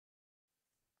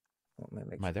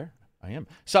Am I there? I am.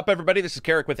 Sup, everybody? This is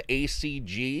Carrick with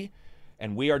ACG,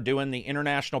 and we are doing the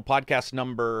international podcast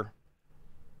number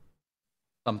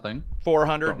something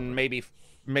 400 and maybe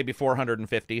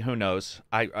 450. Who knows?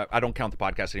 I don't count the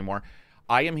podcast anymore.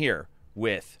 I am here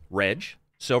with Reg,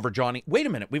 Silver Johnny. Wait a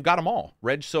minute, we've got them all: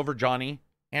 Reg, Silver Johnny,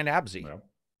 and Abzy. Yeah.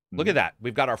 Look at that.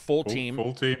 We've got our full team.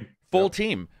 Full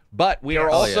team. But we are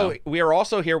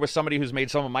also here with somebody who's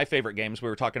made some of my favorite games. We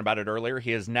were talking about it earlier.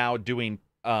 He is now doing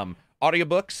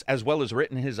audiobooks as well as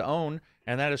written his own,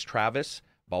 and that is Travis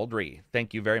Baldry.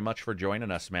 Thank you very much for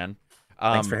joining us, man.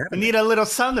 Thanks for having me. We need a little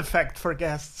sound effect for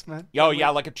guests, man. Oh yeah,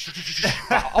 like a.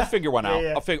 I'll figure one out.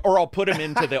 Yeah. I'll put him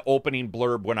into the opening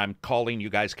blurb when I'm calling you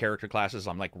guys character classes.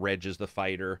 I'm like, Reg is the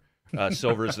fighter,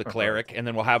 Silver is the cleric, and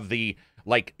then we'll have the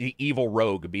evil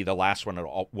rogue be the last one. It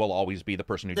will always be the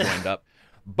person who joined up.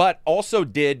 But also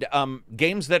did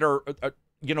games that are,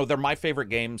 they're my favorite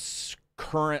games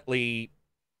currently,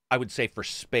 I would say, for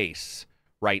space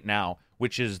right now,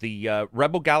 which is the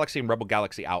Rebel Galaxy and Rebel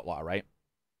Galaxy Outlaw, right?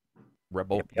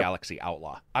 Rebel Galaxy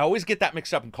Outlaw. I always get that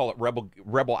mixed up and call it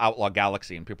Rebel Outlaw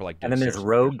Galaxy, and people are like, and then there's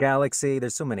Rogue Galaxy.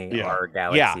 There's so many R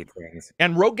Galaxy things.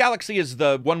 And Rogue Galaxy is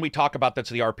the one we talk about. That's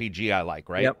the RPG I like,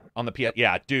 right? Yep. On the PS.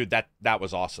 Yeah, dude, that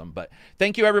was awesome. But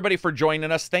thank you everybody for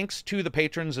joining us. Thanks to the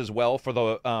patrons as well for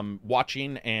the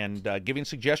watching and giving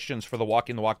suggestions for the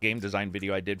Walking the Walk game design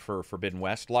video I did for Forbidden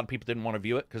West. A lot of people didn't want to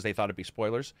view it because they thought it'd be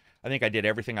spoilers. I think I did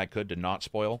everything I could to not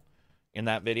spoil in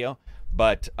that video.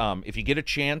 But if you get a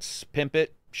chance, pimp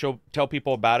it, tell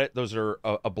people about it. Those are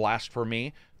a blast for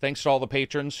me. Thanks to all the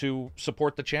patrons who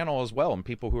support the channel as well and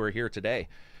people who are here today.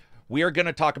 We are going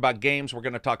to talk about games. We're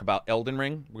going to talk about Elden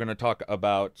Ring. We're going to talk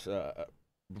about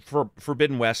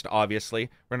Forbidden West, obviously.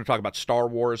 We're going to talk about Star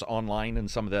Wars Online and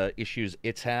some of the issues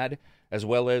it's had, as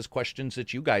well as questions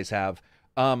that you guys have.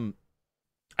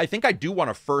 I think I do want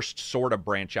to first sort of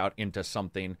branch out into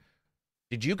something.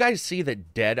 Did you guys see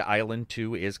that Dead Island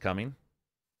 2 is coming?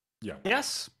 Yeah.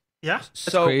 Yes. Yeah. It's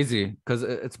crazy because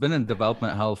it's been in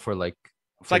development hell for like.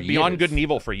 It's like Beyond Good and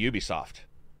Evil for Ubisoft,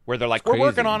 where they're like, we're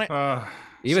working on it.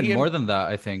 Even more than that,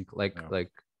 I think. Like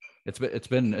it's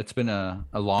been a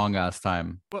long ass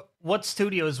time. What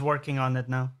studio is working on it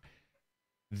now?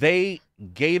 They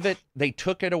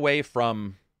took it away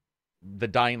from the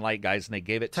Dying Light guys, and they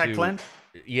gave it Techland?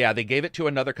 They gave it to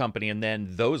another company, and then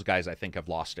those guys, I think, have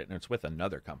lost it, and it's with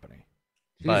another company.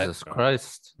 Jesus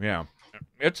Christ. Yeah.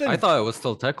 I thought it was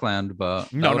still Techland,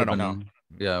 but... No.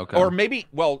 Yeah, okay. Or maybe,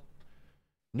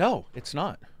 no, it's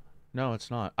not. No,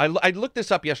 it's not. I looked this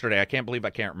up yesterday. I can't believe I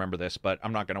can't remember this, but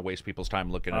I'm not going to waste people's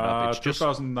time looking it up. It's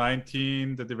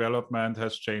 2019, the development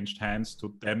has changed hands to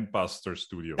Dambuster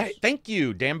Studios. Hey, thank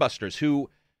you, Dambusters, who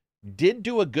did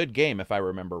do a good game, if I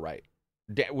remember right.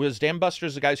 Was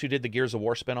Dambusters the guys who did the Gears of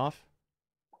War spinoff?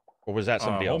 Or was that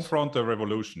somebody else? Homefront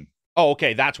Revolution. Oh,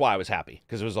 okay. That's why I was happy,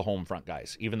 because it was the Homefront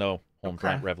guys, even though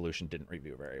Homefront Revolution didn't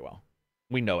review very well.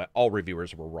 We know it. All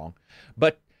reviewers were wrong.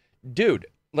 But, dude,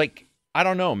 I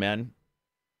don't know, man.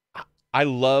 I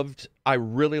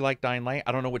really like Dying Light.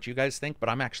 I don't know what you guys think, but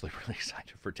I'm actually really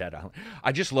excited for Dead Island.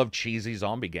 I just love cheesy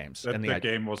zombie games. The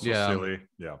game was so silly.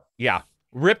 Yeah. Yeah.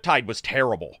 Riptide was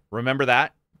terrible. Remember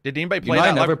that? Did anybody play that?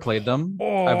 I never played them.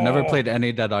 Oh. I've never played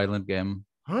any Dead Island game.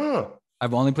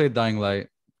 I've only played Dying Light.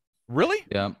 Really?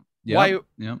 Yeah. Why?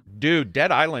 Yeah. Dude,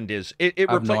 Dead Island is... I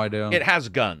have no idea. It has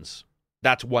guns.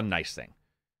 That's one nice thing.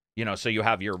 So you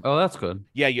have your... Oh, that's good.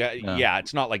 Yeah,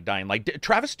 it's not like Dying Light.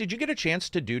 Travis, did you get a chance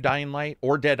to do Dying Light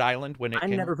or Dead Island when it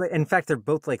came? I never played. In fact, they're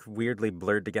both weirdly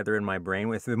blurred together in my brain.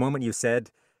 With the moment you said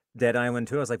Dead Island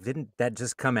 2, I was like, didn't that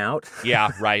just come out?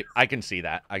 Yeah, right. I can see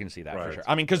that. For sure.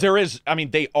 I mean, because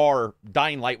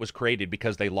Dying Light was created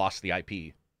because they lost the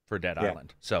IP for Dead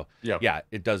Island. So,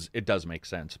 it does make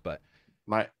sense. But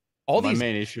my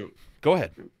main issue... Go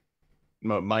ahead.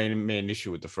 My main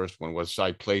issue with the first one was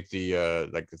I played the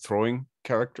the throwing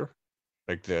character,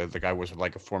 like the guy was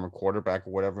like a former quarterback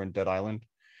or whatever in Dead Island,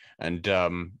 and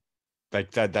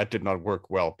that did not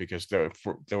work well because there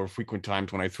were frequent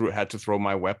times when I had to throw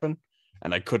my weapon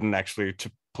and I couldn't actually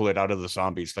pull it out of the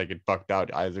zombies. Like it bugged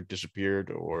out, either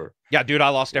disappeared or dude, I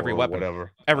lost every weapon,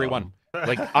 whatever, every one.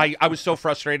 I was so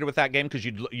frustrated with that game because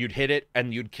you'd hit it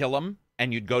and you'd kill them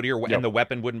and you'd go to your and the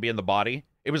weapon wouldn't be in the body.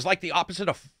 It was like the opposite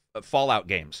of Fallout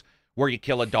games where you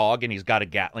kill a dog and he's got a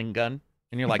Gatling gun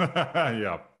and you're like,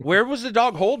 where was the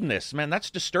dog holding this, man? That's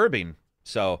disturbing.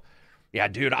 So yeah,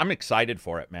 dude, I'm excited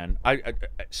for it, man. I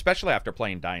especially after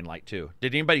playing Dying Light 2.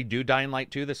 Did anybody do Dying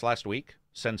Light 2 this last week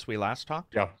since we last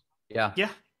talked? Yeah.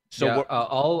 So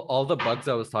all the bugs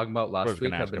I was talking about last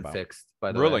week have been fixed,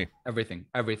 by the way.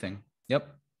 Everything. Yep.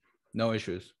 No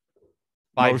issues.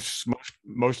 Five.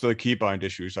 Most of the keybind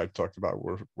issues I've talked about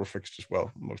were fixed as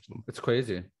well. Most of them. It's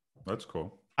crazy. That's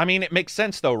cool. I mean, it makes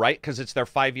sense though, right? Because it's their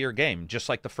 5-year game, just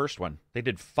like the first one. They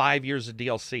did 5 years of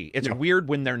DLC. It's weird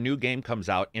when their new game comes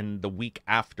out in the week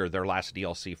after their last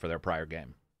DLC for their prior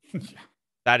game.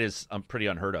 That is pretty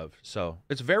unheard of. So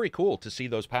it's very cool to see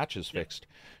those patches fixed.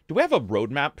 Do we have a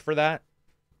roadmap for that?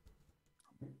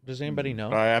 Does anybody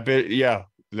know? I bet, yeah.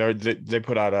 They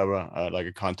put out like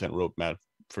a content roadmap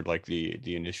for like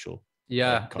the initial.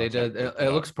 Yeah, they content did.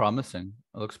 It looks promising.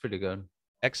 It looks pretty good.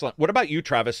 Excellent. What about you,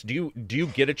 Travis? Do you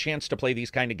get a chance to play these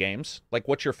kind of games? Like,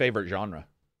 what's your favorite genre?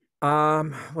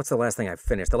 What's the last thing I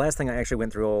finished? The last thing I actually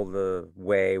went through all the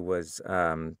way was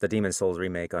the Demon Souls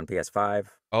remake on PS5.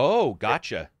 Oh,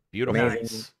 gotcha. Beautiful.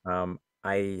 Amazing. What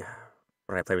did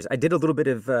I play? I did a little bit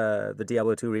of the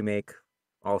Diablo 2 remake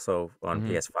also on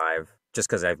PS5, just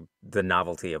because the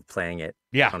novelty of playing it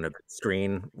on a big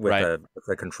screen with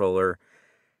a controller.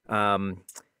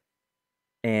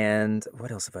 And what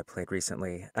else have I played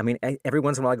recently? I mean, every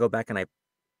once in a while I go back and I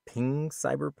ping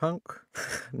Cyberpunk.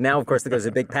 Now, of course, there's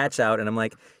a big patch out, and I'm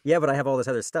like, yeah, but I have all this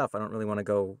other stuff. I don't really want to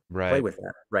go play with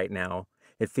that right now.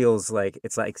 It feels like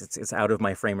it's out of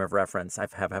my frame of reference. I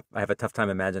have a tough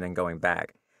time imagining going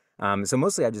back. So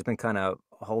mostly I've just been kind of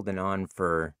holding on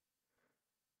for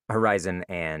Horizon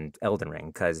and Elden Ring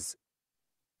because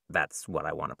that's what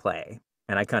I want to play.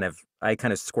 And I kind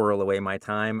of squirrel away my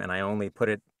time, and I only put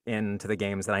it into the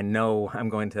games that I know I'm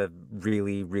going to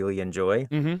really, really enjoy.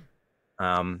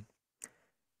 Mm-hmm.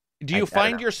 Do you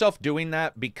find yourself doing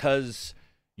that because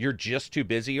you're just too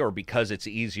busy, or because it's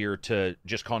easier to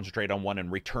just concentrate on one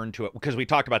and return to it? Because we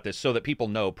talked about this so that people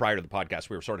know prior to the podcast,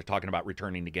 we were sort of talking about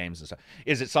returning to games and stuff.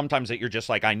 Is it sometimes that you're just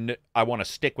like, I want to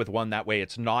stick with one, that way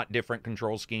it's not different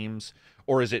control schemes?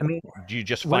 Or is it, do you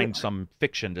just find some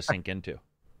fiction to sink into?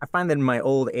 I find that in my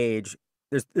old age,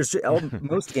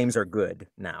 most games are good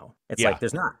now. It's like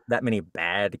there's not that many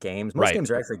bad games. Most games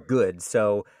are actually good.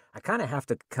 So I kind of have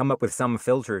to come up with some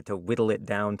filter to whittle it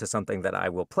down to something that I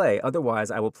will play.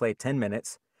 Otherwise, I will play 10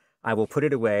 minutes. I will put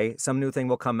it away. Some new thing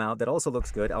will come out that also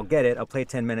looks good. I'll get it. I'll play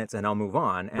 10 minutes and I'll move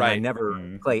on. And I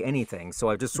never play anything. So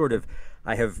I've just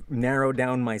I have narrowed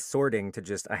down my sorting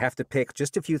to I have to pick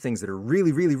just a few things that are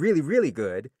really, really, really, really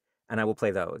good. And I will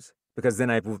play those. Because then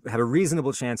I will have a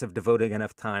reasonable chance of devoting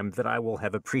enough time that I will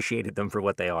have appreciated them for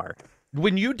what they are.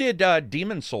 When you did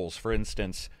Demon Souls, for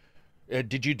instance,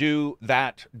 did you do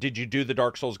that? Did you do the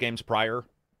Dark Souls games prior?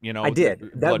 You know, I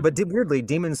did. But weirdly,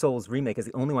 Demon Souls remake is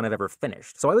the only one I've ever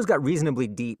finished. So I always got reasonably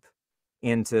deep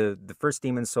into the first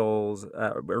Demon Souls,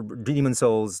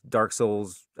 Dark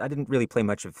Souls. I didn't really play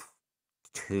much of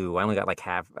 2. I only got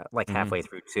halfway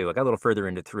through 2. I got a little further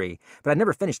into 3, but I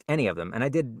never finished any of them. And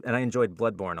I enjoyed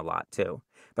Bloodborne a lot too.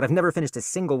 But I've never finished a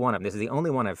single one of them. This is the only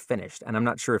one I've finished, and I'm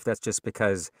not sure if that's just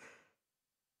because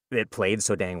it played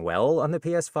so dang well on the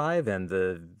PS5 and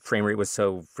the frame rate was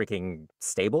so freaking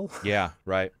stable. Yeah,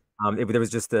 right. There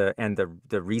was just the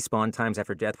respawn times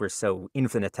after death were so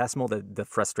infinitesimal that the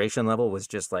frustration level was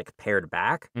just like pared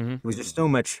back. It was just so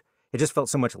much. It just felt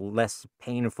so much less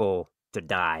painful to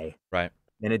die. Right.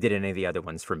 Than it did in any of the other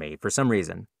ones for me, for some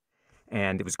reason.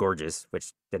 And it was gorgeous,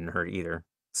 which didn't hurt either.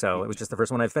 So it was just the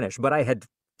first one I finished. But I had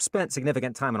spent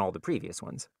significant time on all the previous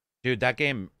ones. Dude, that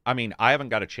game, I mean, I haven't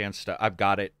got a chance to, I've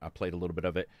got it. I played a little bit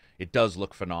of it. It does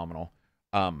look phenomenal.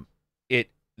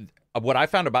 What I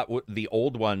found about the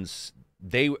old ones,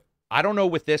 I don't know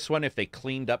with this one if they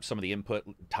cleaned up some of the input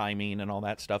timing and all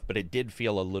that stuff, but it did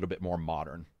feel a little bit more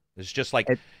modern. It's just like...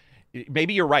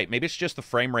 Maybe you're right. Maybe it's just the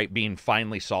frame rate being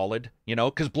finally solid, you know,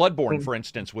 because Bloodborne, for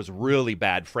instance, was really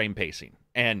bad frame pacing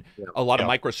and a lot of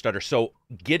micro stutter. So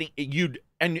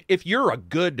and if you're a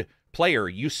good player,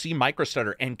 you see micro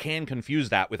stutter and can confuse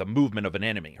that with a movement of an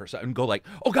enemy or something and go like,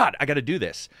 oh God, I got to do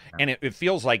this. And it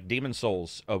feels like Demon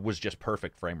Souls was just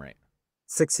perfect frame rate.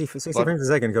 60 frames a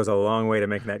second goes a long way to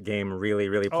making that game really,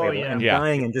 really playable. And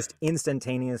dying and just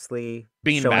instantaneously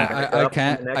being mad. I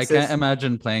can't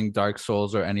imagine playing Dark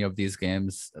Souls or any of these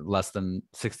games less than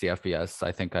 60 FPS.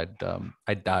 I think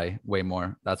I'd die way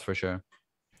more. That's for sure.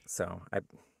 So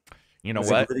you know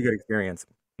what? A pretty good experience.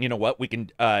 You know what? We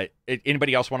can.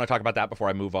 Anybody else want to talk about that before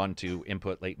I move on to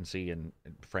input latency and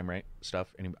frame rate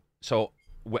stuff? And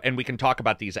we can talk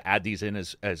about these, add these in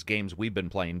as games we've been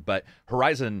playing. But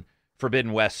Horizon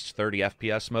Forbidden West's 30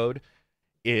 FPS mode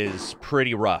is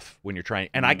pretty rough when you're trying.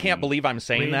 And I can't believe I'm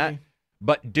saying that.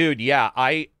 But dude, yeah,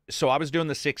 I was doing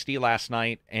the 60 last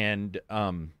night, and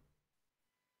I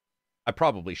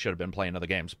probably should have been playing other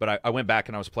games, but I went back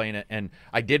and I was playing it, and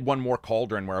I did one more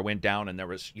Cauldron where I went down and there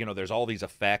was, there's all these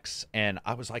effects, and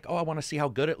I was like, oh, I want to see how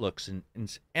good it looks.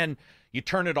 And You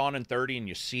turn it on in 30 and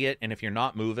you see it, and if you're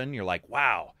not moving, you're like,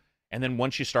 wow. And then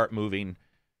once you start moving,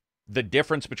 the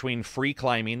difference between free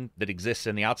climbing that exists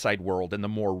in the outside world and the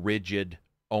more rigid,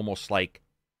 almost like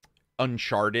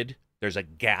Uncharted, there's a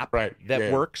gap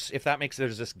that works. If that makes,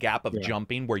 there's this gap of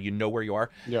jumping where you know where you are.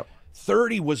 Yep.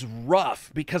 30 was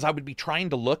rough because I would be trying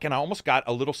to look, and I almost got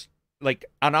a little like,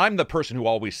 and I'm the person who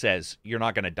always says you're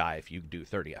not going to die if you do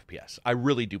 30 FPS. I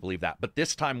really do believe that. But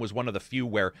this time was one of the few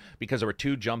where, because there were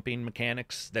 2 jumping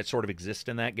mechanics that sort of exist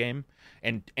in that game,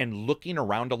 and looking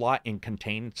around a lot in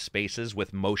contained spaces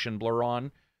with motion blur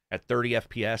on at 30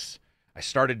 FPS, I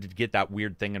started to get that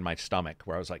weird thing in my stomach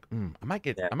where I was like, I might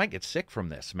get sick from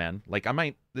this, man. Like,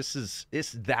 this is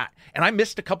that. And I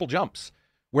missed a couple jumps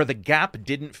where the gap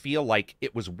didn't feel like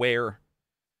it was where.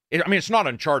 I mean, it's not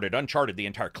Uncharted. Uncharted, the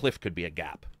entire cliff could be a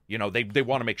gap. You know, they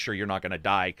want to make sure you're not going to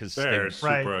die because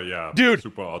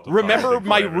dude. Remember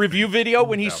my review video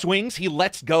when he swings, he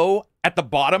lets go at the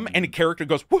bottom, and the character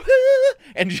goes woohoo,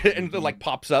 and like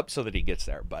pops up so that he gets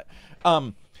there. But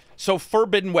so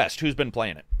Forbidden West, who's been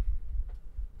playing it?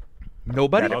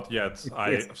 Nobody? Not yet.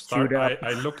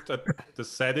 I looked at the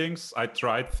settings. I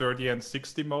tried 30 and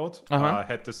 60 mode. I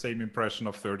had the same impression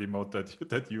of 30 mode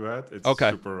that you had. It's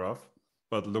super rough,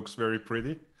 but looks very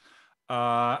pretty.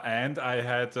 And I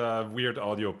had a weird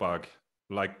audio bug,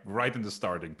 like right in the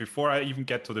starting, before I even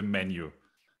get to the menu.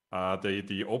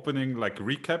 The opening like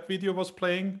recap video was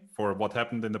playing for what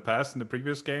happened in the past in the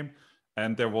previous game,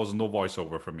 and there was no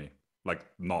voiceover for me, like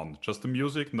none. Just the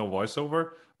music, no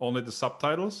voiceover, only the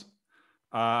subtitles.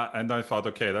 And I thought,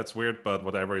 okay, that's weird, but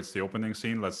whatever, it's the opening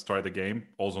scene, let's try the game.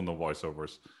 Also no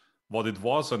voiceovers. What it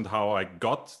was and how I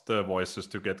got the voices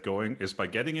to get going is by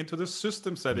getting into the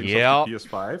system settings of the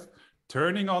PS5,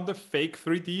 turning on the fake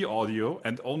 3D audio,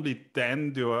 and only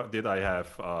then did I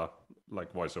have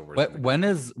like voiceovers. When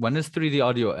is 3D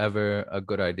audio ever a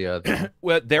good idea?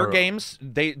 Well, their games,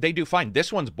 they do fine.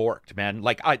 This one's borked, man.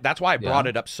 Like that's why I brought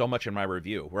it up so much in my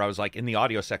review, where I was like, in the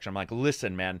audio section, I'm like,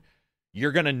 listen, man,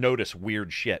 you're going to notice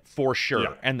weird shit for sure.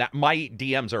 Yeah. And that my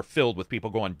DMs are filled with people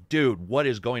going, dude, what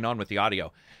is going on with the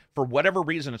audio? For whatever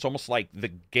reason, it's almost like the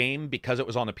game, because it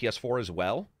was on the PS4 as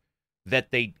well,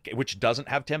 which doesn't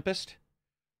have Tempest,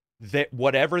 that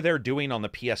whatever they're doing on the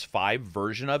PS5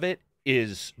 version of it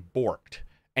is borked.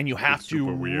 And you have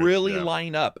to really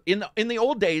line up. In the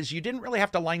old days, you didn't really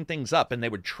have to line things up, and they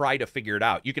would try to figure it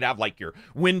out. You could have like your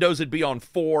Windows would be on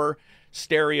 4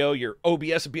 stereo, your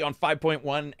OBS would be on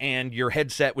 5.1, and your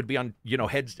headset would be on,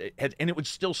 heads, and it would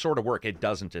still sort of work. It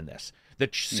doesn't in this. The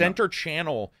center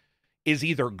channel is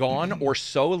either gone or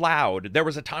so loud. There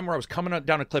was a time where I was coming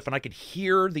down a cliff and I could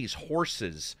hear these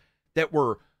horses that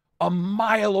were a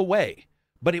mile away,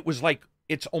 but it was like,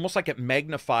 it's almost like it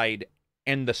magnified,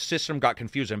 and the system got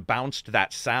confused and bounced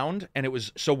that sound. And it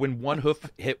was, so when one hoof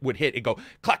would hit, it'd go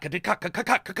clack, clack, clack,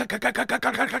 clack, clack,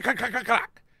 clack, clack,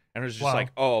 clack. And it was just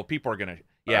like, oh, people are going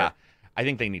to, I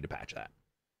think they need to patch that.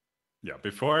 Yeah,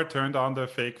 before I turned on the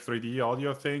fake 3D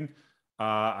audio thing,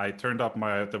 I turned up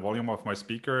the volume of my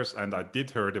speakers, and I did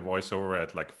hear the voiceover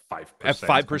at like 5%. At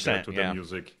 5%, to the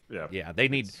music. Yeah, they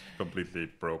need... It's completely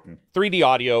broken. 3D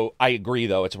audio, I agree,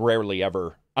 though. It's rarely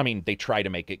ever... I mean, they try to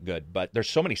make it good, but there's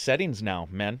so many settings now,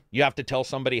 man. You have to tell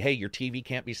somebody, hey, your TV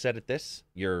can't be set at this.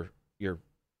 Your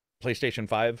PlayStation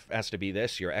 5 has to be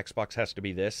this. Your Xbox has to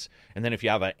be this. And then if you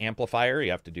have an amplifier,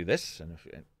 you have to do this.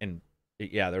 And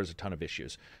there's a ton of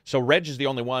issues. So Reg is the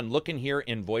only one. Looking here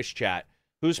in voice chat.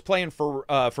 Who's playing for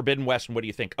Forbidden West, and what do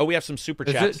you think? Oh, we have some super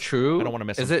chats. Is it true? I don't want to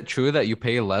miss Is them. it true that you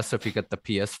pay less if you get the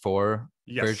PS4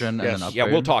 version and an upgrade? Yeah,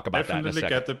 we'll talk about that in a second.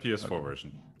 Definitely get the PS4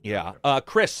 version. Yeah.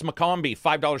 Chris McCombie,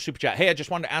 $5 super chat. Hey, I just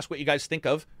wanted to ask what you guys think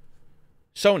of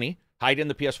Sony hiding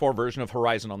the PS4 version of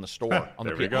Horizon on the store.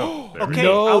 There we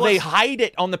go. They hide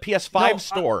it on the PS5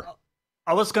 store.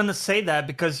 I was going to say that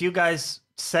because you guys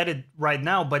said it right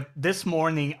now, but this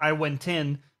morning I went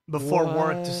in before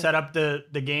work to set up the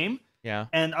game. Yeah.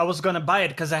 And I was going to buy it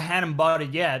because I hadn't bought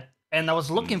it yet. And I was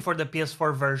looking for the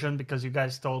PS4 version because you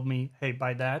guys told me, hey,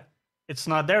 buy that. It's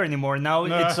not there anymore. Now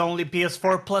it's only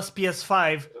PS4 plus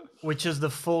PS5, which is the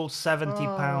full 70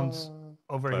 pounds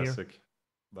over Classic.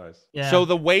 Here. Nice. Yeah. So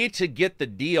the way to get the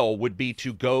deal would be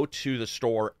to go to the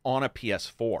store on a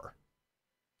PS4.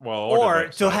 Well, or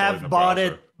to have bought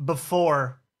it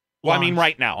before. Well, I mean,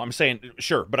 right now, I'm saying,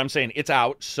 sure, but I'm saying it's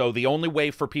out, so the only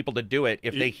way for people to do it,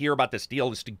 if they hear about this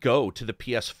deal, is to go to the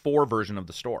PS4 version of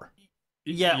the store.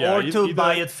 Or to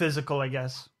buy it physical, I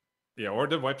guess. Yeah, or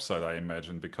the website, I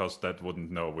imagine, because that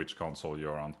wouldn't know which console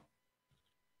you're on.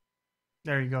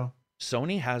 There you go.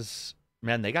 Sony has,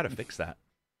 man, they got to fix that.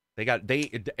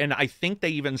 And I think they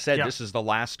even said this is the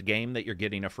last game that you're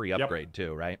getting a free upgrade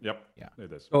too, right? Yep. Yeah.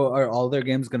 It is. So are all their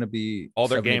games going to be all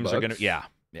their games bucks? are going to yeah.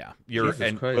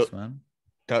 Jesus Christ, man.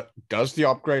 Does the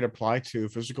upgrade apply to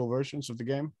physical versions of the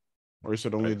game, or is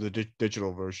it only the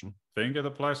digital version? I think it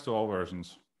applies to all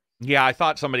versions. Yeah, I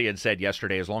thought somebody had said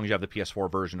yesterday, as long as you have the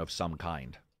PS4 version of some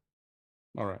kind.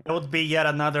 All right. It would be yet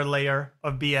another layer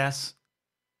of BS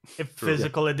if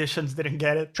physical editions didn't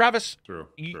get it. Travis, True.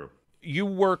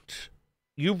 You've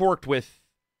worked with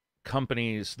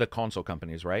companies, the console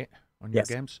companies, right? On your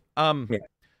games? Yeah.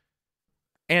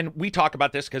 And we talk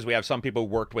about this because we have some people who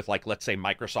worked with, like, let's say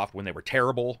Microsoft when they were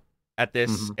terrible at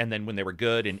this, and then when they were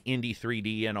good in Indie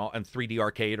 3D and 3D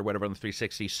Arcade or whatever on the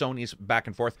 360, Sony's back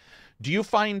and forth. Do you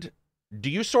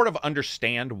sort of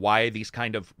understand why these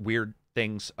kind of weird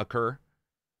things occur?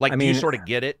 Like, do you sort of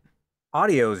get it?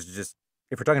 Audio is just,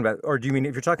 if we're talking about, or do you mean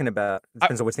if you're talking about, it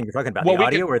depends on which thing you're talking about, the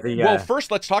audio or the... Well,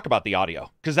 first let's talk about the audio,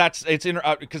 because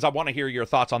I want to hear your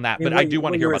thoughts on that, but I do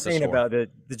want to hear about the story. About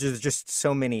there's just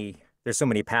so many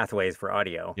pathways for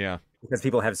audio. Yeah. Because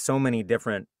people have so many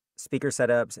different speaker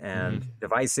setups and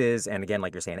devices, and again,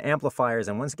 like you're saying, amplifiers,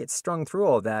 and once it gets strung through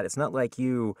all of that, it's not like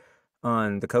you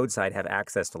on the code side have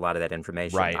access to a lot of that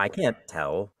information. Right. I can't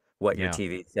tell what your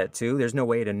TV is set to. There's no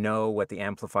way to know what the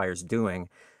amplifier's doing.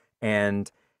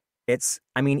 And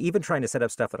even trying to set up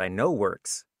stuff that I know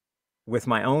works with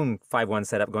my own 5.1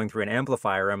 setup going through an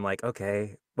amplifier, I'm like,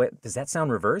 okay, wait, does that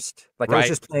sound reversed? Like I was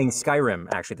just playing Skyrim,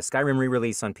 actually, the Skyrim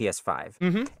re-release on PS5.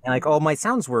 And like all my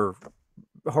sounds were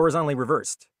horizontally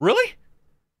reversed. Really?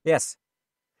 Yes.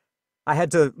 I had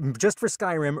to, just for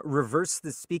Skyrim, reverse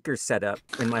the speaker setup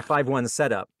in my 5.1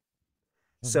 setup.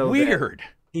 So weird.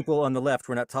 People on the left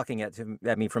were not talking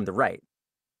at me from the right.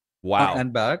 Wow.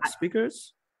 And back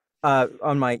speakers?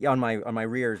 On my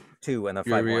rear too, and the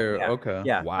 5.1. Rear, yeah. Okay.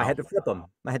 Yeah. Wow. I had to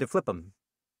flip them.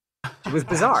 It was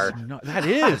bizarre. That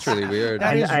is. It's really weird.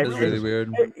 That is really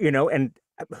weird. And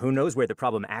who knows where the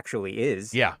problem actually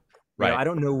is? Yeah. Right. I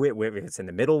don't know where it's in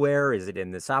the middleware. Is it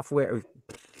in the software?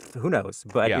 Who knows?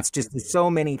 But it's just there's so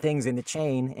many things in the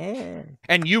chain.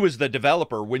 And you, as the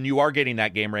developer, when you are getting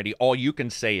that game ready, all you can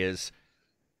say is,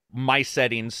 my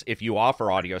settings, if you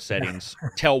offer audio settings,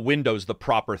 tell Windows the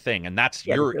proper thing, and that's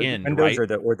you're in, Windows,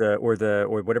 right? or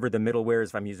whatever the middleware is.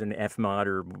 If I'm using Fmod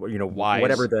or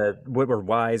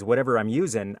Wise. whatever I'm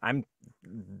using,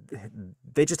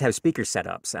 they just have speaker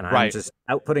setups, and I'm just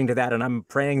outputting to that, and I'm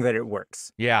praying that it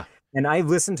works. Yeah. And I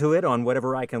listen to it on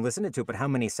whatever I can listen it to, but how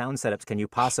many sound setups can you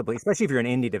possibly, especially if you're an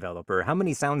indie developer, how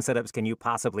many sound setups can you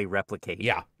possibly replicate?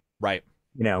 Yeah. Right.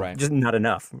 Just not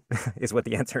enough is what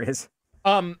the answer is.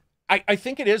 I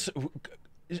think it is.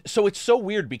 So it's so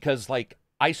weird because, like,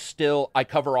 I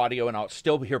cover audio, and I'll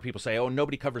still hear people say, oh,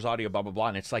 nobody covers audio, blah, blah, blah.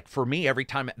 And it's like, for me, every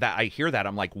time that I hear that,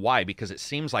 I'm like, why? Because it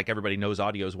seems like everybody knows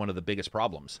audio is one of the biggest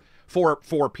problems for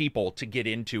people to get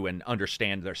into and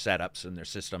understand their setups and their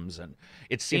systems. And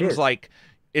it seems like,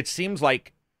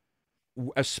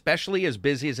 especially as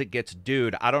busy as it gets,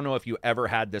 dude, I don't know if you ever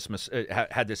had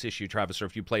this issue, Travis, or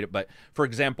if you played it, but for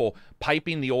example,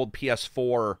 piping the old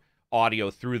PS4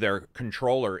 audio through their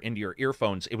controller into your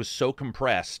earphones, it was so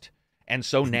compressed and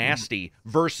so nasty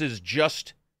versus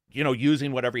just,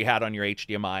 using whatever you had on your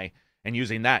HDMI and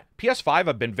using that. PS5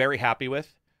 I've been very happy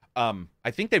with.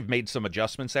 I think they've made some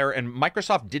adjustments there, and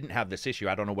Microsoft didn't have this issue.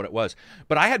 I don't know what it was,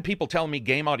 but I had people telling me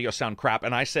game audio sound crap,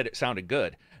 and I said it sounded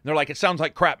good. And they're like, it sounds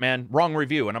like crap, man. Wrong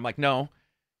review. And I'm like, no,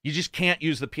 you just can't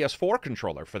use the PS4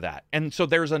 controller for that. And so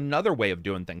there's another way of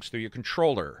doing things through your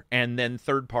controller, and then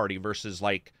third party versus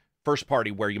like first party,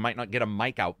 where you might not get a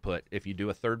mic output if you do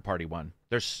a third party one.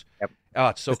 There's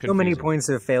it's so confusing. So many points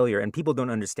of failure, and people don't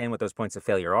understand what those points of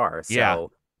failure are.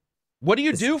 So what do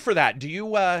you do for that? Do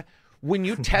you when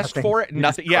you test for it?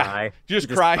 Nothing. Cry. Just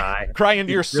cry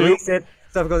into your soup.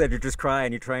 Stuff goes there. You just cry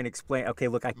and you try and explain. Okay,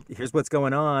 look, here's what's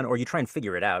going on, or you try and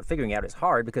figure it out. Figuring out is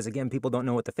hard because again, people don't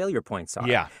know what the failure points are.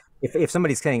 Yeah. If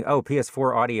somebody's saying, "Oh,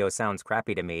 PS4 audio sounds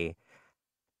crappy to me,"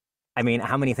 I mean,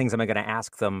 how many things am I going to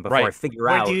ask them before I figure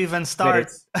out? Where do you even start?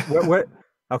 What?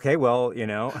 Okay, well,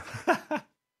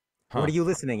 what are you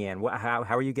listening in? How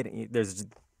are you getting?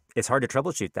 It's hard to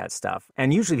troubleshoot that stuff,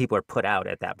 and usually people are put out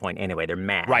at that point anyway. They're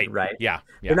mad, right? Yeah.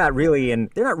 They're not really in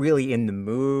the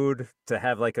mood to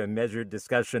have like a measured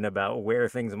discussion about where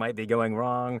things might be going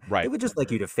wrong. Right. They would just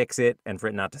like you to fix it and for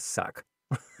it not to suck.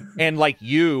 And like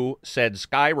you said,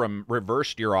 Skyrim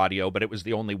reversed your audio, but it was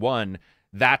the only one.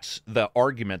 That's the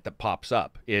argument that pops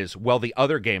up is, well, the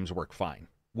other games work fine.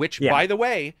 Which, by the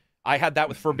way, I had that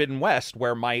with Forbidden West,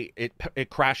 where it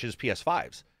crashes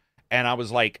PS5s. And I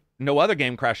was like, no other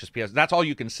game crashes PS. That's all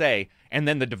you can say, and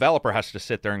then the developer has to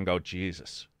sit there and go,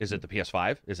 Jesus, is it the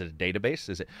PS5? Is it a database?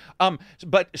 Is it?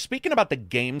 But speaking about the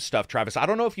game stuff, Travis, I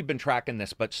don't know if you've been tracking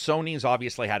this, but Sony's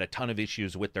obviously had a ton of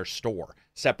issues with their store,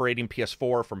 separating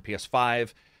PS4 from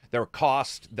PS5, their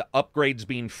cost, the upgrades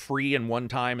being free in one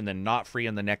time and then not free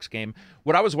in the next game.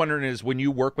 What I was wondering is, when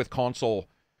you work with console,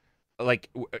 like,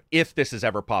 if this has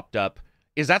ever popped up,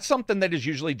 is that something that is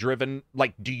usually driven,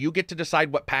 like, do you get to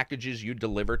decide what packages you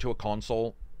deliver to a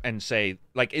console and say,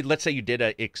 like, let's say you did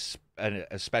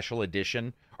a special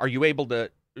edition, are you able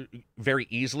to very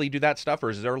easily do that stuff, or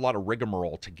is there a lot of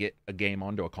rigmarole to get a game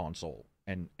onto a console?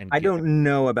 And I don't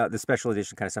know about the special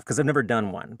edition kind of stuff because I've never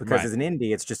done one. Because as an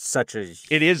indie, it's just such a...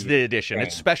 It is the edition. Thing.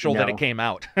 It's special that it came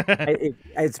out.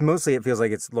 It's mostly, it feels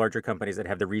like it's larger companies that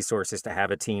have the resources to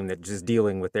have a team that just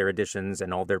dealing with their editions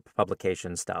and all their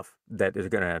publication stuff that is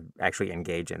going to actually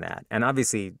engage in that. And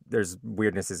obviously, there's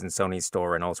weirdnesses in Sony's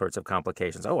store and all sorts of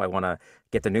complications. Oh, I want to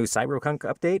get the new Cyberpunk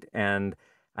update, and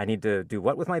I need to do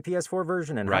what with my PS4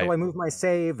 version, and how do I move my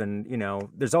save? And,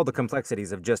 there's all the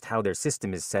complexities of just how their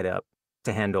system is set up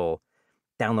to handle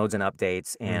downloads and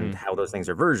updates and how those things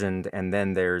are versioned. And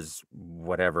then there's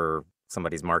whatever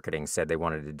somebody's marketing said they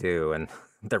wanted to do and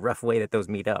the rough way that those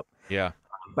meet up. Yeah.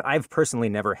 But I've personally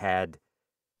never had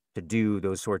to do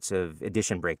those sorts of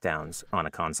edition breakdowns on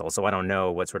a console. So I don't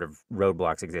know what sort of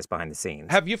roadblocks exist behind the scenes.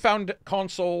 Have you found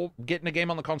getting a game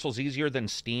on the consoles easier than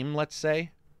Steam, let's say?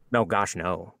 No, gosh,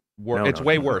 no. It's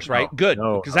way worse, right? Good,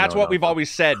 because that's what we've always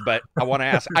said. But I want to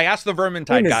ask. I asked the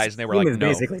Vermintide guys, and they were like, "No."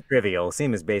 Basically trivial.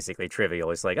 Steam is basically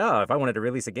trivial. It's like, oh, if I wanted to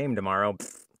release a game tomorrow,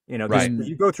 right.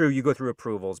 you go through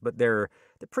approvals, but they're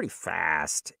pretty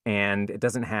fast, and it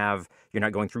doesn't have. You're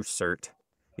not going through cert.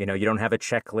 You don't have a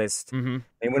checklist. Mm-hmm.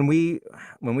 And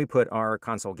when we put our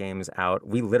console games out,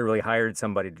 we literally hired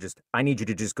somebody to I need you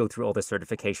to just go through all the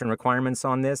certification requirements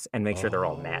on this and make sure they're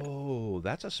all met. Oh,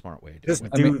 that's a smart way to just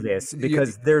do this,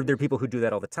 because there are people who do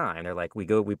that all the time. They're like, we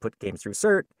put games through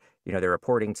cert, their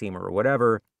reporting team or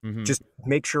whatever. Mm-hmm. Just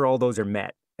make sure all those are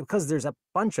met, because there's a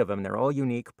bunch of them. They're all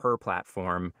unique per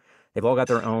platform. They've all got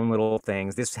their own little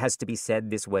things. This has to be said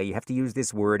this way. You have to use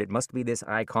this word. It must be this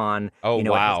icon. Oh, wow.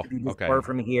 It has to be this far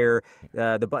from here.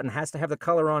 The button has to have the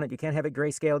color on it. You can't have it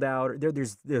grayscaled out.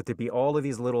 There to be all of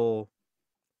these little...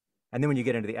 And then when you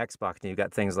get into the Xbox, you've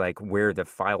got things like where the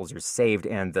files are saved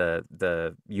and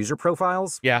the user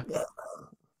profiles. Yeah.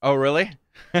 Oh, really?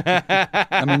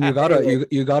 I mean,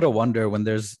 you gotta wonder when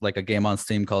there's like a game on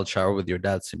Steam called Shower with Your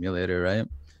Dad Simulator, right?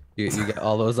 You get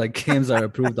all those like games that are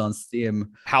approved on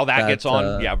Steam. How that gets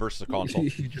on, versus console.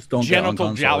 You just don't Genital get on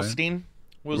console, Jousting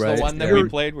was the one that we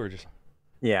played. We're just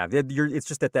it's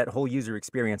just that whole user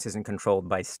experience isn't controlled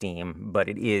by Steam, but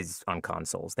it is on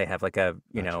consoles. They have like a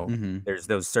there's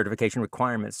those certification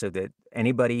requirements so that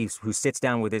anybody who sits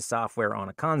down with this software on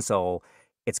a console,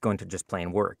 it's going to just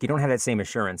plain work. You don't have that same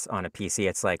assurance on a PC.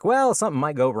 It's like, well, something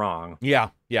might go wrong. Yeah.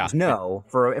 No,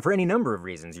 for any number of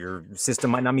reasons. Your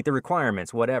system might not meet the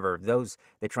requirements, whatever.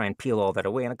 They try and peel all that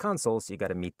away on a console, so you got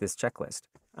to meet this checklist.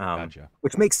 Gotcha.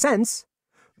 Which makes sense,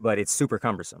 but it's super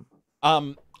cumbersome.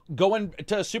 Going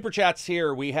to Super Chats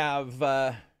here, we have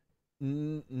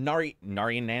Nari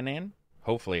Nanan.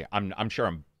 Hopefully, I'm sure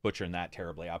I'm butchering that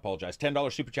terribly. I apologize.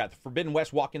 $10 Super Chat. The Forbidden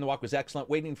West Walking the Walk was excellent.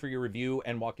 Waiting for your review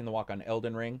and Walking the Walk on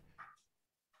Elden Ring.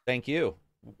 Thank you.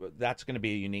 That's going to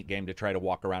be a unique game to try to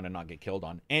walk around and not get killed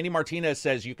on. Andy Martinez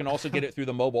says you can also get it through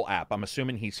the mobile app. I'm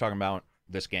assuming he's talking about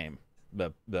this game,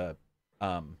 the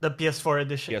PS4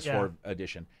 edition. PS4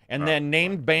 edition. And then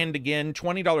named band again,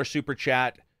 $20 Super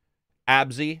Chat.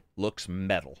 Absy looks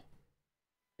metal.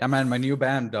 Yeah, man, my new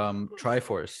band,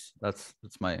 Triforce. That's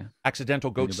my Accidental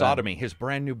Goat Sodomy, his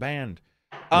brand new band.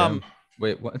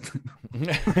 Wait, what?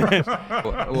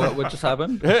 what just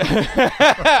happened?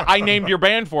 I named your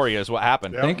band for you is what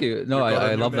happened. Yep. Thank you. No,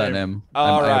 I love that name.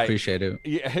 All right. I appreciate it.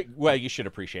 Yeah, well, you should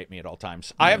appreciate me at all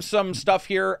times. I have some stuff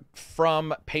here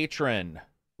from Patron.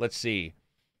 Let's see.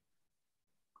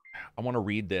 I want to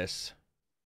read this.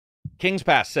 King's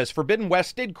Pass says, Forbidden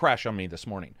West did crash on me this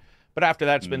morning, but after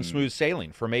that, it's been smooth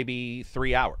sailing for maybe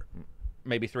 3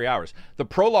 hours. The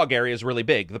prologue area is really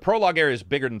big. The prologue area is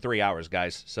bigger than 3 hours,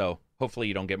 guys, so hopefully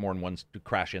you don't get more than one to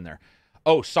crash in there.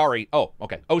 Oh, sorry. Oh,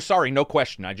 okay. Oh, sorry. No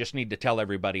question. I just need to tell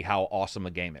everybody how awesome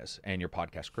the game is and your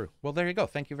podcast crew. Well, there you go.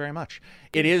 Thank you very much.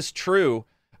 It is true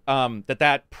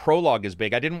that prologue is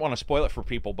big. I didn't want to spoil it for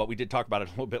people, but we did talk about it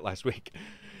a little bit last week.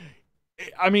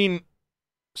 I mean...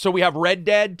 So we have Red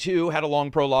Dead 2 had a long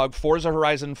prologue, Forza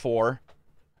Horizon 4,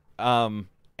 and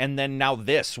then now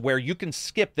this, where you can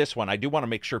skip this one. I do want to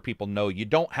make sure people know you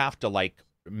don't have to, like,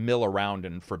 mill around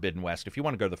in Forbidden West. If you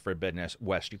want to go to the Forbidden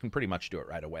West, you can pretty much do it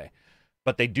right away.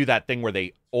 but they do that thing where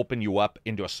they open you up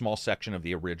into a small section of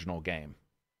the original game.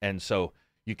 And so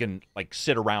you can like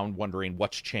sit around wondering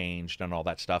what's changed and all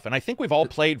that stuff. And I think we've all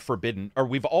played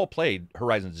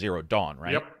Horizon Zero Dawn,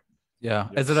 right? Yep. Yeah.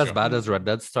 Is it as bad as Red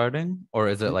Dead starting, or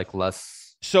is it like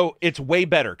less? So it's way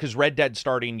better because Red Dead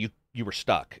starting, you were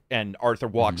stuck, and Arthur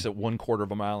walks at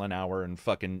 1/4 mile an hour and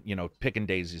fucking, picking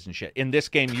daisies and shit. In this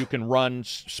game, you can run,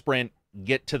 sprint,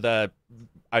 get to the,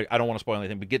 I don't want to spoil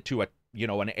anything, but get to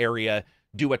an area,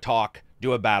 do a talk,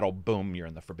 do a battle, boom, you're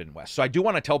in the Forbidden West. So I do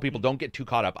want to tell people, don't get too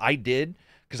caught up. I did,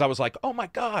 because I was like, oh my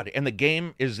God. And the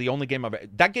game is the only game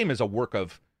that game is a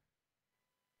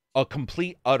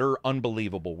complete, utter,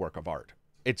 unbelievable work of art.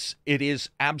 It is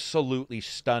absolutely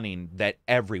stunning that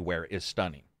everywhere is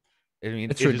stunning. I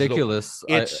mean, it's ridiculous.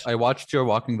 I watched your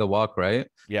Walking the Walk, right?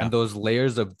 Yeah. And those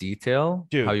layers of detail,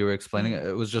 dude, how you were explaining it,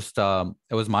 it was just it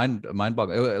was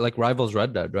mind-boggling. It like rivals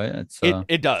Red Dead, right?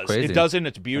 It does. Crazy. It does in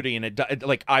its beauty, and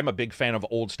like I'm a big fan of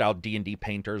old style D&D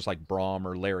painters like Braum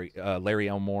or Larry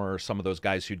Elmore, or some of those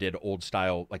guys who did old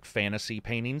style like fantasy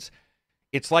paintings.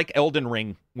 It's like Elden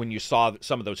Ring when you saw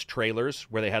some of those trailers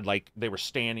where they were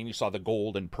standing, you saw the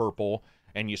gold and purple,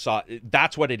 and you saw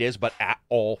that's what it is, but at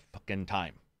all fucking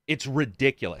time. It's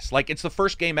ridiculous. Like, it's the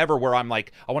first game ever where I'm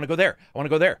like, I want to go there. I want to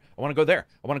go there. I want to go there.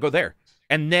 I want to go there.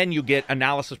 And then you get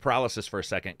analysis paralysis for a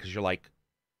second because you're like,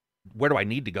 where do I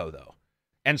need to go, though?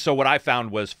 And so what I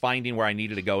found was finding where I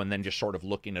needed to go and then just sort of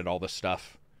looking at all the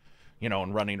stuff,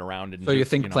 and running around. And so you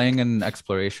think playing in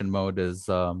exploration mode is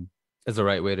the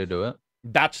right way to do it?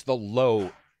 That's the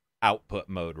low output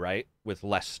mode, right? With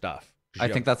less stuff. I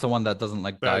think that's the one that doesn't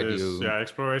guide you. Yeah,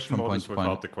 exploration mode is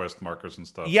without the quest markers and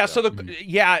stuff. Yeah, so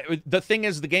the thing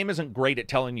is, the game isn't great at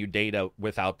telling you data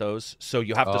without those. So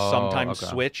you have to sometimes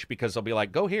switch because they'll be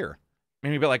like, go here.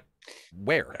 And you'll be like,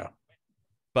 where? Yeah.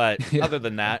 But other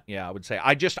than that, I would say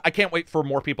I can't wait for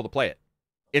more people to play it.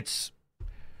 It's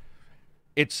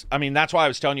I mean, that's why I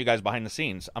was telling you guys behind the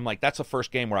scenes. I'm like, that's the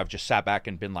first game where I've just sat back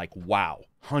and been like, wow,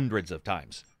 hundreds of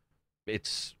times.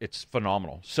 It's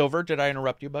phenomenal. Silver, did I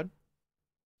interrupt you, bud?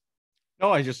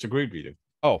 No, I just agreed with you.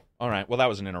 Oh, all right. Well, that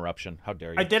was an interruption. How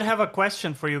dare you? I did have a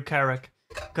question for you, Carrick,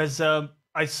 because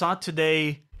I saw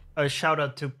today a shout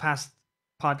out to past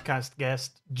podcast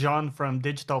guest John from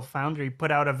Digital Foundry put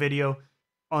out a video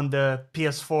on the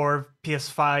PS4,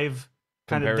 PS5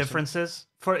 kind of differences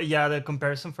the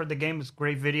comparison for the game. It's a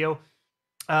great video,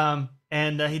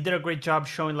 and he did a great job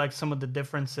showing like some of the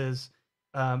differences.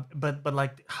 But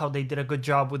like how they did a good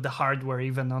job with the hardware,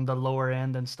 even on the lower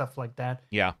end and stuff like that.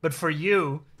 Yeah. But for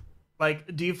you,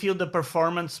 like, do you feel the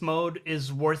performance mode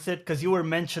is worth it? Because you were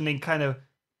mentioning kind of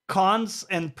cons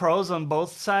and pros on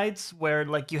both sides, where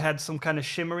like you had some kind of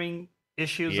shimmering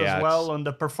issues as well on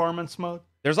the performance mode.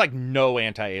 There's like no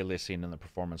anti-aliasing in the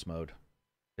performance mode.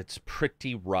 It's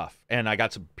pretty rough. And I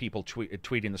got some people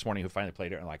tweeting this morning who finally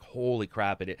played it and like, holy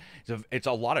crap, it's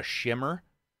a lot of shimmer.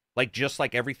 Like, just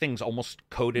like everything's almost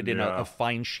coated in a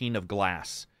fine sheen of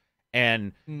glass.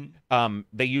 And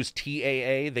they use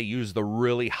TAA. They use the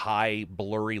really high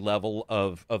blurry level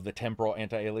of the temporal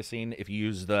anti-aliasing if you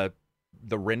use the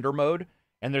render mode.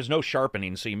 And there's no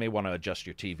sharpening, so you may want to adjust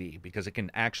your TV because it can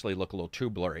actually look a little too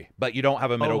blurry. But you don't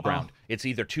have a middle ground. It's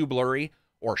either too blurry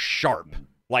or sharp.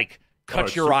 Like,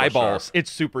 cut your eyeballs. Sharp.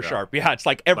 It's super sharp. Yeah, it's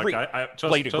like every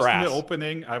blade of grass. In the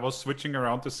opening, I was switching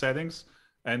around the settings.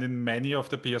 And in many of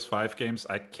the PS5 games,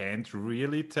 I can't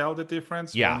really tell the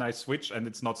difference when I switch, and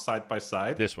it's not side by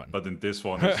side. This one, but in this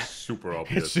one, it's super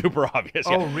obvious. It's super obvious.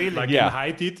 Oh, really? Like in the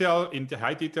high detail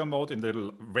mode, in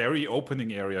the very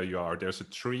opening area, there's a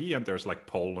tree, and there's like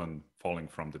pollen falling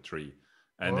from the tree.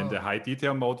 And in the high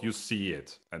detail mode, you see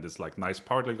it, and it's like nice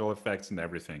particle effects and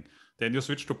everything. Then you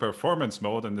switch to performance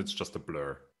mode, and it's just a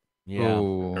blur. Yeah,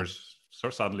 there's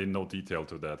suddenly no detail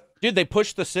to that. Dude, they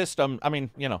pushed the system. I mean,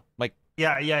 like.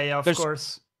 Yeah, of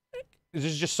course.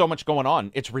 There's just so much going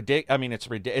on. It's ridiculous. I mean,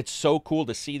 it's so cool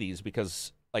to see these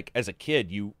because, like, as a kid,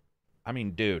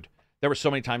 dude, there were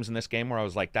so many times in this game where I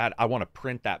was like, Dad, I want to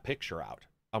print that picture out.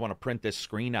 I want to print this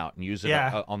screen out and use it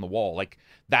on the wall. Like,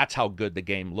 that's how good the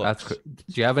game looks.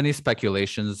 Do you have any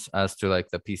speculations as to,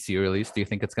 like, the PC release? Do you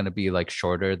think it's going to be, like,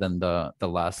 shorter than the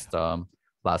last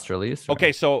release? Or?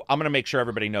 Okay, so I'm going to make sure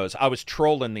everybody knows. I was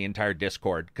trolling the entire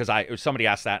Discord because somebody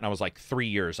asked that, and I was like, 3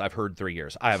 years. I've heard 3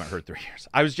 years. I haven't heard 3 years.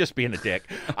 I was just being a dick.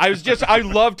 I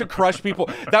love to crush people.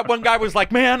 That one guy was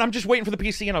like, man, I'm just waiting for the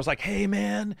PC. And I was like, hey,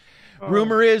 man,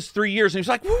 rumor is 3 years. And he was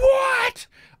like, what?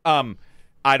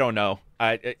 I don't know.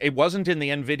 It wasn't in the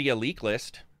NVIDIA leak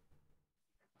list.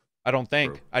 I don't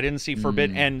think. True. I didn't see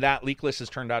Forbidden, and that leak list has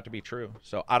turned out to be true.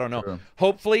 So I don't know. True.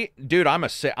 Hopefully, dude, I'm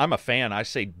a fan. I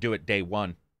say do it day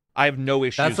one. I have no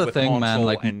issues. That's the with thing, man.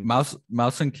 Like and...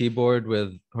 mouse and keyboard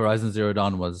with Horizon Zero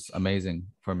Dawn was amazing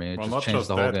for me. It well, just not changed just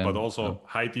the whole that, game. but also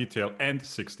high detail and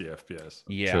 60 FPS.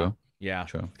 Yeah. True. Yeah,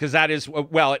 true. Because that is,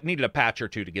 well, it needed a patch or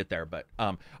two to get there. But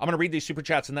I'm going to read these super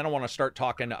chats, and then I want to start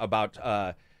talking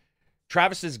about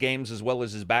Travis's games as well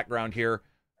as his background here.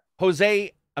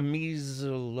 Jose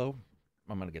Amizolo,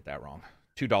 I'm going to get that wrong.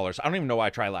 $2. I don't even know why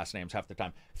I try last names half the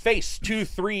time.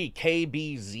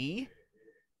 Face23KBZ.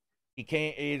 He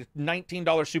came a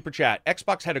 $19 super chat.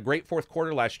 Xbox had a great fourth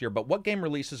quarter last year, but what game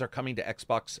releases are coming to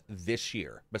Xbox this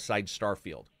year besides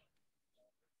Starfield?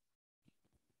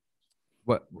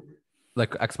 What?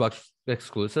 Like Xbox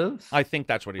exclusives? I think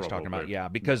that's what he's talking about. Yeah,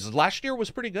 because last year was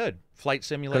pretty good. Flight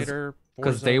Simulator.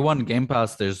 Because day one Game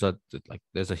Pass, there's a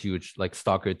huge like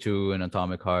Stalker 2 and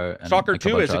Atomic Heart. And Stalker like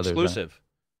 2 is others, exclusive. Right?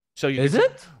 So you is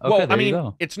it? Well, okay, I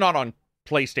mean, it's not on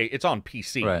PlayStation. It's on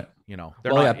PC. Right. You know.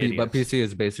 But PC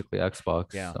is basically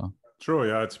Xbox. Yeah. So. True.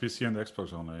 Yeah, it's PC and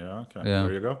Xbox only. Yeah. Okay. Yeah.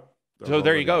 There you go. So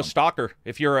there you go, Stalker.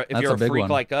 If you're a freak one.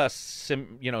 like us,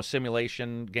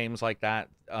 simulation games like that.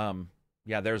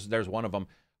 Yeah, there's one of them.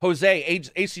 Jose,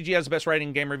 ACG has the best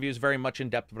writing game reviews, very much in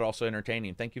depth, but also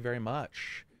entertaining. Thank you very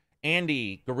much.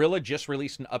 Andy, Guerrilla just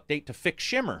released an update to fix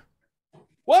Shimmer.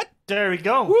 What? There we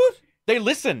go. What? They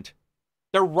listened.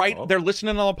 They're right. Oh. They're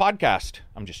listening on the podcast.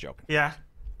 I'm just joking. Yeah.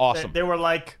 Awesome. They were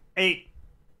like, hey,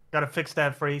 gotta fix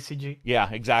that for ACG. Yeah,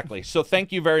 exactly. So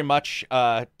thank you very much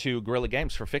to Guerrilla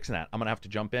Games for fixing that. I'm gonna have to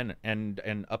jump in and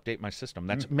update my system.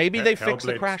 That's maybe they fixed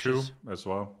the crashes 2 as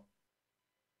well.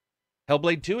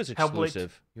 Hellblade 2 is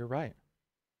exclusive. You're right.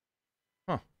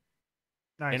 Huh.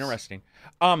 Nice. Interesting.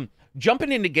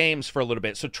 Jumping into games for a little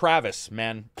bit. So Travis,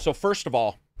 man. So first of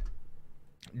all,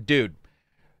 dude,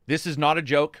 this is not a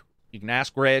joke. You can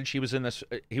ask Reg. He was in this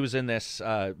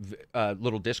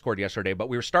little Discord yesterday, but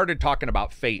we started talking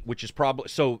about Fate, which is probably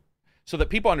so that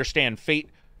people understand Fate.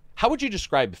 How would you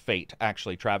describe Fate,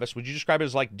 actually, Travis? Would you describe it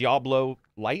as like Diablo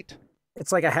Light?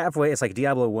 It's like a halfway. It's like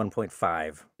Diablo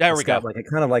 1.5. There we go. Like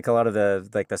kind of like a lot of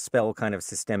the spell kind of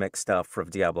systemic stuff from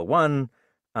Diablo 1.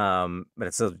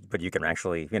 But you can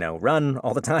actually run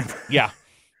all the time. Yeah.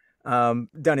 Done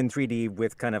in 3D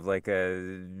with kind of like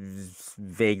a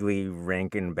vaguely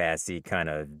Rankin Bassy kind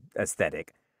of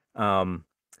aesthetic.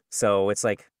 So it's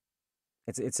like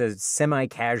it's a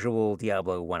semi-casual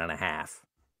Diablo 1.5.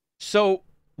 So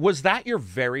was that your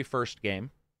very first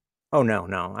game? Oh no.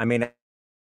 I mean,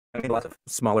 I did a lot of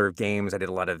smaller games. I did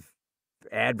a lot of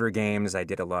adver games. I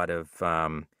did a lot of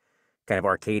kind of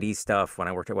arcadey stuff when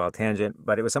I worked at Wild Tangent.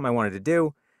 But it was something I wanted to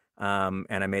do, and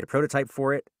I made a prototype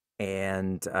for it,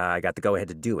 and I got the go-ahead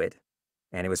to do it.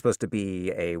 And it was supposed to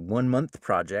be a 1-month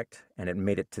project, and it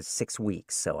made it to 6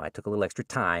 weeks. So I took a little extra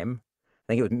time.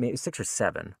 I think it was maybe 6 or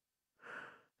 7.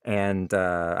 And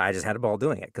I just had a ball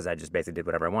doing it because I just basically did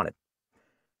whatever I wanted.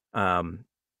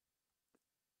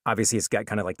 Obviously, it's got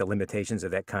kind of like the limitations of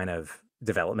that kind of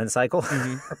development cycle.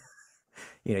 Mm-hmm.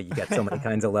 You got so many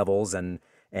kinds of levels and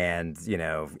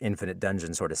infinite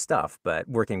dungeon sort of stuff. But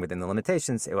working within the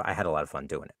limitations, I had a lot of fun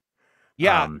doing it.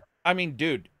 Yeah, I mean,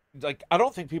 dude, like I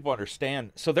don't think people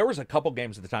understand. So there was a couple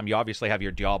games at the time. You obviously have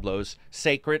your Diablos,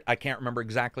 Sacred. I can't remember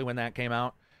exactly when that came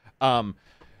out. I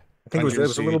think it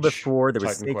was a little before. There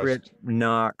was Titan Sacred, Quest.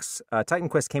 Nox. Titan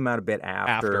Quest came out a bit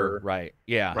after. Right?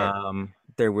 Yeah.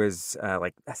 There was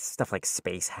like stuff like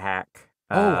Space Hack.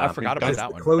 I forgot about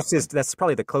that one. That's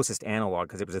probably the closest analog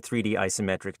because it was a 3D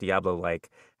isometric Diablo. Like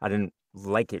I didn't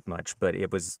like it much, but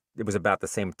it was about the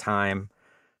same time.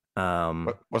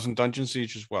 But wasn't Dungeon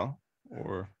Siege as well,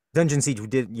 or Dungeon Siege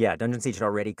Dungeon Siege had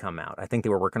already come out. I think they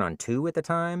were working on 2 at the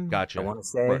time. Gotcha. I want to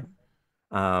say.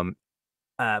 Right.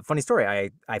 Funny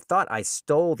story. I thought I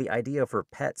stole the idea for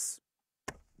pets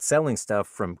selling stuff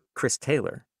from Chris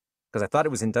Taylor because I thought it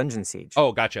was in Dungeon Siege.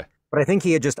 Oh, gotcha. But I think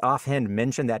he had just offhand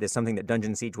mentioned that as something that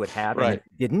Dungeon Siege would have, and it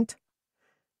didn't.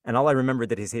 And all I remember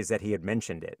is that he had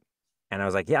mentioned it. And I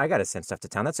was like, yeah, I got to send stuff to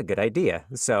town. That's a good idea.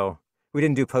 So we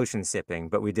didn't do potion sipping,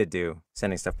 but we did do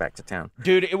sending stuff back to town.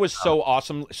 Dude, it was so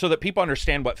awesome. So that people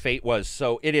understand what Fate was.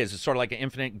 So it's sort of like an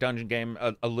infinite dungeon game,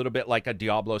 a little bit like a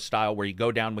Diablo style where you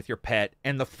go down with your pet.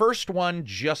 And the first one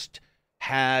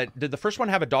did the first one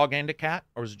have a dog and a cat,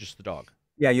 or was it just the dog?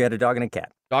 Yeah, you had a dog and a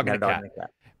cat. Dog and a cat.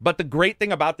 But the great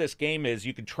thing about this game is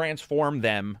you can transform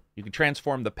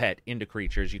the pet into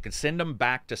creatures. You can send them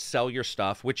back to sell your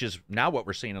stuff, which is now what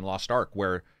we're seeing in Lost Ark,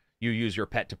 where you use your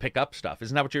pet to pick up stuff.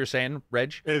 Isn't that what you were saying,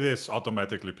 Reg? It is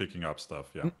automatically picking up stuff,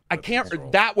 yeah.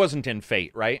 That wasn't in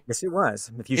Fate, right? Yes, it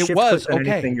was. If you shift click on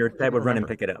anything, your pet would run and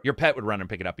pick it up. Your pet would run and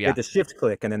pick it up, yeah. You had to shift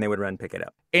click, and then they would run and pick it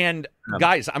up. And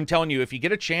guys, I'm telling you, if you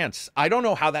get a chance, I don't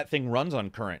know how that thing runs on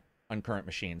current on current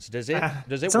machines. Does it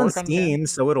it's work on Steam?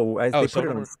 So it'll they put it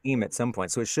on work. Steam at some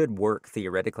point, so it should work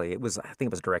theoretically. I think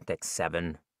it was DirectX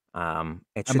 7. I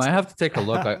might have to take a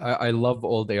look. I love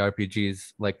old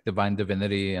ARPGs like Divine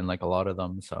Divinity and like a lot of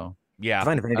them. So yeah,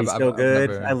 Divine Divinity is still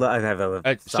good. I have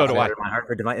a so do I. in my heart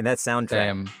for Divine, and that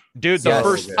soundtrack. Dude, the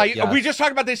first we just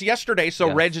talked about this yesterday,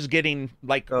 so Reg is getting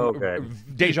like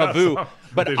deja vu.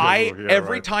 But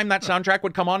every time that soundtrack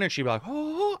would come on, and she'd be like,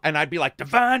 "Oh," and I'd be like,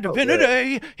 "Divine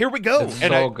Divinity, here we go." It's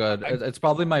so good. It's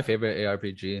probably my favorite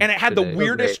ARPG. And it had the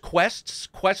weirdest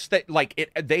quests that like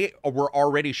they were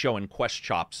already showing quest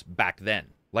chops back then.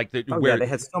 Like they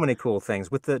had so many cool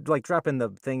things with the like dropping the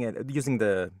thing and using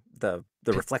the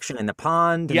reflection in the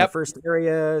pond in the first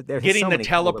area. Getting the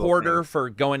teleporter for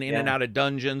going in and out of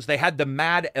dungeons. They had the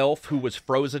mad elf who was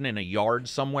frozen in a yard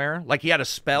somewhere. Like he had a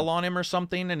spell on him or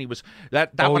something, and he was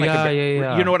that one.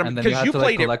 You know what I'm? Because you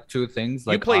played collect 2 things.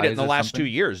 Like you played it in the last 2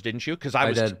 years, didn't you? Because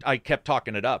I kept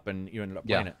talking it up, and you ended up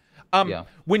playing it.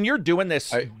 When you're doing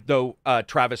this though,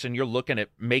 Travis, and you're looking at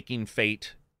making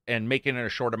Fate and making it in a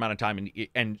short amount of time,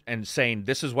 and saying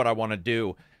this is what I want to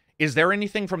do. Is there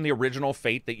anything from the original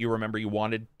Fate that you remember you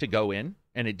wanted to go in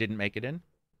and it didn't make it in?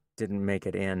 Didn't make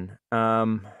it in.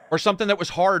 Or something that was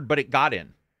hard but it got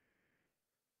in?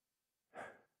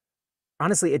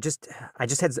 Honestly,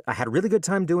 I had a really good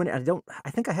time doing it. I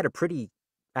think I had a pretty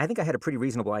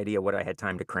reasonable idea what I had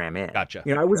time to cram in. Gotcha.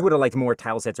 You know, I always would have liked more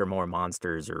tile sets or more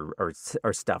monsters or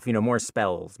stuff. You know, more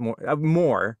spells,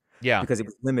 more. Yeah. Because it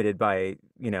was limited by,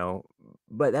 you know,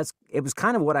 but it was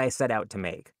kind of what I set out to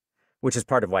make. Which is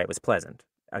part of why it was pleasant,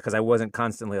 because I wasn't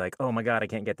constantly like, oh my God, I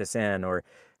can't get this in, or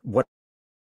what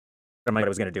am I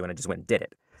was going to do, and I just went and did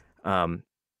it.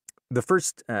 The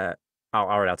first, I'll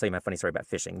tell you my funny story about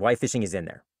fishing. Why fishing is in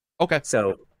there. Okay.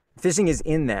 So fishing is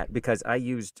in that because I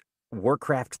used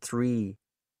Warcraft 3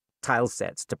 tile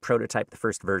sets to prototype the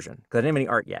first version, because I didn't have any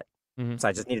art yet. Mm-hmm. So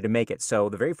I just needed to make it. So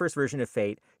the very first version of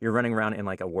Fate, you're running around in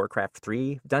like a Warcraft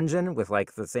 3 dungeon with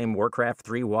like the same Warcraft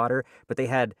 3 water, but they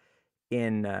had...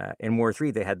 In War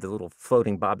 3, they had the little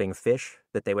floating, bobbing fish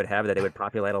that they would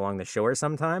populate along the shore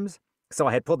sometimes. So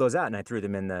I had pulled those out and I threw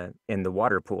them in the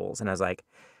water pools. And I was like,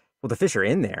 well, the fish are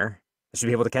in there. I should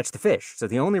be able to catch the fish. So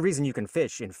the only reason you can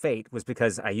fish in Fate was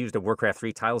because I used a Warcraft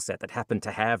 3 tile set that happened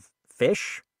to have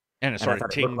fish. And it sort of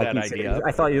teamed that idea.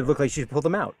 I thought it looked like you should pull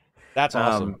them out. That's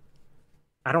awesome.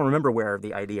 I don't remember where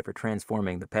the idea for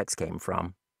transforming the pets came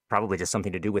from. Probably just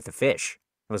something to do with the fish.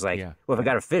 I was like, well, if I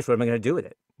got a fish, what am I going to do with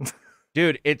it?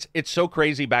 Dude, it's so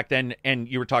crazy back then, and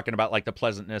you were talking about like the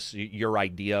pleasantness, your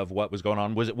idea of what was going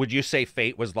on. Would you say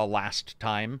Fate was the last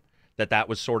time that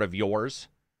was sort of yours,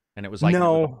 and it was like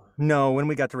no. When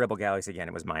we got to Rebel Galaxy again,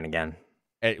 it was mine again.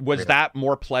 Was that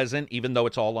more pleasant, even though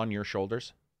it's all on your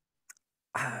shoulders?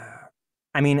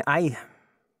 I mean,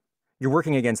 you're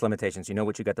working against limitations. You know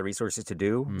what you got the resources to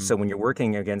do. Mm-hmm. So when you're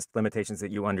working against limitations that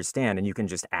you understand and you can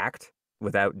just act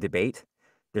without debate.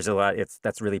 There's a lot.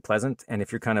 That's really pleasant, and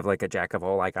if you're kind of like a jack of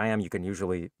all, like I am, you can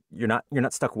usually you're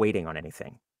not stuck waiting on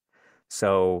anything.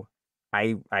 So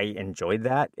I enjoyed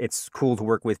that. It's cool to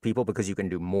work with people because you can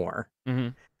do more,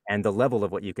 and the level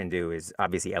of what you can do is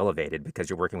obviously elevated because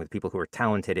you're working with people who are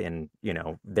talented in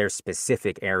their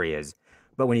specific areas.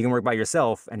 But when you can work by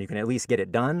yourself and you can at least get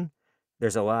it done,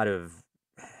 there's a lot of.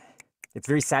 It's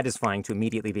very satisfying to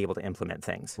immediately be able to implement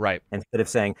things. Right. Instead of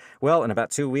saying, well, in about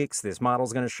 2 weeks, this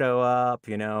model's going to show up,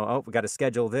 we got to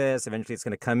schedule this. Eventually it's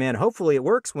going to come in. Hopefully it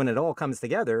works when it all comes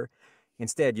together.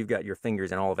 Instead, you've got your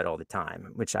fingers in all of it all the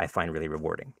time, which I find really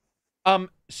rewarding.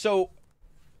 So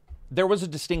there was a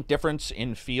distinct difference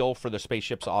in feel for the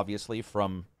spaceships, obviously,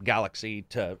 from Galaxy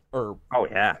to,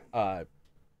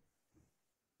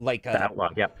 like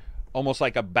almost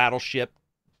like a battleship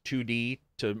 2D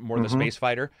to more the space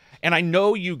fighter. And I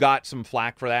know you got some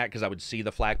flack for that because I would see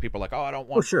the flack. People are like, oh, I don't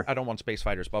want space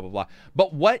fighters, blah, blah, blah.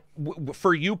 But what,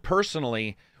 for you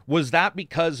personally, was that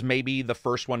because maybe the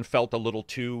first one felt a little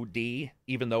 2D,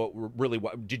 even though it really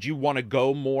was? Did you want to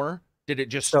go more? Did it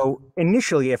just... So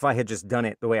initially, if I had just done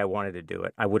it the way I wanted to do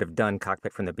it, I would have done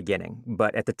Cockpit from the beginning.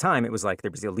 But at the time, it was like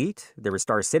there was Elite, there was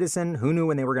Star Citizen. Who knew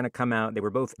when they were going to come out? They were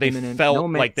both imminent. Felt No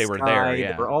Man's like they were Sky. there, yeah.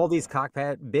 There were all these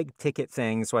cockpit, big ticket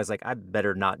things. So I was like, I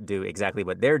better not do exactly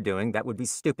what they're doing. That would be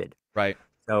stupid. Right.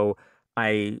 So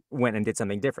I went and did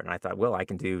something different. And I thought, well, I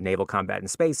can do naval combat in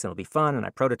space and it'll be fun. And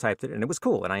I prototyped it and it was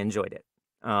cool and I enjoyed it.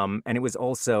 And it was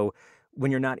also... when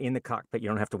you're not in the cockpit, you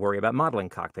don't have to worry about modeling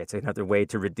cockpits. It's another way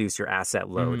to reduce your asset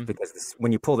load because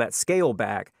when you pull that scale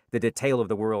back, the detail of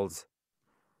the world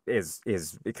is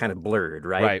kind of blurred,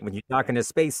 right? When you dock in a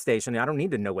space station, I don't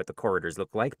need to know what the corridors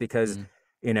look like because,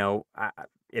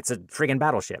 it's a friggin'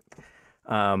 battleship.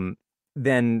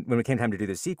 then when it came time to do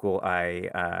the sequel,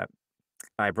 I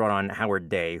brought on Howard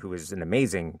Day, who is an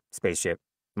amazing spaceship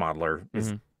modeler,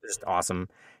 is just awesome.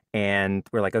 And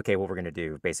we're like, okay, well, we're going to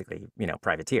do basically,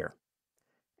 Privateer.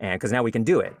 And because now we can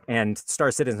do it. And Star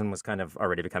Citizen was kind of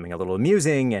already becoming a little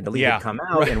amusing, and Elite had come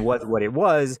out and was what it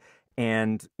was.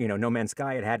 And, No Man's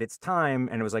Sky had its time.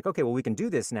 And it was like, okay, well, we can do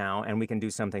this now, and we can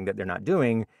do something that they're not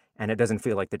doing. And it doesn't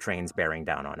feel like the train's bearing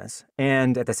down on us.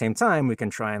 And at the same time, we can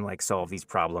try and solve these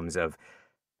problems of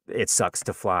it sucks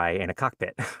to fly in a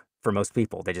cockpit. For most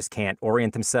people, they just can't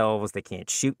orient themselves. They can't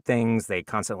shoot things. They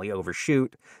constantly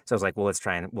overshoot. So I was like, well,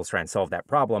 we'll try and solve that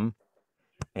problem.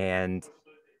 And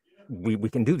we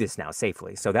can do this now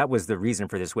safely. So that was the reason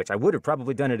for the switch. I would have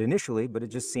probably done it initially, but it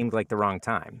just seemed like the wrong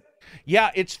time.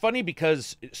 Yeah, it's funny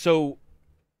because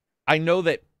I know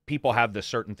that people have the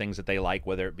certain things that they like,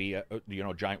 whether it be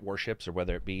giant warships or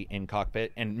whether it be in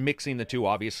cockpit, and mixing the two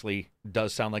obviously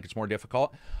does sound like it's more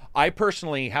difficult. I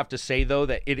personally have to say though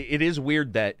that it is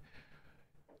weird that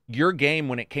your game,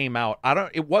 when it came out,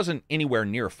 it wasn't anywhere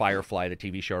near Firefly, the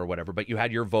TV show or whatever, but you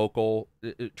had your vocal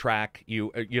track,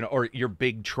 or your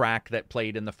big track that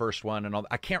played in the first one, and all.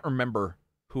 I can't remember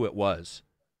who it was.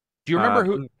 Do you remember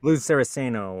who? Lou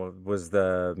Saraceno was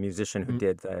the musician who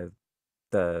did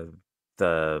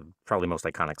the probably most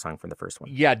iconic song from the first one.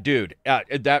 Yeah, dude,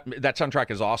 that soundtrack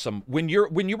is awesome. When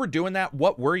you were doing that,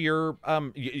 what were your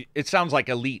it sounds like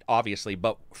Elite, obviously,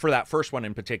 but for that first one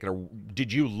in particular,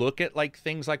 did you look at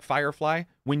things like Firefly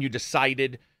when you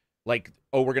decided we're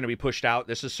going to be pushed out?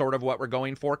 This is sort of what we're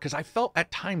going for, because I felt at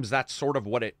times that's sort of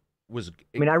what it was.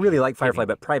 I mean, I really like Firefly,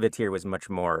 but Privateer was much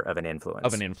more of an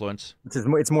influence.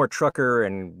 It's more trucker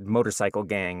and motorcycle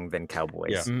gang than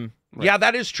cowboys. Yeah, yeah,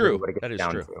 that is true. That is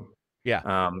true.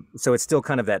 Yeah. So it's still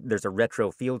kind of that there's a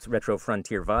retro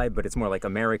frontier vibe, but it's more like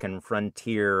American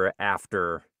frontier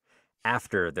after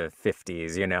the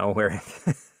 50s, where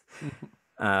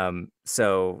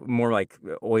so more like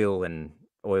oil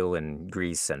and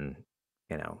grease and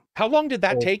How long did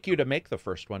that take you to make the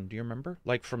first one? Do you remember?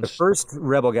 From the first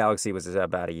Rebel Galaxy was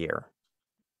about a year,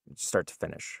 start to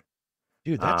finish.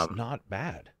 Dude, that's not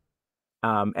bad.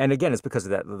 And again, it's because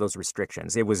of those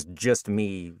restrictions. It was just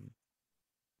me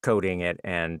coding it,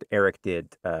 and Eric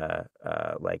did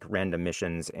random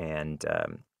missions and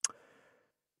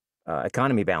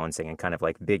economy balancing and kind of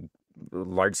big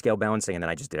large scale balancing, and then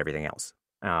I just did everything else,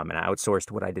 and I outsourced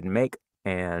what I didn't make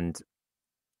and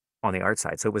on the art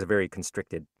side, so it was very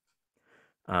constricted.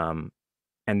 And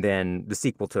then the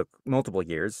sequel took multiple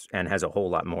years and has a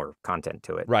whole lot more content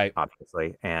to it, right?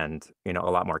 Obviously, and a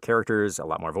lot more characters, a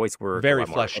lot more voice work, very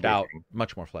fleshed out,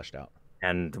 much more fleshed out.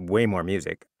 And way more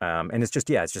music. And it's just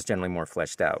generally more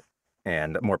fleshed out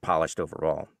and more polished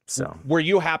overall. So, were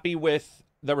you happy with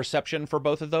the reception for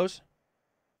both of those?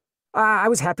 I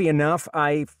was happy enough.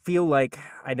 I feel like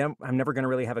I'm never going to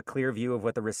really have a clear view of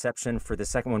what the reception for the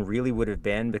second one really would have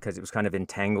been, because it was kind of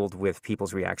entangled with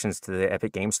people's reactions to the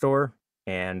Epic Game Store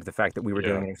and the fact that we were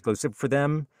doing an exclusive for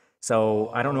them.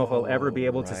 So I don't know if I'll ever be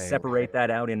able to separate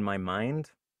that out in my mind,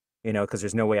 because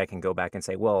there's no way I can go back and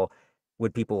say, well,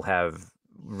 would people have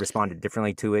responded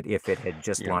differently to it if it had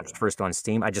just launched first on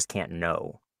Steam? I just can't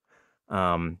know.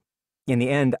 In the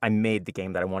end, I made the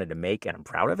game that I wanted to make, and I'm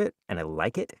proud of it, and I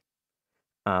like it.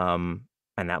 And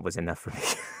that was enough for me,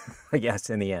 I guess,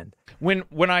 in the end.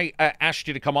 When I asked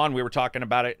you to come on, we were talking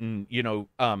about it, and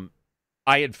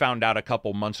I had found out a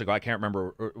couple months ago. I can't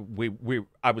remember.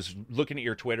 I was looking at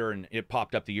your Twitter, and it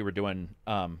popped up that you were doing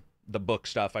the book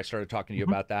stuff. I started talking to you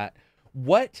about that.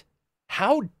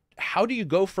 How do you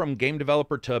go from game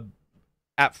developer to,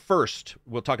 at first,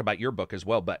 we'll talk about your book as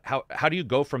well, but how do you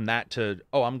go from that to,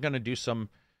 I'm going to do some,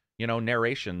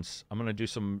 narrations. I'm going to do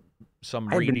some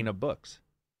reading of books.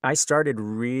 I started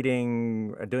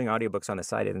doing audiobooks on the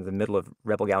side in the middle of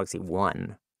Rebel Galaxy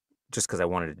 1, just because I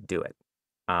wanted to do it.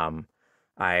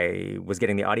 I was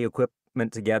getting the audio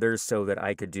equipment together so that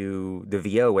I could do the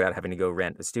VO without having to go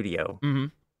rent a studio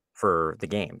for the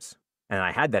games. And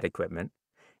I had that equipment,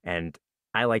 and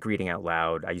I like reading out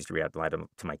loud. I used to read out loud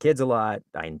to my kids a lot.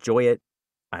 I enjoy it.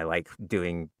 I like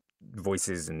doing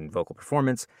voices and vocal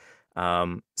performance.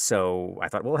 So I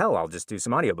thought, well, hell, I'll just do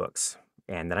some audiobooks.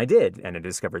 And then I did, and I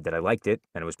discovered that I liked it,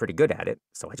 and I was pretty good at it.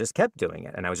 So I just kept doing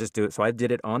it, and so I did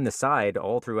it on the side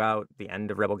all throughout the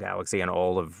end of Rebel Galaxy and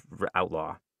all of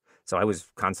Outlaw. So I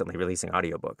was constantly releasing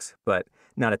audiobooks, but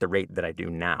not at the rate that I do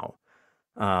now.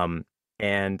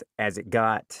 And as it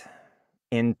got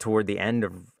in toward the end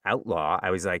of Outlaw,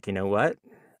 I was like, you know what?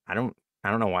 I don't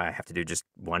know why I have to do just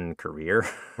one career.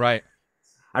 Right.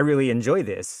 I really enjoy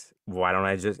this. Why don't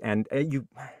I just,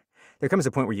 there comes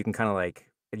a point where you can kind of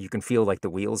you can feel the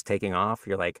wheels taking off.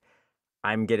 You're like,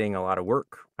 I'm getting a lot of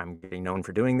work. I'm getting known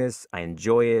for doing this. I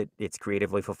enjoy it. It's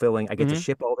creatively fulfilling. I get to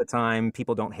ship all the time.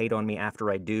 People don't hate on me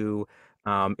after I do.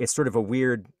 It's sort of a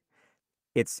weird.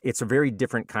 It's a very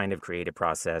different kind of creative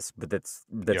process, but that's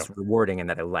rewarding and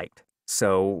that I liked.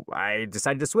 So I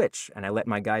decided to switch, and I let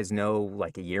my guys know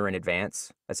like a year in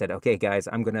advance. I said, "Okay, guys,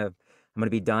 I'm gonna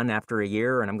be done after a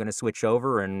year, and I'm gonna switch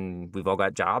over, and we've all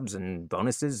got jobs and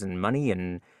bonuses and money,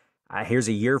 and here's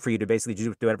a year for you to basically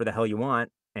do whatever the hell you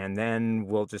want, and then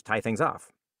we'll just tie things off."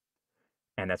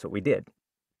 And that's what we did.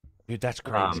 Dude, that's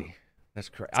crazy. That's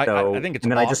crazy. So, I think it's.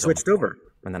 And then awesome. I just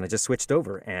switched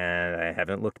over, and I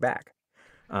haven't looked back.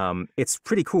 It's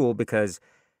pretty cool because,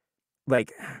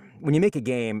 like, when you make a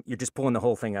game, you're just pulling the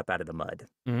whole thing up out of the mud,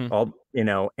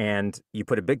 and you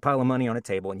put a big pile of money on a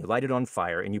table and you light it on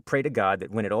fire and you pray to God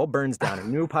that when it all burns down, a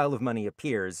new pile of money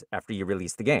appears after you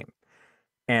release the game.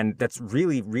 And that's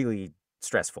really, really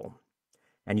stressful.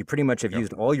 And you pretty much have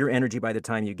used all your energy by the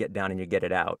time you get down and you get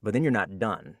it out, but then you're not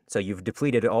done. So you've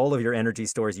depleted all of your energy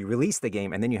stores. You release the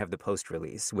game, and then you have the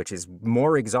post-release, which is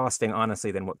more exhausting,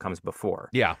 honestly, than what comes before.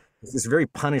 Yeah. It's this very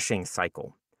punishing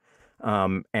cycle.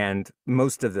 And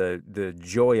most of the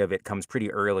joy of it comes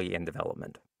pretty early in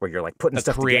development, where you're like putting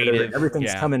stuff together, and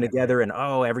everything's coming together, and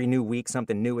every new week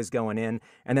something new is going in.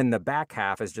 And then the back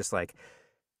half is just like,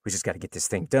 we just got to get this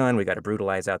thing done. We got to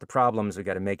brutalize out the problems. We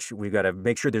got to make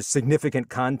sure there's significant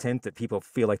content that people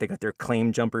feel like they got their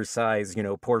claim jumper size,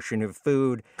 portion of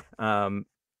food. And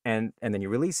then you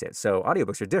release it. So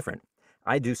audiobooks are different.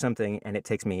 I do something and it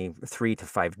takes me 3 to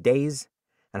 5 days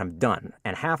and I'm done.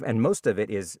 And most of it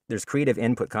is there's creative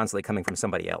input constantly coming from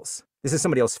somebody else. This is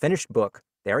somebody else's finished book.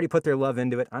 They already put their love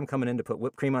into it. I'm coming in to put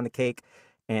whipped cream on the cake,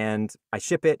 and I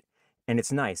ship it, and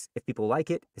it's nice. If people like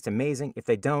it, it's amazing. If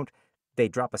they don't, they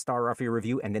drop a star off your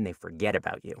review, and then they forget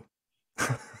about you.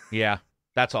 Yeah,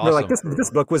 that's awesome. They're like, this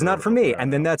book was not for me,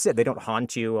 and then that's it. They don't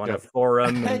haunt you on a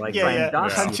forum and like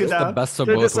hunt you down. The best of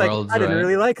both worlds. I didn't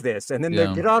really like this, and then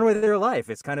they get on with their life.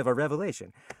 It's kind of a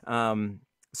revelation.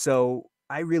 So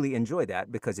I really enjoy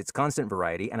that because it's constant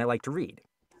variety, and I like to read.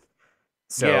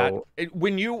 So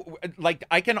when you like,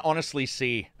 I can honestly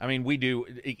see. I mean, we do.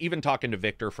 Even talking to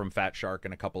Victor from Fat Shark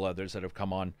and a couple others that have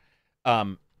come on.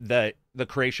 The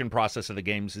creation process of the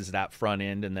games is that front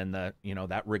end, and then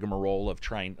that rigmarole of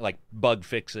trying like bug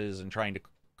fixes and trying to,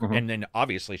 and then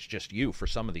obviously it's just you for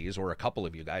some of these or a couple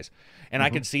of you guys, and I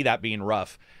can see that being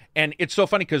rough. And it's so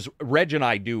funny because Reg and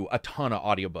I do a ton of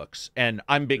audiobooks, and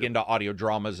I'm big into audio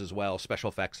dramas as well, special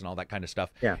effects and all that kind of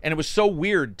stuff. Yeah. And it was so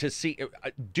weird to see,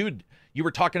 dude, you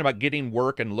were talking about getting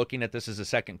work and looking at this as a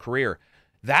second career.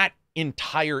 That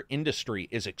entire industry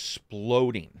is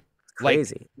exploding.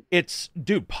 Crazy. Like, it's,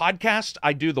 dude, podcast.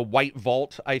 I do the White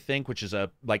Vault, I think, which is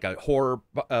a horror,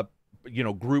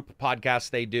 group podcast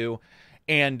they do.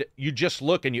 And you just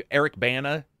look and Eric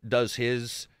Bana does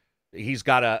his, he's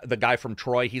got the guy from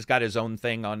Troy, he's got his own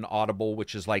thing on Audible,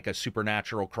 which is like a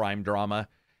supernatural crime drama.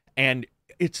 And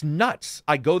it's nuts.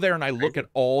 I go there and I look at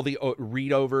all the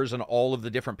readovers and all of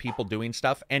the different people doing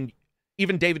stuff. And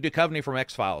even David Duchovny from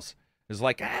X-Files is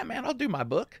like, man, I'll do my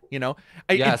book,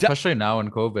 especially now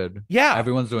in COVID. Yeah.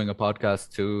 Everyone's doing a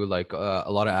podcast too, like a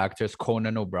lot of actors,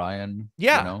 Conan O'Brien.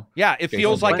 Yeah. Yeah, it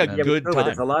feels like a good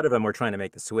time. A lot of them were trying to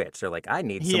make the switch. They're like, I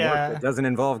need some work that doesn't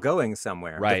involve going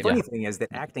somewhere. Right. The funny thing is that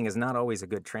acting is not always a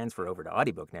good transfer over to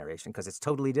audiobook narration because it's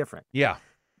totally different. Yeah.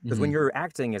 Because when you're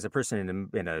acting as a person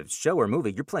in a show or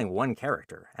movie, you're playing one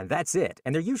character, and that's it.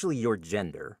 And they're usually your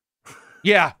gender.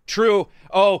 Yeah, true.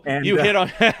 Oh, and, you hit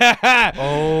on.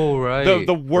 Oh, right.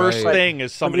 The worst thing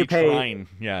is somebody trying.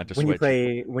 Yeah, to switch.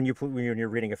 When you're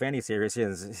reading a fantasy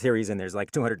series and there's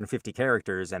like 250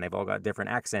 characters and they've all got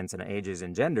different accents and ages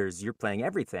and genders, you're playing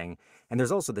everything. And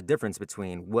there's also the difference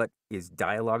between what is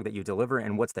dialogue that you deliver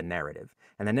and what's the narrative.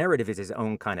 And the narrative is its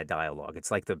own kind of dialogue.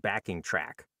 It's like the backing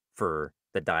track for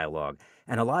the dialogue.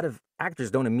 And a lot of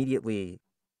actors don't immediately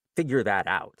figure that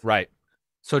out. Right.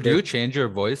 So do you change your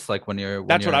voice like when you're?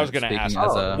 That's what I was going to ask.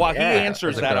 While he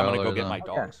answers that, I'm going to go get my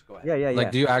dogs. Go ahead. Yeah.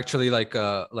 Like, do you actually like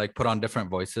put on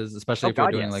different voices, especially if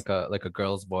you're doing like a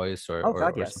girl's voice or? Oh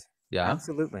God, yes. Yeah.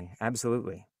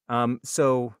 Absolutely.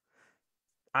 So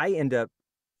I end up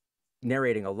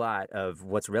narrating a lot of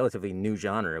what's relatively new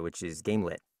genre, which is game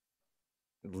lit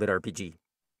RPG.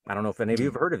 I don't know if any of you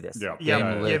have heard of this. Yep.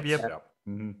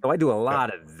 So I do a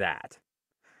lot of that.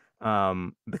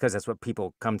 Because that's what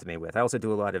people come to me with. I also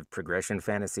do a lot of progression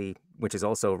fantasy, which is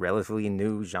also a relatively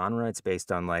new genre. It's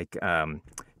based on like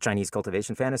Chinese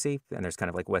cultivation fantasy, and there's kind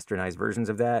of like westernized versions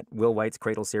of that. Will White's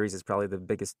Cradle series is probably the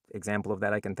biggest example of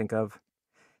that I can think of.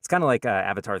 It's kind of like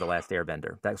Avatar: The Last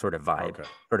Airbender, that sort of vibe,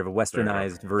 sort of a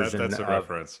westernized version. That's a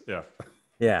reference, yeah.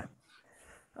 Yeah.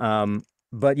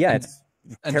 But yeah, it's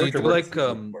and do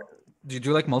you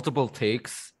do like multiple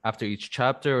takes after each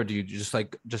chapter, or do you just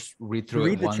read through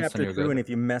it once? Read the chapter through, and if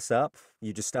you mess up,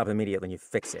 you just stop immediately and you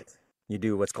fix it. You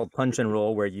do what's called punch and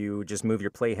roll, where you just move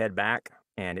your playhead back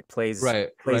and it plays right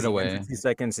away for 2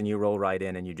 seconds, and you roll right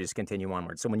in and you just continue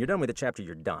onward. So when you're done with the chapter,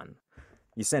 you're done.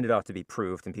 You send it off to be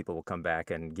proofed, and people will come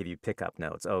back and give you pickup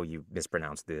notes. Oh, you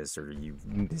mispronounced this, or you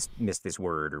missed this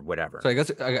word, or whatever. So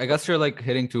I guess you're like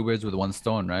hitting two birds with one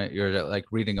stone, right? You're like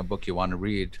reading a book you want to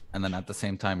read, and then at the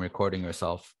same time recording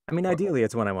yourself. I mean, ideally,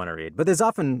 it's one I want to read, but there's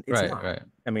often it's not. Right.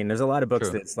 I mean, there's a lot of books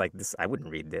that's like this. I wouldn't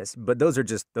read this, but those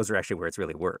are actually where it's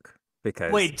really work.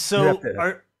 Because wait, so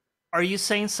are you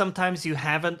saying sometimes you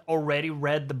haven't already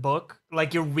read the book?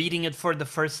 Like you're reading it for the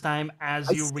first time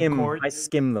record? I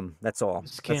skim them. That's all.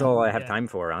 That's all I have time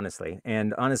for, honestly.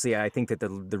 And honestly, I think that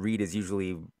the read is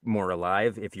usually more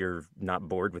alive if you're not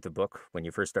bored with the book when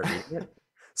you first start reading it.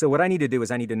 So what I need to do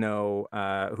is I need to know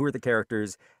who are the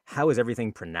characters, how is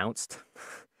everything pronounced,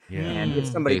 and if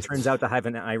somebody turns out to have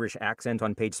an Irish accent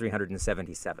on page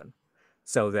 377.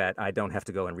 So that I don't have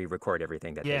to go and re-record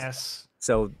everything that yes.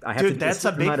 So I have to do that's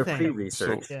a big amount of thing.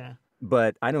 pre-research.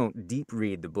 But I don't deep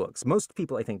read the books. Most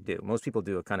people, I think, do. Most people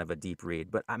do a kind of a deep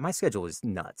read, but my schedule is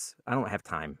nuts. I don't have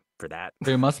time for that. So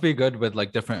you must be good with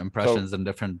like different impressions and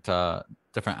different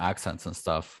accents and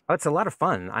stuff. Oh, it's a lot of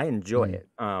fun. I enjoy it.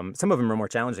 Some of them are more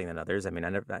challenging than others. I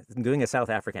mean, doing a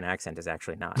South African accent is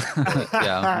actually not.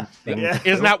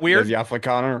 Isn't that weird? The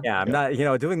Afrikaner. Yeah, I'm not.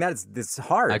 Doing that is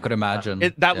hard. I could imagine.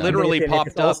 That literally popped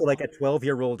it's up. Also, like a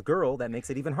 12-year-old girl, that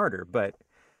makes it even harder. But.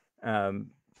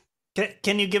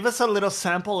 Can you give us a little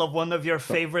sample of one of your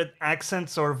favorite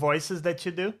accents or voices that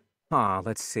you do?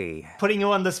 Let's see. Putting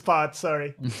you on the spot,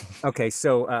 sorry. Okay,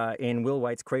 so in Will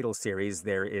White's Cradle series,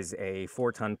 there is a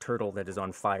 4-ton turtle that is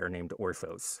on fire named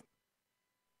Orthos.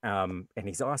 And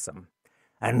he's awesome.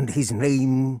 And his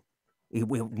name is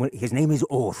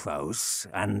Orthos,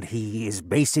 and he is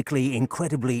basically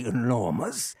incredibly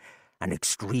enormous and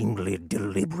extremely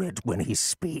deliberate when he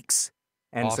speaks.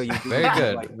 And awesome. So you very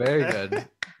good, very good.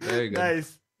 Very good.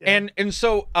 Nice. Yeah. And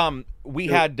so we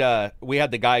had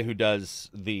the guy who does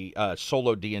the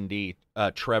solo D&D,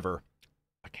 Trevor.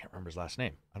 I can't remember his last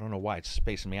name. I don't know why it's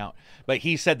spacing me out. But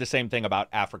he said the same thing about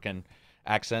African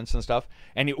accents and stuff.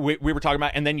 And we were talking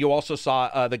about, and then you also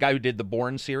saw the guy who did the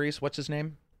Bourne series. What's his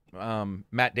name?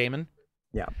 Matt Damon.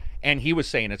 Yeah. And he was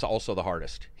saying it's also the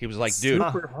hardest. He was like, dude,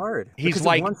 super hard. He's because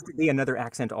like, it wants to be another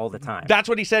accent all the time. That's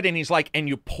what he said. And he's like, and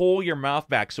you pull your mouth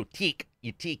back. So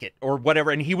you teak it or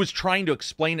whatever. And he was trying to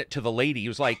explain it to the lady. He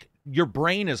was like, your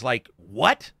brain is like,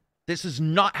 what? This is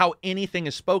not how anything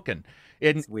is spoken.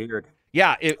 It's weird.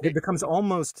 Yeah. It becomes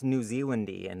almost New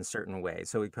Zealandy in certain ways.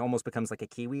 So it almost becomes like a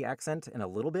Kiwi accent in a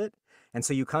little bit. And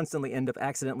so you constantly end up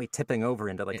accidentally tipping over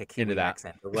into like a Kiwi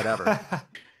accent or whatever.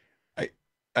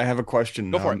 I have a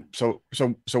question. Go for it.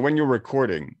 So when you're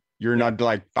recording, you're not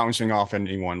like bouncing off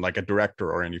anyone like a director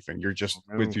or anything. You're just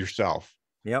with yourself.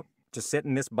 Yep. Just sit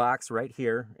in this box right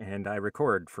here and I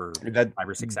record for 5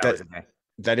 or 6 hours a day.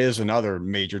 That is another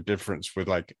major difference with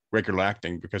like regular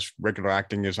acting, because regular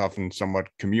acting is often somewhat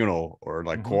communal or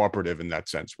like cooperative in that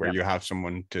sense, where you have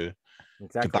someone to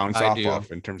bounce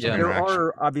off in terms of interaction. There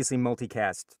are obviously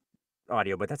multicast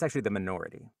audio, but that's actually the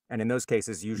minority. And in those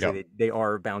cases, usually they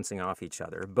are bouncing off each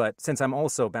other. But since I'm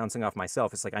also bouncing off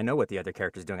myself, it's like I know what the other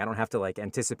character's doing. I don't have to like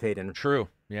anticipate and true.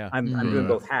 Yeah. I'm doing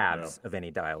both halves of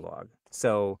any dialogue.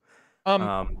 So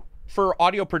for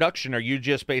audio production, are you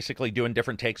just basically doing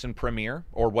different takes in Premiere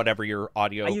or whatever your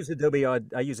audio? I use Adobe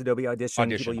Audition.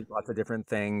 People use lots of different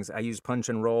things. I use punch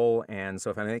and roll, and so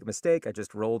if I make a mistake, I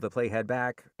just roll the playhead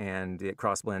back and it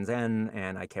cross blends in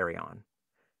and I carry on.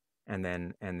 And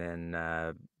then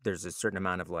there's a certain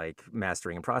amount of like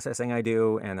mastering and processing I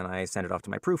do, and then I send it off to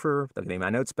my proofer. They'll give me my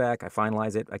notes back. I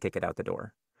finalize it. I kick it out the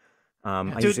door.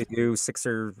 I usually do 6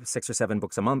 or 7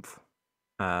 books a month.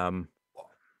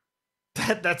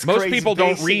 That's most crazy people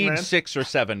don't pacing, read man. 6 or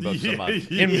 7 books a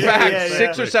month. In fact,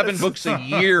 6 or 7 books a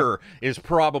year is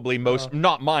probably most.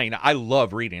 Not mine. I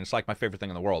love reading. It's like my favorite thing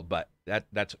in the world. But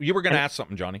that's you were going to ask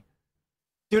something, Johnny.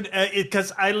 Dude,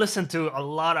 because I listen to a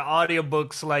lot of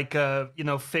audiobooks like,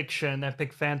 fiction,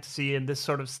 epic fantasy, and this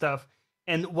sort of stuff.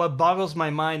 And what boggles my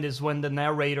mind is when the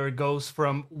narrator goes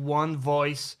from one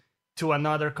voice to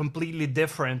another completely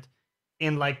different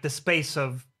in like the space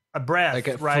of a breath, like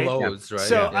it right? flows, right?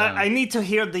 So I need to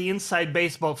hear the inside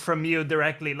baseball from you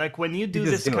directly. Like when you do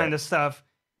this kind of stuff,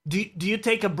 do you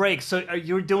take a break? So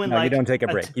you're doing you don't take a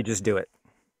break. You just do it.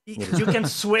 You can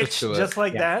switch just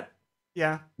like that?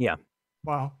 Yeah. Yeah.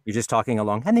 Wow. You're just talking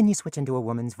along, and then you switch into a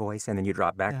woman's voice, and then you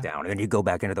drop back down, and then you go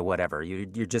back into the whatever.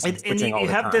 You're just switching all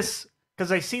the time. This,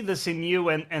 because I see this in you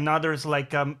and others.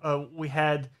 Like we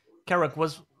had Carrick.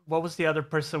 What was the other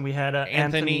person we had?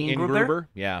 Anthony Ingruber.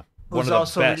 Yeah, who's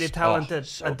also really talented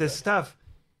at this stuff.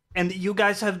 And you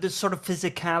guys have this sort of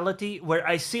physicality where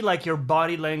I see like your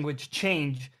body language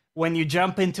change when you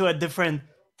jump into a different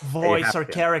voice or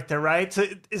character, right? So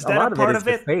is that a part of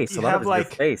it? Face. A lot of it is your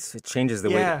face. It changes the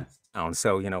way you sound.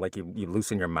 So, like you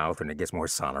loosen your mouth and it gets more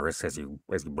sonorous as you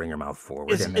bring your mouth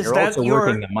forward. And you're also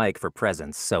working the mic for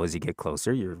presence. So as you get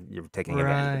closer, you're taking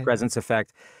advantage of the presence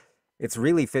effect. It's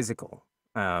really physical.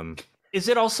 Is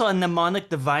it also a mnemonic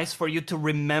device for you to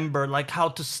remember like how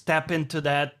to step into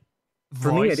that voice?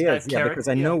 For me it is, because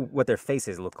I know what their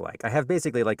faces look like. I have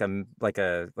basically like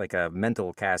a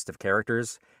mental cast of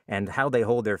characters, and how they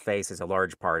hold their face is a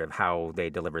large part of how they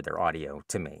deliver their audio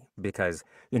to me. Because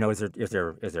is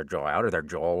their jaw out, or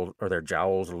their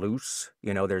jowls loose?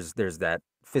 There's that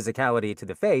physicality to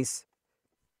the face,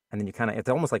 and then it's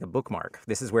almost like a bookmark.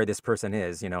 This is where this person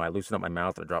is. I loosen up my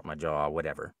mouth or drop my jaw,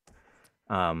 whatever.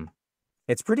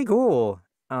 It's pretty cool.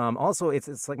 Also,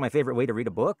 it's like my favorite way to read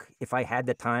a book. If I had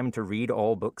the time to read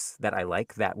all books that I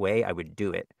like that way, I would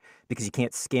do it, because you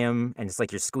can't skim, and it's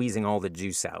like you're squeezing all the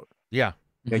juice out. Yeah.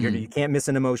 You can't miss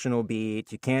an emotional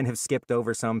beat. You can't have skipped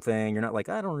over something. You're not like,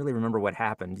 I don't really remember what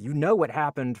happened. You know what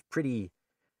happened pretty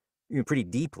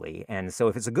deeply. And so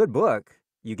if it's a good book,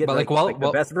 you get the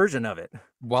best version of it.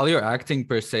 While you're acting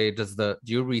per se, do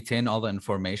you retain all the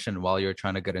information while you're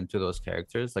trying to get into those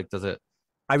characters? Like, does it?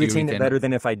 I retain it better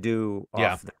than if I do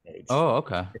off the page. Oh,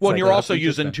 okay. Well, and you're also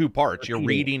using two parts. You're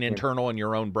reading internal in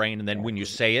your own brain, and then when you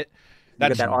say it,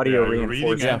 that's that audio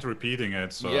reading and repeating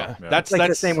it. So that's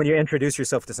the same when you introduce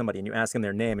yourself to somebody and you ask them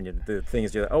their name, and the thing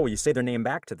is, you say their name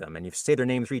back to them, and you say their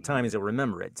name 3 times, you'll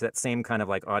remember it. It's that same kind of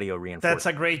like audio reinforcement. That's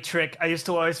a great trick. I used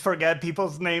to always forget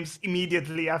people's names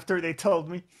immediately after they told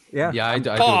me. Yeah, I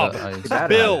do Bob, that.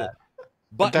 Bill,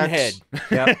 Buttonhead.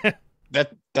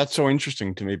 That's so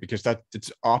interesting to me, because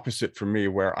it's opposite for me,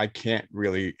 where I can't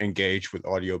really engage with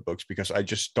audiobooks because I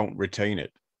just don't retain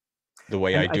it the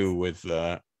way I do with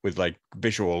like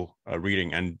visual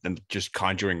reading and just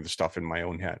conjuring the stuff in my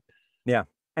own head. Yeah.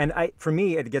 And for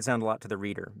me, it gets down a lot to the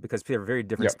reader, because there are very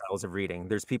different styles of reading.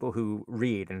 There's people who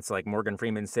read, and it's like Morgan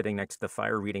Freeman sitting next to the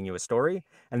fire reading you a story.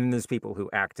 And then there's people who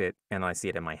act it, and I see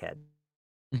it in my head.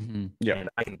 Mm-hmm. Yeah. And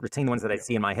I can retain the ones that I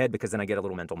see in my head, because then I get a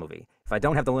little mental movie. If I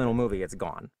don't have the little movie, it's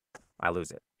gone. I lose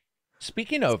it.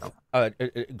 Speaking of,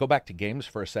 go back to games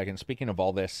for a second. Speaking of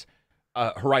all this,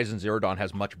 Horizon Zero Dawn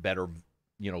has much better,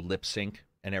 lip sync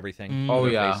and everything. Oh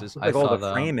yeah, faces. Like all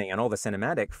the framing and all the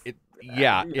cinematic.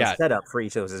 Setup for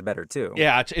each of those is better too.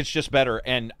 Yeah, it's just better.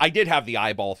 And I did have the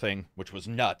eyeball thing, which was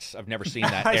nuts. I've never seen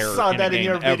that. I saw that in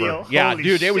your video. Yeah, Holy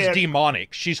dude, shit. it was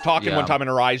demonic. She's talking one time, and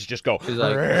her eyes just go.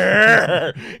 Like,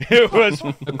 it was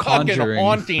fucking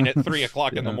haunting at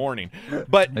 3:00 in the morning.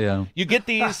 But you get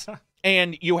these,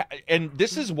 and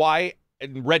this is why.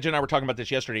 And Reg and I were talking about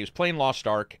this yesterday. He was playing Lost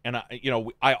Ark, and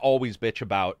I always bitch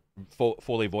about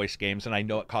fully voiced games, and I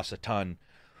know it costs a ton.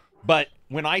 But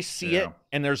when I see it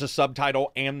and there's a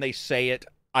subtitle and they say it,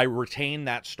 I retain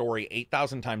that story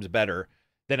 8,000 times better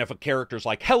than if a character's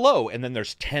like, hello, and then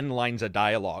there's 10 lines of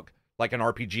dialogue, like an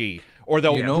RPG. Or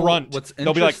they'll grunt.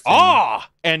 They'll be like, ah!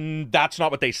 And that's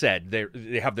not what they said.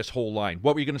 They have this whole line.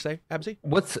 What were you going to say, Abzi?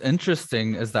 What's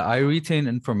interesting is that I retain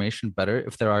information better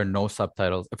if there are no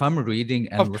subtitles. If I'm reading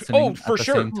and listening at the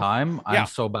same time, I'm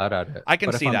so bad at it. I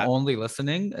can see that. If I'm only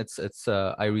listening, it's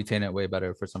I retain it way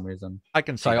better for some reason. I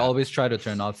can see that. I always try to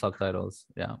turn off subtitles.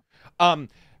 Yeah.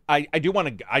 I do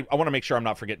want to. I want to make sure I'm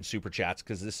not forgetting super chats,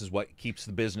 because this is what keeps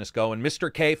the business going.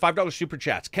 Mr. K, $5 super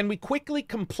chats. Can we quickly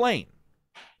complain?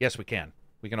 Yes, we can.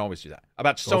 We can always do that.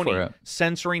 About Sony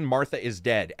censoring Martha is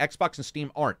Dead. Xbox and Steam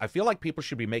aren't. I feel like people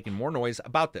should be making more noise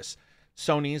about this.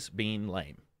 Sony's being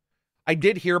lame. I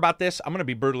did hear about this. I'm going to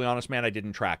be brutally honest, man. I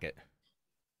didn't track it.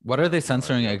 What are they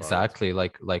censoring exactly?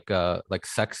 Like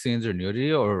sex scenes or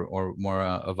nudity, or more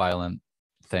a violent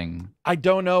thing? I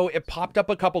don't know. It popped up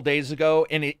a couple days ago,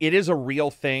 and it is a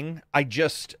real thing. I'm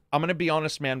going to be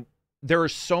honest, man. There are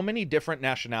so many different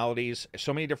nationalities,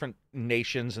 so many different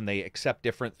nations, and they accept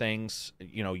different things.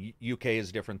 UK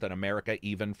is different than America,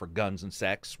 even for guns and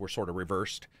sex. We're sort of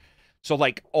reversed. So,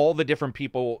 like, all the different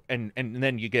people, and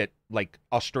then you get, like,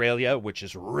 Australia, which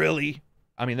is really,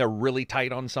 they're really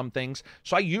tight on some things.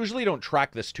 So I usually don't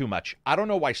track this too much. I don't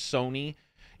know why Sony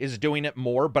is doing it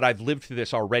more, but I've lived through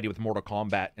this already with Mortal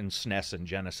Kombat and SNES and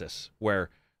Genesis, where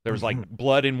there was, like,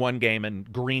 blood in one game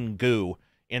and green goo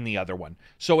in the other one.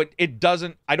 So it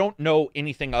doesn't, I don't know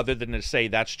anything other than to say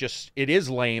it is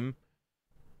lame,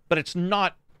 but it's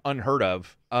not unheard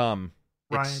of.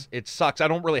 it sucks. I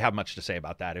don't really have much to say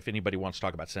about that. If anybody wants to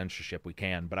talk about censorship, we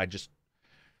can. But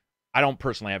I don't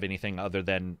personally have anything other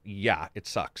than it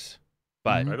sucks.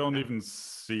 But I don't even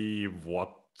see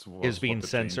what is being what the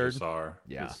censored. Are.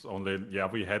 Yeah, it's only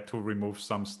we had to remove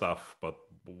some stuff, but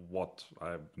what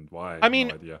why? I mean,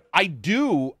 no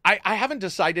idea. I haven't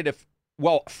decided if.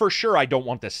 Well, for sure, I don't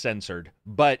want this censored,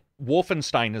 but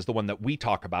Wolfenstein is the one that we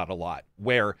talk about a lot,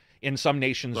 where in some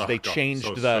nations they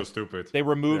changed so stupid. They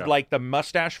removed like the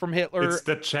mustache from Hitler. It's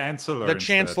the Chancellor. The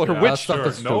Chancellor, which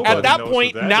sure, at that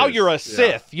point, now you're a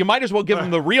Sith. You might as well give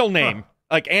him the real name,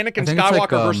 like Anakin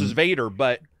Skywalker versus Vader,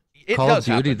 but Call of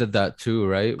Duty did that too,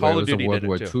 right? Call of Duty It was a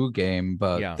World War II game,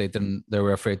 but they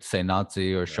were afraid to say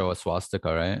Nazi or show a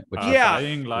swastika, right?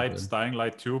 Which Dying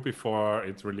Light 2 before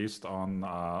it released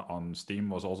on Steam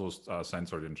was also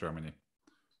censored in Germany.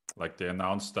 Like they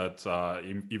announced that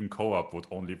even co-op would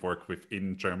only work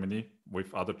within Germany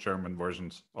with other German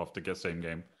versions of the same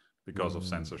game because of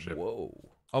censorship. Whoa.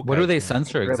 Okay. What do they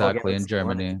censor exactly in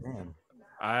Germany?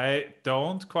 I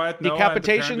don't quite know.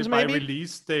 Decapitations, maybe?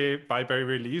 By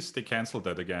release, they canceled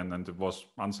that again, and it was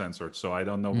uncensored. So I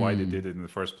don't know why they did it in the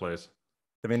first place.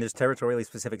 I mean, there's territorially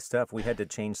specific stuff. We had to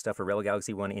change stuff for Rebel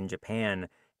Galaxy 1 in Japan,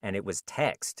 and it was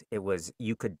text. It was,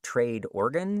 you could trade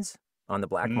organs on the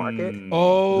black market.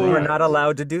 Oh, we were not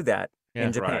allowed to do that in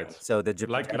Japan. Right. So the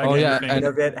and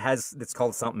of it it's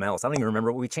called something else. I don't even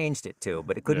remember what we changed it to,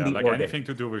 but it couldn't be organ. Anything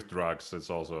to do with drugs. It's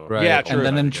also right. Yeah, true. And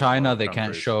then in China they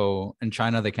can't show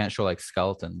like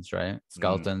skeletons, right?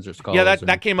 Skeletons or skulls. Yeah,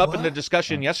 that came up in the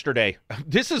discussion yesterday.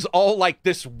 This is all like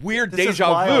this weird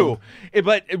deja vu.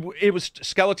 It was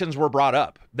skeletons were brought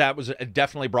up. That was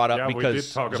definitely brought up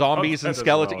because zombies and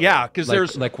skeletons. Yeah, because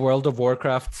there's like World of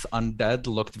Warcraft's undead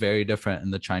looked very different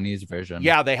in the Chinese version.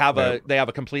 Yeah, they have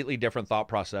a completely different thought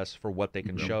process for what they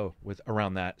can show with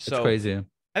around that. So it's crazy.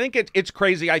 I think it's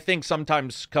crazy. I think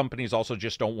sometimes companies also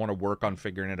just don't want to work on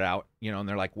figuring it out, and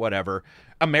they're like, whatever.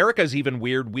 America's even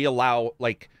weird. We allow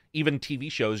like even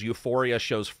TV shows. Euphoria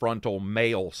shows frontal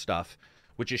male stuff,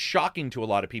 which is shocking to a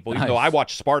lot of people. Even though I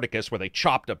watched Spartacus, where they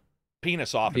chopped a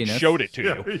penis off and showed it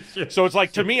to you. So it's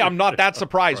like, to me, I'm not that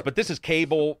surprised. But this is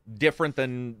cable, different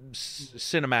than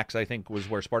Cinemax, I think, was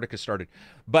where Spartacus started.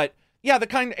 But yeah, the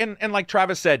kind and like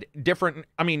Travis said, different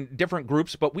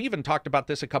groups, but we even talked about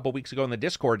this a couple weeks ago in the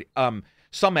Discord.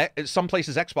 Some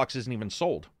places Xbox isn't even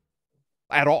sold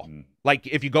at all. Like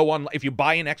if you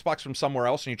buy an Xbox from somewhere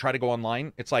else and you try to go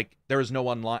online, it's like there is no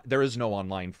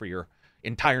online for your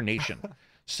entire nation.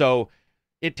 So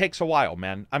it takes a while,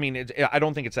 man. I mean, I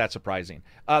don't think it's that surprising.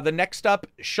 The next up,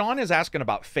 Sean is asking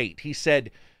about Fate. He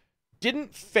said,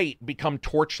 didn't Fate become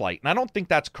Torchlight? And I don't think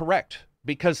that's correct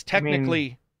because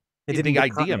technically the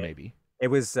idea maybe. It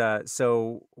was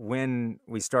so when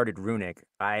we started Runic,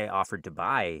 I offered to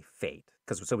buy Fate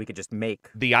so we could just make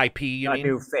the IP. You mean?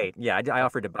 New Fate? Yeah, I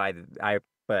offered to buy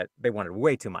but they wanted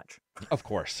way too much. Of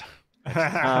course,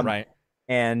 right.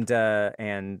 And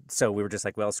so we were just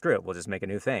like, well, screw it, we'll just make a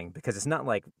new thing because it's not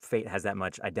like Fate has that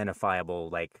much identifiable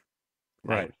like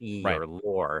IP or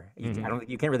lore. Mm-hmm.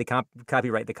 You can't really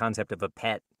copyright the concept of a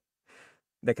pet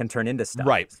that can turn into stuff.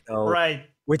 Right. So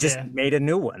we just made a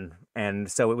new one.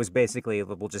 And so it was basically,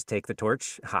 we'll just take the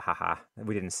torch. Ha ha ha.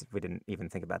 We didn't even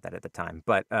think about that at the time.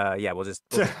 But we'll just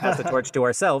pass the torch to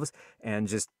ourselves and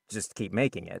just keep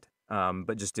making it.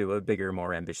 But just do a bigger,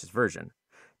 more ambitious version.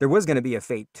 There was going to be a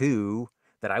Fate 2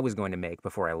 that I was going to make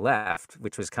before I left,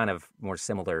 which was kind of more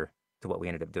similar to what we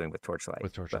ended up doing with Torchlight.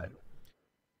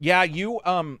 Yeah, you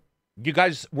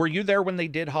guys, were you there when they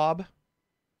did Hob?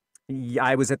 Yeah,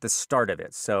 I was at the start of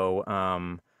it. So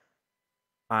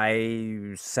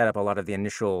I set up a lot of the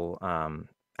initial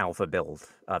alpha build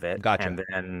of it. Gotcha. And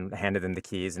then handed them the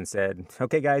keys and said,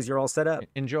 okay, guys, you're all set up.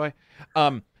 Enjoy.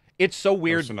 It's so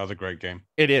weird. It's another great game.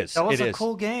 It is. That was a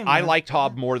cool game. I liked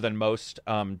Hob more than most.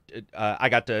 I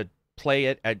got to play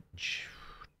it at,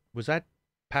 was that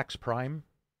PAX Prime?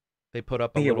 They put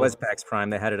up it was PAX Prime.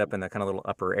 They had it up in the kind of little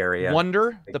upper area.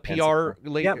 Wonder, the PR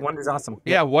lady. Yeah, Wonder's awesome.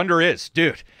 Yeah, Wonder is.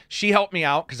 Dude, she helped me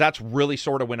out because that's really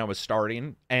sort of when I was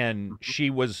starting. And she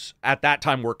was, at that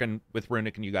time, working with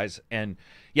Runic and you guys. And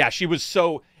yeah, she was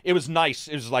it was nice.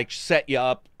 It was like set you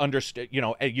up, understood,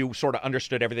 you sort of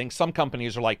understood everything. Some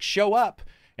companies are like, show up.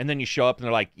 And then you show up and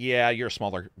they're like, yeah, you're a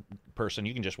smaller person.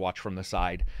 You can just watch from the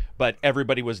side. But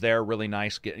everybody was there, really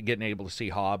nice, getting able to see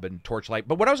Hob and Torchlight.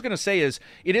 But what I was going to say is,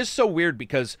 it is so weird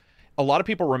because a lot of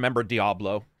people remember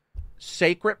Diablo.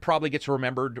 Sacred probably gets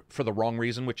remembered for the wrong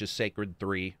reason, which is Sacred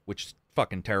 3, which is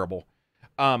fucking terrible.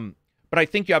 But I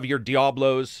think you have your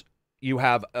Diablos. You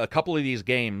have a couple of these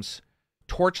games.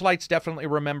 Torchlight's definitely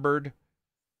remembered.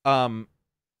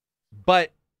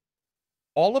 But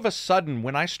all of a sudden,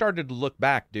 when I started to look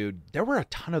back, dude, there were a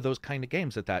ton of those kind of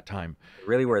games at that time.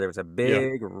 Really were. There was a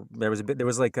big, there was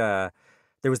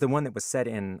the one that was set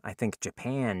in, I think,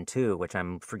 Japan too, which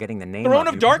I'm forgetting the name Throne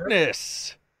of. of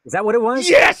Darkness. Is that what it was?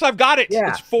 Yes, I've got it. Yeah,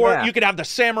 it's 4. You could have the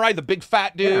samurai, the big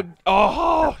fat dude. Yeah.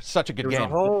 Oh, such a good game. There was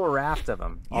a whole raft of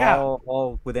them,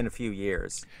 all within a few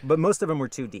years. But most of them were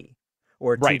 2D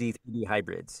or 2D, 3D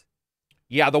hybrids.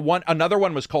 Yeah, another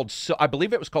one was called, I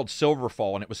believe it was called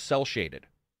Silverfall, and it was cell shaded.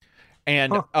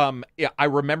 And I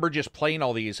remember just playing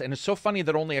all these, and it's so funny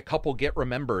that only a couple get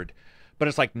remembered. But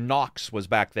it's like Nox was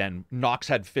back then. Nox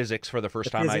had physics for the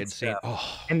first time I had seen. Oh.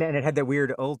 And then it had that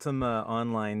weird Ultima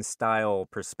Online style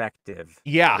perspective.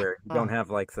 Yeah. Where you don't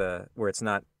have like where it's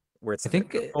I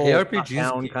think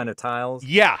ARPGs kind of tiles.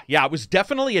 Yeah. It was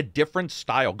definitely a different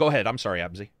style. Go ahead. I'm sorry,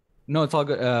 Abzy. No, it's all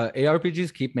good.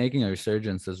 ARPGs keep making a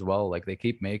resurgence as well. Like they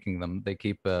keep making them. They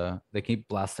keep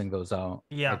blasting those out.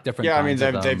 Yeah. Like different. Yeah, I mean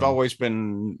they've always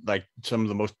been like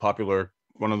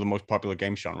one of the most popular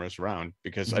game genres around,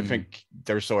 because I think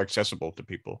they're so accessible to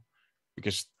people,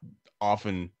 because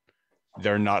often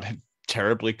they're not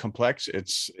terribly complex.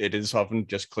 It is often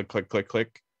just click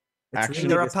action.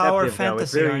 They're a power fantasy.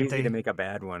 It's very easy to make a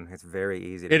bad one. It's very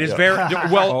easy. It is very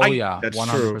well. That's 100%.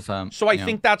 True. So I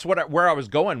think that's where I was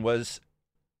going was,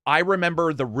 I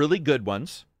remember the really good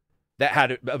ones that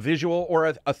had a visual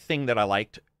or a thing that I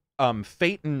liked.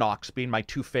 Fate and Nox being my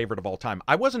 2 favorite of all time.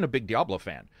 I wasn't a big Diablo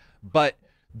fan, but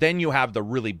then you have the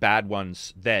really bad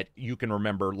ones that you can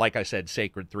remember. Like I said,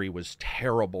 Sacred 3 was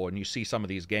terrible, and you see some of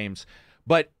these games.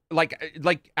 But like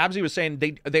Abzy was saying,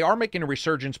 they are making a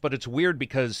resurgence, but it's weird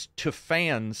because to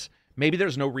fans, maybe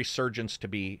there's no resurgence to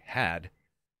be had.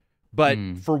 But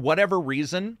for whatever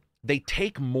reason, they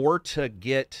take more to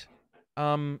get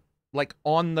like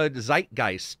on the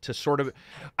zeitgeist to sort of,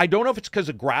 I don't know if it's because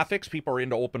of graphics. People are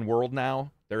into open world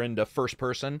now. They're into first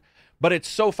person. But it's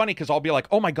so funny because I'll be like,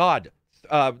 oh my God,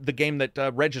 the game that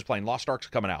Reg is playing, Lost Ark's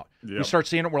coming out. Yep. We start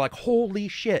seeing it, we're like, holy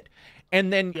shit.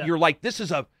 And then you're like,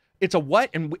 it's a what?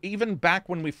 And even back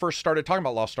when we first started talking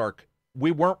about Lost Ark,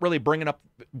 we weren't really bringing up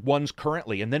ones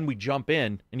currently. And then we jump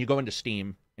in and you go into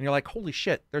Steam and you're like, holy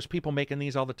shit, there's people making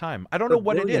these all the time. I don't know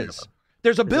what it is.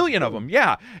 There's a billion of them.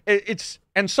 Yeah.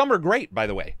 And some are great, by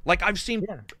the way. Like I've seen,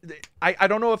 I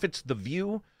don't know if it's the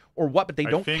view or what, but they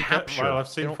don't capture. I've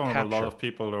seen from a lot of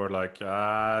people who are like,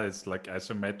 it's like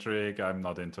isometric. I'm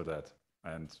not into that.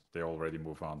 And they already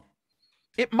move on.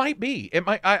 It might be. It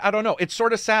might. I don't know. It's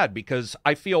sort of sad because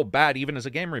I feel bad even as a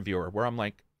game reviewer where I'm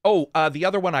like, the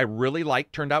other one I really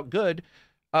liked turned out good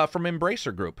from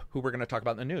Embracer Group, who we're going to talk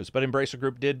about in the news. But Embracer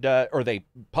Group did, or they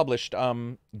published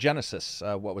Genesis.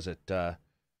 What was it? Oh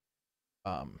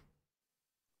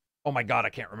my God, I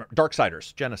can't remember.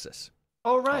 Darksiders, Genesis.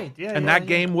 Oh, right. Yeah. And that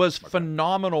game was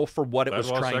phenomenal for what it was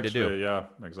trying to do. Yeah,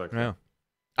 exactly. Yeah.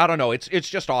 I don't know. It's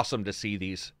just awesome to see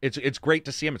these. It's great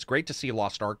to see them. It's great to see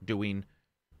Lost Ark doing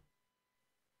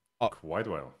quite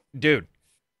well. Dude,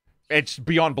 it's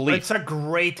beyond belief. It's a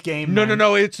great game.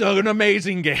 No. It's an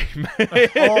amazing game.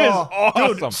 It is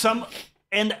awesome. Dude,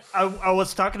 and I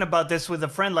was talking about this with a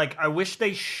friend. Like, I wish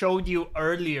they showed you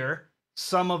earlier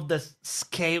some of the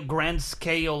grand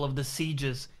scale of the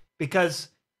sieges, because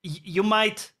you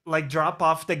might like drop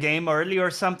off the game early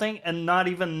or something and not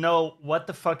even know what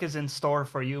the fuck is in store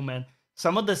for you, man.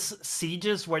 Some of the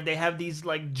sieges where they have these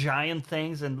like giant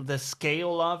things and the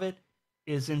scale of it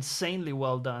is insanely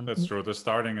well done. That's true. The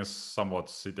starting is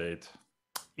somewhat sedate.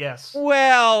 Yes.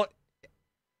 Well,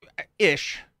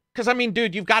 ish. Because, I mean,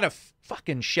 dude, you've got a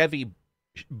fucking Chevy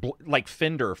like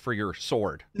fender for your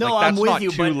sword. No, like, I'm with you.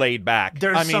 That's not too laid back.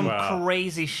 There's some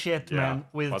crazy shit, man,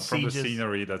 with but sieges. From the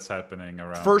scenery that's happening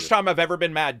around. First time I've ever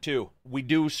been mad, too. We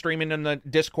do streaming in the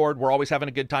Discord. We're always having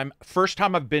a good time. First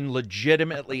time I've been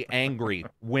legitimately angry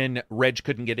when Reg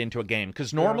couldn't get into a game.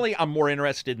 Because normally I'm more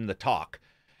interested in the talk.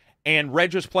 And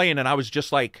Reg was playing, and I was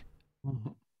just like...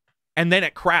 And then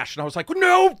it crashed, and I was like,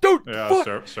 "No, dude!"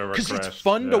 Because it's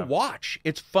fun to watch.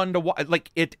 It's fun to watch. Like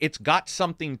it's got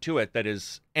something to it that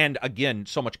is, and again,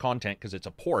 so much content because it's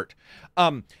a port.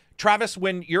 Travis,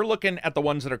 when you're looking at the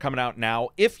ones that are coming out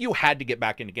now, if you had to get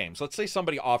back into games, let's say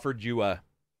somebody offered you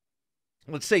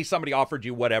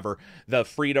whatever, the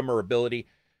freedom or ability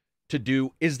to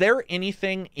do, is there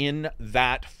anything in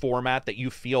that format that you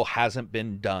feel hasn't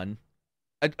been done?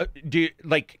 Do you,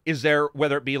 like, is there,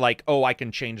 whether it be like, oh, I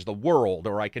can change the world,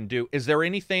 or I can do, is there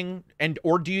anything,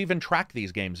 or do you even track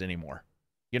these games anymore?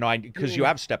 You know, because you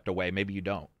have stepped away, maybe you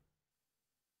don't.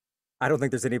 I don't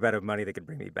think there's any amount of money that could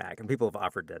bring me back, and people have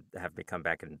offered to have me come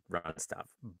back and run stuff,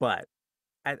 but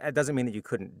it doesn't mean that you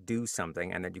couldn't do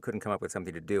something and that you couldn't come up with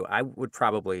something to do. I would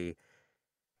probably,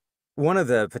 one of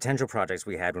the potential projects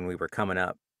we had when we were coming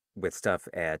up with stuff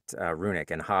at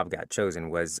Runic and Hob got chosen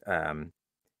was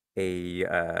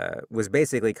was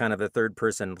basically kind of a third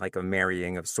person, like a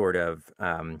marrying of sort of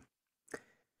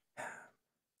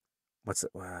what's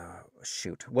the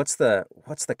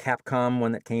Capcom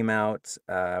one that came out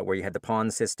where you had the pawn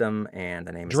system and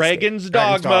the name Dragon's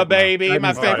Dogma, baby,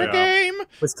 my favorite game.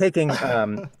 Was taking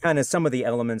kind of some of the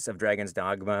elements of Dragon's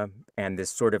Dogma and this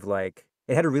sort of like,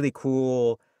 it had a really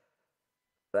cool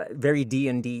very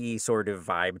D&D sort of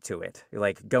vibe to it,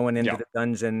 like going into the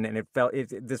dungeon, and it felt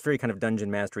this very kind of dungeon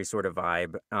mastery sort of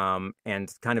vibe,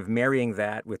 and kind of marrying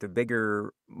that with a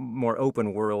bigger, more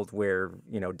open world where,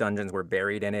 you know, dungeons were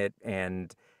buried in it,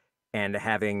 and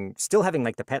still having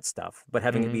like the pet stuff, but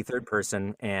having it be third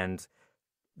person and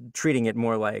treating it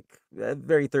more like a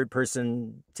very third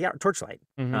person Torchlight.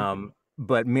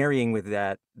 But marrying with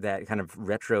that kind of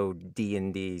retro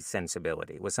D&D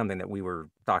sensibility was something that we were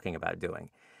talking about doing.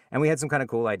 And we had some kind of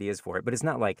cool ideas for it, but it's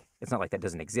not like that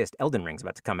doesn't exist. Elden Ring's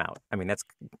about to come out. I mean, that's,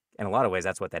 in a lot of ways,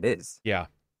 that's what that is. Yeah.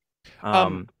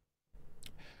 Go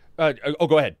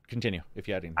ahead. Continue if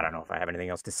you had anything. I don't know if I have anything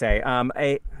else to say.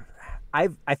 I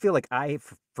feel like I,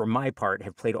 for my part,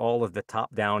 have played all of the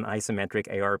top-down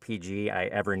isometric ARPG I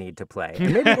ever need to play.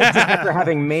 And maybe that's just after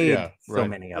having made so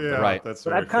many of them. Right. But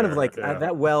I'm kind of like,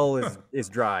 that well is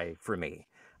dry for me.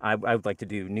 I would like to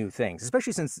do new things,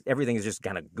 especially since everything is just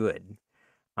kind of good.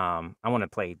 I want to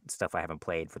play stuff I haven't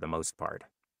played for the most part.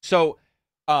 So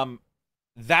that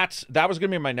was going to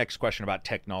be my next question about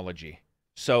technology.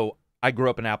 So I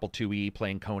grew up in Apple IIe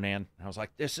playing Conan, and I was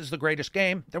like, this is the greatest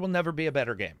game. There will never be a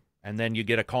better game. And then you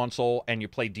get a console and you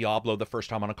play Diablo the first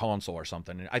time on a console or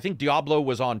something. And I think Diablo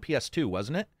was on PS2,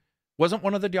 wasn't it? Wasn't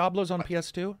one of the Diablos on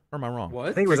PS2? Or am I wrong? What?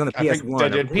 I think it was on the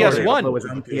PS1. PS1. It was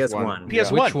on PS1.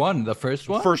 PS1. Which one? The first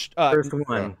one? First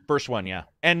one. First one, yeah.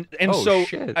 And so,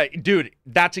 dude,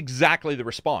 that's exactly the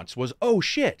response was, oh,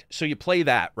 shit. So you play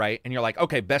that, right? And you're like,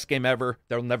 okay, best game ever.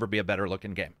 There'll never be a better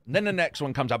looking game. And then the next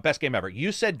one comes out, best game ever.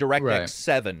 You said DirectX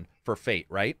 7 for Fate,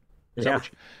 right?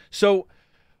 So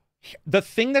the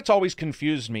thing that's always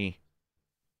confused me,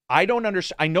 I don't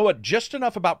understand. I know it just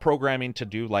enough about programming to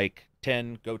do like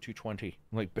 10, go to 20.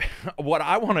 Like, what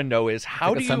I want to know is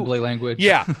how do you assembly language?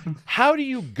 Yeah, how do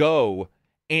you go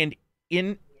and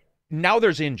now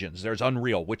there's engines, there's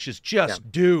Unreal, which is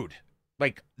just dude.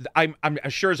 Like I'm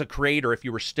sure as a creator, if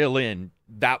you were still in,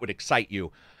 that would excite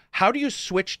you. How do you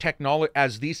switch technology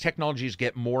as these technologies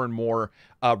get more and more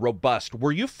robust?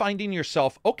 Were you finding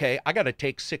yourself, okay, I got to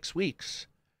take 6 weeks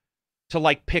to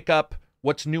like pick up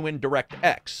what's new in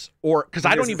DirectX, or because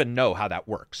I don't even know how that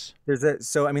works.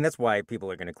 So I mean, that's why people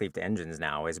are going to cleave to engines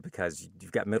now, is because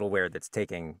you've got middleware that's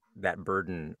taking that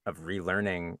burden of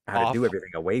relearning how to do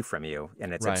everything away from you,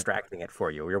 and it's abstracting it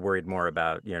for you. You're worried more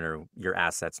about, you know, your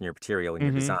assets and your material and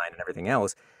your design and everything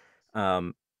else.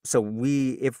 So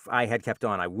if I had kept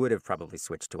on, I would have probably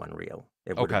switched to Unreal.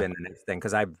 It would have been the next thing,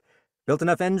 because I've built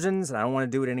enough engines, and I don't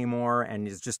want to do it anymore. And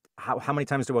it's just, how many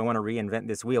times do I want to reinvent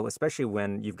this wheel, especially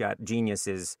when you've got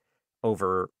geniuses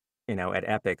over, you know, at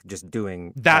Epic just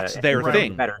doing their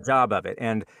thing, better job of it.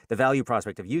 And the value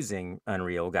prospect of using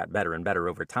Unreal got better and better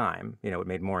over time. You know, it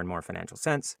made more and more financial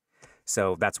sense.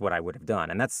 So that's what I would have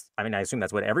done. And that's, I mean, I assume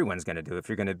that's what everyone's going to do. If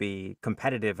you're going to be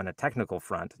competitive on a technical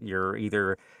front, you're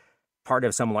either part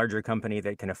of some larger company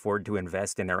that can afford to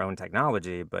invest in their own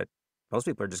technology, but most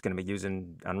people are just going to be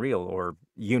using Unreal or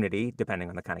Unity, depending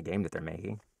on the kind of game that they're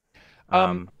making.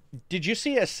 Did you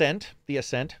see Ascent? The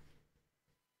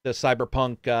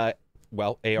Cyberpunk,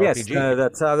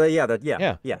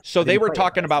 ARPG. Yes, So they were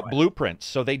talking about blueprints.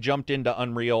 So they jumped into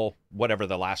Unreal, whatever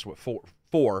the last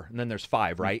 4, and then there's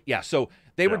 5, right? Yeah. So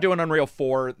they were doing Unreal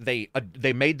 4. They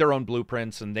made their own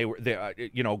blueprints, and they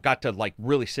got to like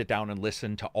really sit down and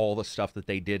listen to all the stuff that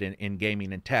they did in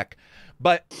gaming and tech.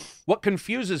 But what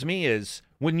confuses me is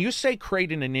when you say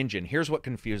creating an engine. Here's what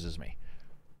confuses me.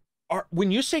 When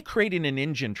you say creating an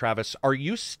engine, Travis, are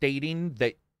you stating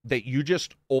that you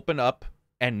just open up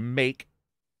and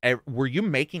were you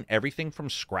making everything from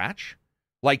scratch?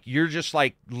 Like you're just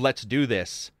like, let's do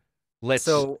this.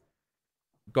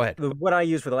 Go ahead. What I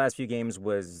used for the last few games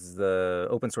was the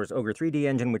open source Ogre 3D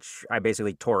engine, which I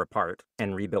basically tore apart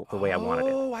and rebuilt the way I wanted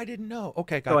it. Oh, I didn't know.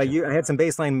 Okay, gotcha. So I had some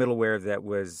baseline middleware that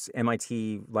was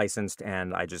MIT licensed,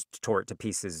 and I just tore it to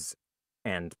pieces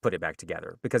and put it back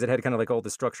together because it had kind of like all the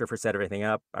structure for set everything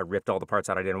up. I ripped all the parts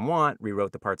out I didn't want,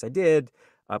 rewrote the parts I did,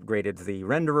 upgraded the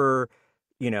renderer,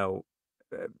 you know.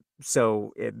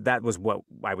 So that was what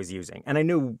I was using. And I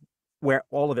knew where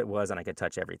all of it was, and I could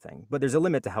touch everything. But there's a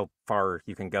limit to how far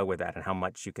you can go with that and how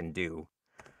much you can do.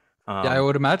 Yeah, I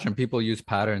would imagine people use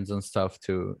patterns and stuff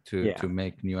to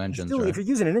make new engines. Still, right? If you're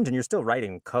using an engine, you're still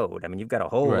writing code. I mean, you've got a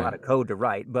whole lot of code to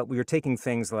write, but we're taking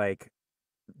things like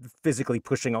physically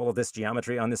pushing all of this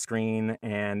geometry on the screen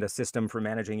and a system for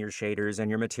managing your shaders and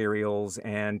your materials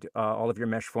and all of your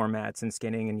mesh formats and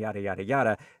skinning and yada, yada,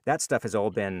 yada. That stuff has all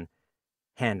been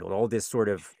handled. All this sort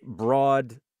of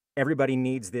broad, everybody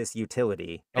needs this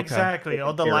utility. Exactly.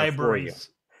 All the libraries.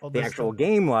 The actual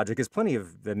game logic is plenty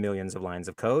of the millions of lines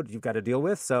of code you've got to deal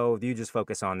with. So you just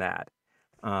focus on that.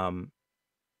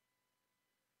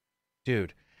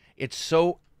 Dude, it's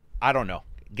so, I don't know.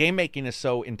 Game making is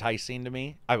so enticing to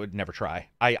me. I would never try.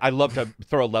 I love to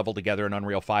throw a level together in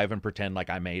Unreal 5 and pretend like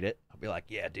I made it. I'll be like,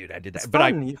 yeah, dude, I did that. But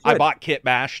I bought Kit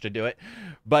Bash to do it.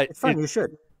 But it's fun. You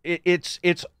should.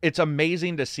 It's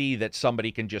amazing to see that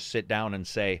somebody can just sit down and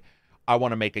say, I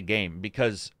want to make a game,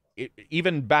 because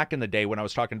even back in the day when I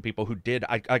was talking to people who did,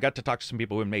 I got to talk to some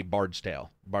people who made Bard's Tale,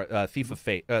 Thief of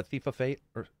Fate, Thief of Fate.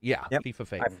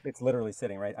 It's literally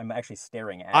sitting right. I'm actually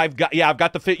staring at it. I've got you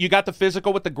got the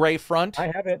physical with the gray front.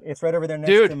 I have it. It's right over there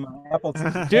next to my Apple.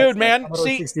 Dude, man,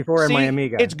 see, 64 and my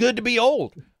Amiga. It's good to be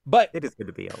old. But it is good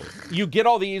to be old. You get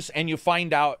all these and you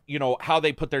find out, how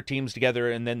they put their teams together,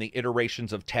 and then the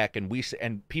iterations of tech, and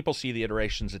people see the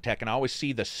iterations of tech, and I always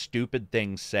see the stupid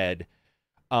things said,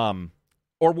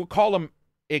 or we'll call them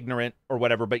ignorant or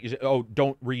whatever, but you say,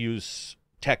 don't reuse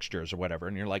textures or whatever,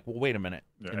 and you're like, well, wait a minute.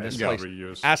 In this place,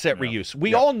 asset reuse.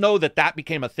 We all know that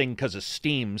became a thing because of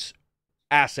Steam's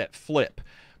asset flip,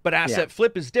 but asset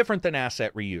flip is different than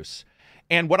asset reuse.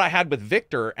 And what I had with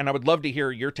Victor, and I would love to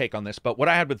hear your take on this, but what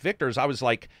I had with Victor is I was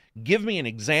like, give me an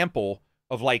example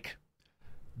of like,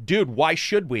 dude, why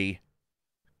should we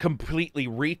completely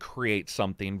recreate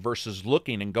something versus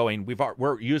looking and going,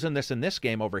 we're using this in this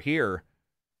game over here,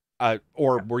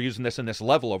 or we're using this in this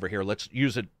level over here. Let's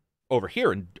use it over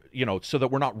here, and so that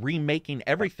we're not remaking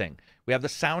everything. We have the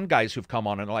sound guys who've come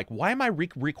on and are like, why am I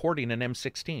recording an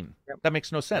M16? That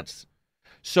makes no sense.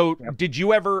 So did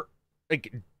you ever,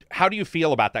 like, how do you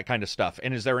feel about that kind of stuff?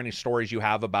 And is there any stories you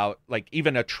have about, like,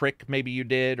 even a trick maybe you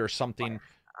did or something?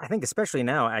 I think especially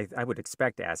now, I would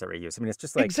expect asset reuse. I mean, it's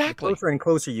just like the closer and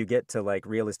closer you get to like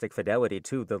realistic fidelity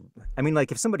to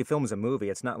like if somebody films a movie,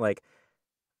 it's not like,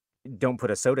 don't put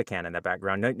a soda can in the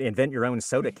background. No, invent your own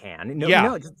soda can.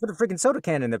 No, just put a freaking soda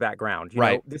can in the background. You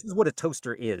know, this is what a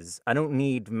toaster is. I don't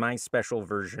need my special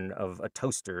version of a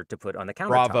toaster to put on the countertop.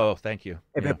 Bravo, thank you.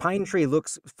 If a pine tree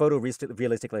looks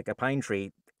photorealistic like a pine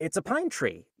tree, it's a pine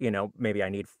tree. Maybe I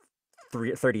need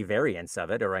 30 variants of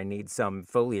it, or I need some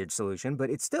foliage solution, but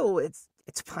it's still it's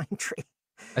a pine tree.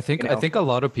 I think a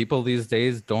lot of people these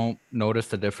days don't notice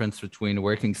the difference between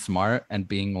working smart and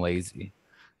being lazy.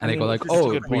 And they go like,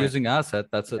 we're using asset.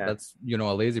 That's a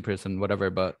lazy person, whatever.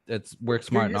 But it's work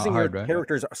smart, not hard, right?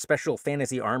 Characters' special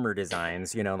fantasy armor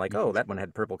designs, that one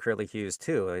had purple curly hues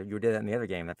too. You did that in the other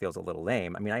game. That feels a little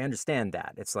lame. I mean, I understand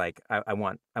that. It's like I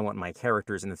want my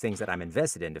characters and the things that I'm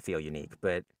invested in to feel unique.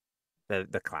 But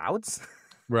the clouds,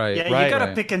 right? Yeah, you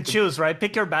gotta pick and choose, right?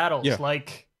 Pick your battles,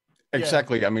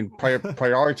 Exactly. Yeah. I mean,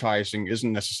 prioritizing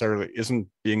isn't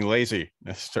being lazy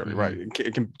necessarily, right?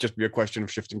 It can just be a question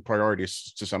of shifting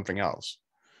priorities to something else.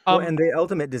 And the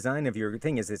ultimate design of your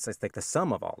thing is it's like the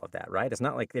sum of all of that, right? It's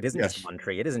not like it isn't just one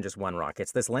tree, it isn't just one rock.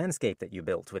 It's this landscape that you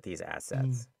built with these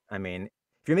assets. I mean,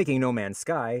 if you're making No Man's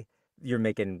Sky, you're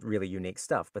making really unique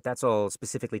stuff, but that's all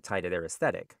specifically tied to their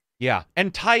aesthetic. Yeah,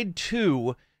 and tied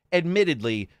to,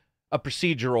 admittedly, a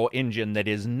procedural engine that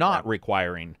is not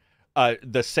requiring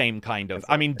the same kind of.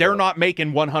 I mean, they're not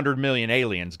making 100 million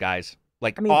aliens, guys.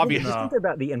 Like, obviously, think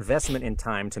about the investment in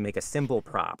time to make a simple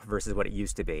prop versus what it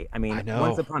used to be. I mean,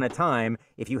 once upon a time,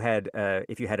 if you had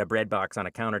a bread box on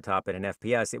a countertop at an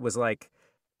FPS, it was like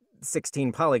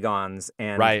 16 polygons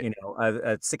and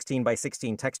a 16 by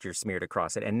 16 texture smeared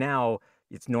across it. And now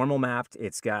it's normal mapped.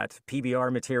 It's got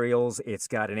PBR materials. It's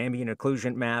got an ambient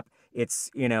occlusion map. It's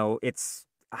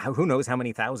who knows how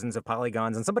many thousands of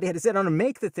polygons, and somebody had to sit down and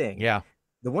make the thing. Yeah.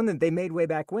 The one that they made way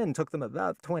back when took them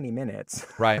about 20 minutes.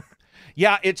 Right.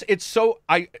 Yeah, it's so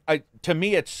to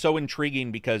me it's so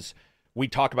intriguing because we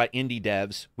talk about indie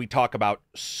devs, we talk about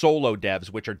solo devs,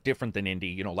 which are different than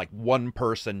indie, like one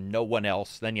person, no one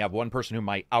else. Then you have one person who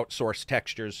might outsource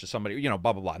textures to somebody, blah,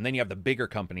 blah, blah. And then you have the bigger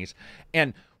companies.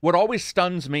 And what always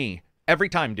stuns me every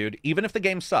time, dude, even if the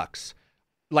game sucks,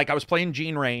 like I was playing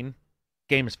Gene Rain,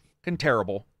 game is fucking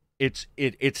terrible. It's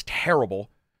terrible,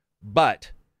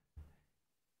 but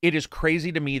it is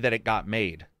crazy to me that it got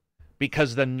made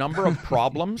because the number of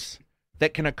problems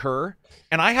that can occur.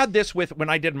 And I had this with when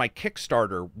I did my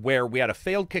Kickstarter, where we had a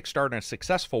failed Kickstarter and a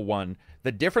successful one.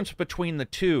 The difference between the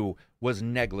two was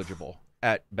negligible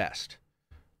at best.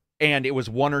 and it was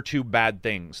one or two bad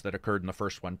things that occurred in the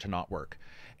first one to not work.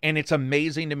 And it's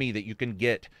amazing to me that you can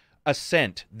get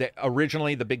Ascent, that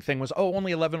originally the big thing was, oh,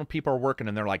 only 11 people are working,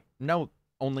 and they're like, no,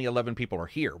 only 11 people are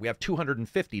here. We have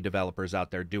 250 developers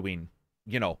out there doing,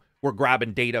 we're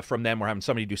grabbing data from them, we're having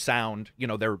somebody do sound,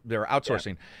 they're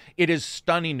outsourcing. Yeah. It is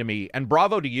stunning to me, and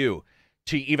bravo to you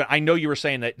to even, I know you were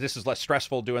saying that this is less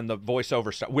stressful doing the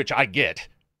voiceover stuff, which I get,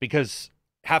 because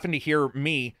having to hear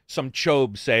me, some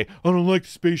chobe, say, I don't like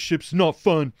spaceships, not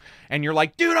fun, and you're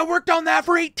like, dude, I worked on that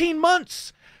for 18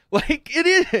 months. Like, it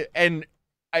is, and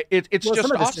it's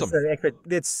just awesome.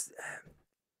 It's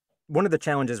one of the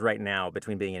challenges right now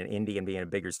between being an indie and being a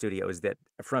bigger studio is that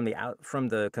from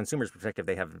the consumer's perspective,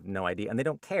 they have no idea and they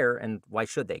don't care. And why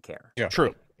should they care? Yeah,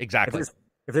 true, exactly.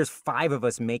 If there's 5 of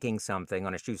us making something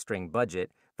on a shoestring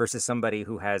budget versus somebody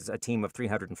who has a team of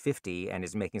 350 and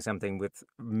is making something with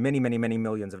many, many, many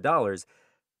millions of dollars,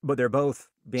 but they're both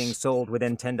being sold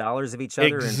within $10 of each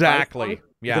other. Exactly.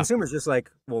 Yeah. The consumer's just like,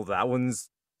 well, that one's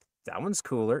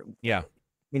cooler. Yeah. I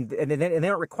mean, and they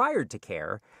aren't required to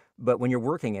care, but when you're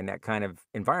working in that kind of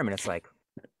environment, it's like,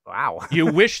 wow. You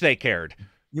wish they cared.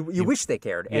 You wish they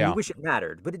cared, and you wish it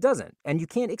mattered, but it doesn't, and you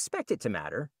can't expect it to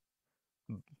matter.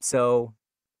 So,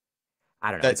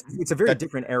 I don't know. It's a very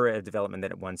different era of development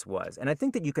than it once was, and I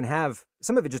think that you can have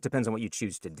some of it. Just depends on what you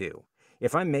choose to do.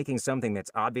 If I'm making something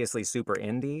that's obviously super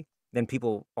indie, then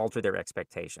people alter their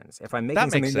expectations. If I'm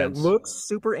making something that looks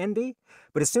super indie,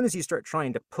 but as soon as you start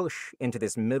trying to push into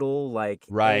this middle, like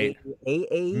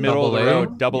middle of the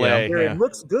road, double A, where it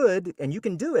looks good and you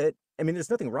can do it. I mean, there's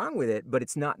nothing wrong with it, but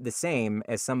it's not the same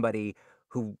as somebody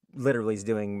who literally is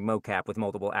doing mocap with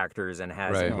multiple actors and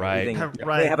has everything.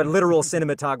 They have a literal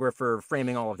cinematographer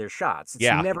framing all of their shots.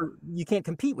 You can't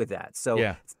compete with that.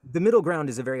 So the middle ground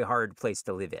is a very hard place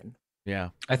to live in. Yeah,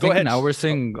 I think now we're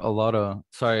seeing a lot of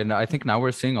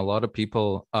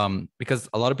people because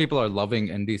a lot of people are loving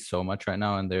indies so much right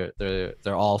now, and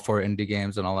they're all for indie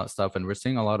games and all that stuff, and we're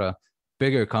seeing a lot of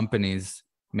bigger companies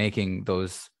making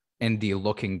those indie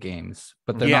looking games,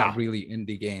 but they're not really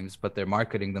indie games, but they're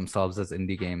marketing themselves as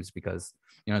indie games because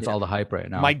it's all the hype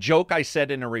right now. My joke I said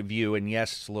in a review, and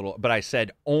yes, a little, but I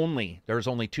said there's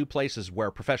only 2 places where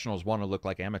professionals want to look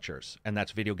like amateurs, and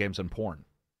that's video games and porn.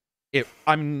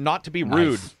 I'm not to be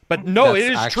rude, but no,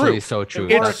 it is true. So true.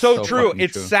 It's so true.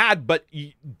 It's sad, but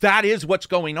that is what's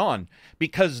going on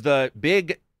because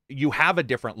you have a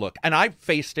different look. And I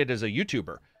faced it as a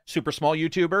YouTuber, super small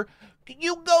YouTuber.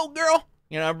 You go, girl.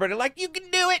 Everybody like, you can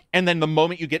do it. And then the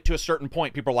moment you get to a certain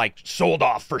point, people are like, sold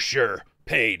off for sure,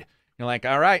 paid. You're like,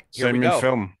 all right, here we go. Same in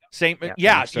film. Same,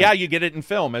 you get it in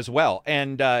film as well.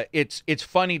 And it's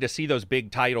funny to see those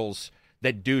big titles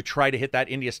that do try to hit that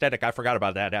indie aesthetic. I forgot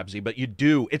about that, Abzi, but you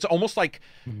do. It's almost like,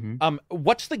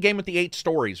 what's the game with the 8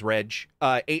 stories, Reg?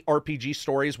 8 RPG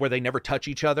stories where they never touch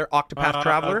each other? Octopath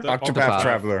Traveler? Octopath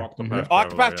Traveler.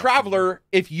 Octopath Traveler,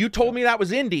 if you told me that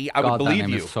was indie, I would believe that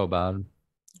name you. Is so bad.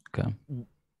 Okay.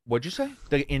 What'd you say?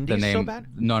 The indie is so bad?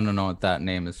 No, that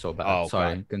name is so bad. Oh,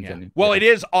 sorry, continue. Yeah. Well, it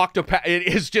is Octopath. It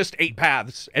is just 8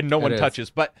 paths and no one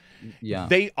touches, but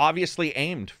they obviously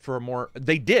aimed for more.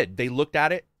 They did. They looked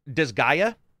at it.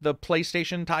 Disgaea, the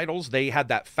PlayStation titles, they had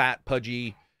that fat,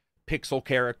 pudgy pixel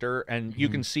character, and you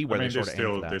can see where they sort of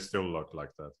aimed for that. They still look like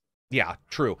that. Yeah,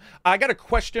 true. I got a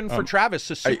question for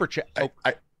Travis. A super chat.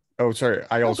 Sorry.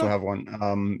 I also have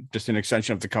one. Just an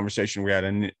extension of the conversation we had,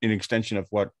 and an extension of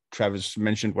what Travis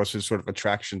mentioned was his sort of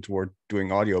attraction toward doing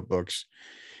audiobooks.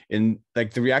 In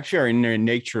like the reactionary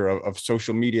nature of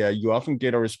social media, you often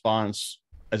get a response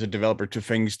as a developer to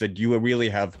things that you really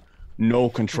have no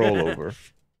control over.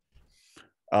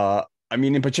 I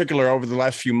mean, in particular, over the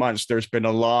last few months, there's been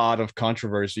a lot of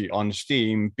controversy on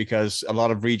Steam because a lot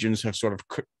of regions have sort of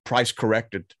price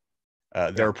corrected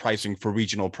their pricing for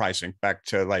regional pricing back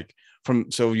to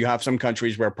so you have some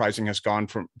countries where pricing has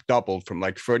doubled from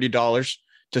like $30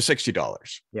 to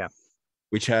 $60. Yeah.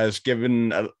 Which has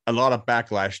given a lot of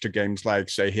backlash to games like,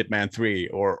 say, Hitman 3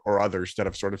 or others that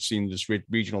have sort of seen this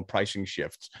regional pricing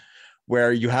shifts,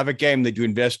 where you have a game that you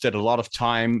invested a lot of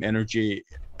time, energy,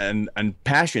 and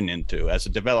passion into as a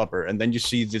developer, and then you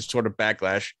see this sort of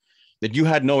backlash that you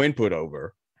had no input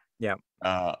over,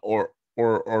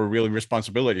 or really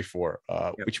responsibility for,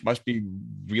 which must be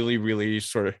really, really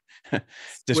sort of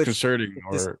disconcerting.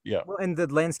 Well, and the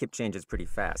landscape changes pretty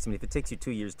fast. I mean, if it takes you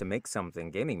 2 years to make something,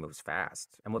 gaming moves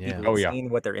fast, and what people have seen,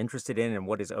 what they're interested in, and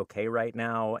what is okay right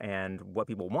now, and what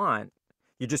people want.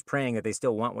 You're just praying that they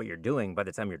still want what you're doing by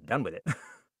the time you're done with it.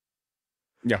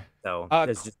 Yeah. So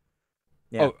there's just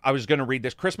Yeah. Oh, I was going to read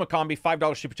this. Chris McCombie,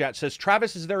 $5 super chat, says,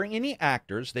 Travis, is there any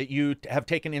actors that you have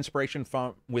taken inspiration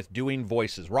from with doing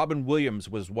voices? Robin Williams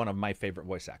was one of my favorite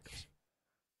voice actors.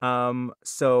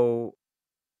 So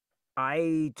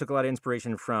I took a lot of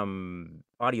inspiration from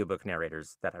audiobook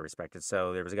narrators that I respected.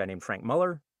 So there was a guy named Frank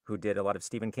Muller who did a lot of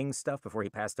Stephen King stuff before he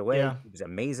passed away. Yeah. It was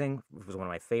amazing. It was one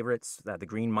of my favorites. The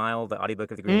Green Mile, the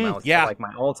audiobook of The Green Mile, is yeah. like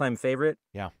my all-time favorite.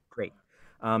 Yeah. Great.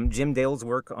 Jim Dale's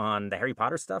work on the Harry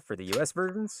Potter stuff for the U.S.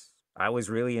 versions, I was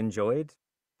really enjoyed.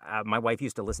 My wife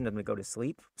used to listen to them to go to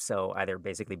sleep, so they're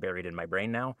basically buried in my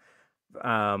brain now.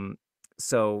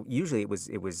 So usually it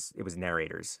was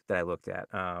narrators that I looked at,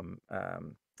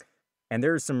 and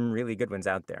there's some really good ones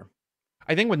out there.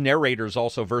 I think with narrators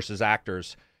also versus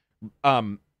actors,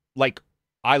 like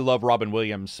I love Robin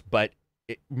Williams, but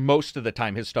most of the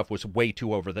time his stuff was way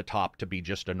too over the top to be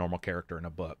just a normal character in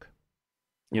a book.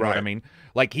 You know what I mean?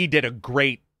 Like he did a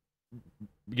great,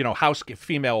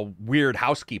 female weird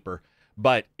housekeeper,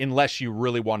 but unless you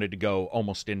really wanted to go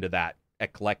almost into that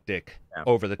eclectic,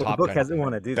 over the top, the book doesn't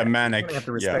want to do that. The manic, you have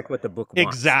to respect what the book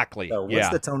wants. Exactly. So what's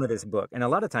the tone of this book? And a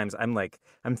lot of times I'm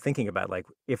thinking about like,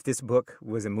 if this book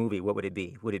was a movie, what would it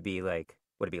be? Would it be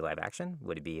live action?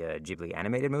 Would it be a Ghibli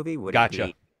animated movie? Would it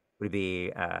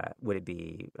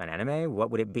be an anime? What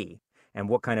would it be? And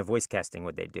what kind of voice casting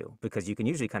would they do? Because you can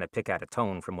usually kind of pick out a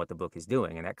tone from what the book is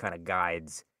doing, and that kind of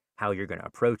guides how you're going to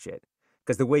approach it.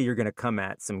 Because the way you're going to come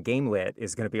at some game lit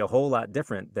is going to be a whole lot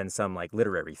different than some like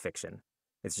literary fiction.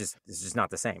 It's just not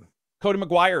the same. Cody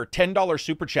McGuire, $10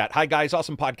 super chat. Hi guys,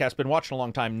 awesome podcast. Been watching a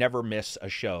long time. Never miss a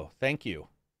show. Thank you.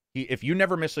 If you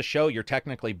never miss a show, you're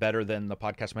technically better than the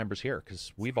podcast members here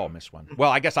because we've all missed one. Well,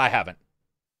 I guess I haven't.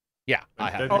 Yeah,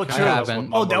 I haven't. Oh, true.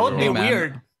 Oh, that would be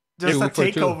weird. Just a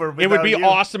takeover. It would be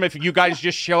awesome if you guys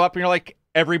just show up and you're like,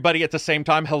 everybody at the same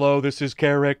time. Hello, this is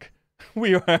Carrick.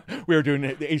 We are doing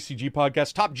the ACG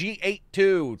podcast. Top G82,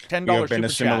 $10 super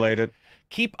assimilated. Chat.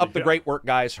 Keep up the great work,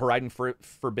 guys. Horizon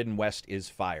Forbidden West is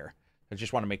fire. I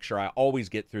just want to make sure I always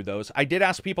get through those. I did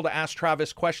ask people to ask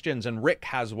Travis questions, and Rick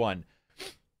has one.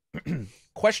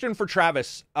 Question for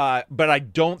Travis, but I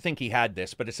don't think he had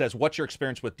this, but it says, what's your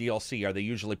experience with DLC? Are they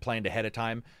usually planned ahead of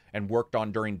time and worked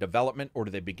on during development, or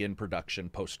do they begin production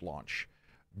post-launch?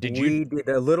 We did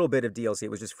a little bit of DLC.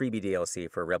 It was just freebie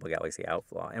DLC for Rebel Galaxy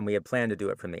Outlaw, and we had planned to do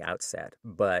it from the outset,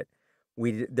 but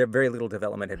there very little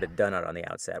development had been done on the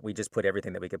outset. We just put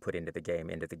everything that we could put into the game,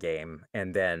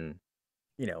 and then,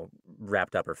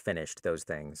 wrapped up or finished those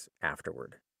things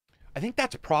afterward. I think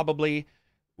that's probably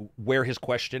where his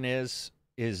question is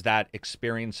that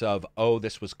experience of,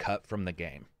 this was cut from the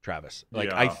game, Travis.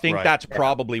 I think that's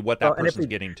probably what that person's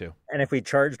getting to. And if we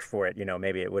charged for it,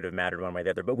 maybe it would have mattered one way or the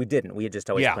other, but we didn't. We had just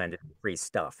always planned to do free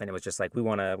stuff, and it was just like, we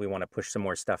want to push some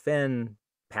more stuff in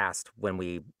past when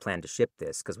we plan to ship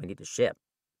this, because we need to ship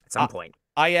at some point.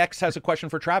 IX has a question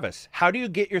for Travis. How do you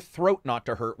get your throat not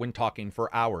to hurt when talking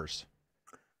for hours?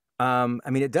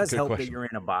 It does help that you're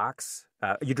in a box.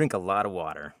 You drink a lot of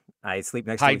water. I sleep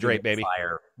next to a baby.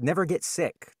 fire. Never get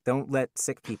sick. Don't let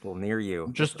sick people near you.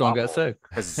 Just don't get sick.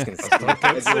 Just don't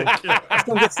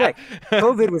get sick.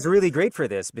 COVID was really great for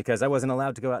this because I wasn't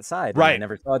allowed to go outside. Right. I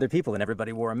never saw other people, and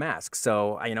everybody wore a mask.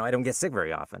 So I don't get sick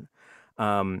very often.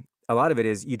 A lot of it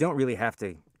is you don't really have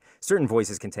to. Certain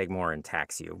voices can take more and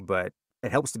tax you, but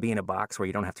it helps to be in a box where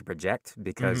you don't have to project,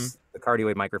 because the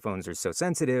cardioid microphones are so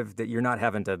sensitive that you're not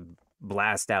having to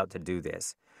blast out to do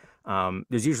this.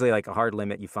 There's usually like a hard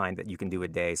limit you find that you can do a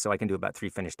day. So I can do about 3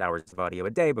 finished hours of audio a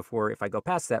day before, if I go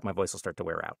past that, my voice will start to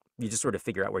wear out. You just sort of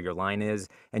figure out where your line is,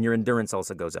 and your endurance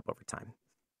also goes up over time.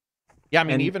 Yeah,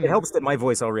 it helps that my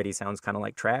voice already sounds kind of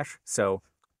like trash. So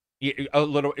a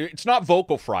little, it's not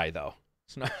vocal fry though.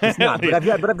 It's not, but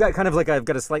I've got kind of like, I've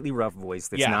got a slightly rough voice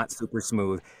that's not super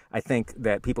smooth. I think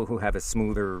that people who have a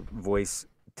smoother voice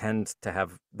tend to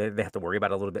have, they have to worry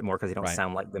about it a little bit more because they don't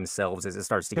sound like themselves as it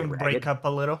starts to get ragged. Break up a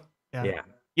little. Yeah,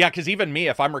 because even me,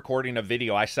 if I'm recording a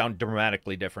video, I sound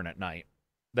dramatically different at night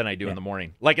than I do in the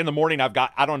morning. Like in the morning, I've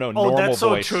got, normal voice. Oh, that's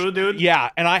so true, dude. Yeah,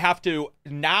 and I have to,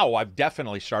 now I've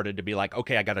definitely started to be like,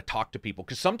 okay, I got to talk to people.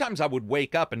 Because sometimes I would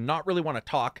wake up and not really want to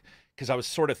talk because I was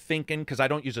sort of thinking, because I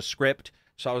don't use a script.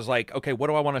 So I was like, okay, what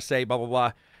do I want to say, blah, blah,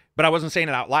 blah. But I wasn't saying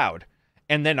it out loud.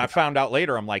 And then I found out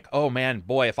later, I'm like, oh man,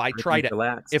 boy, if I try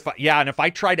to, if I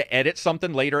try to edit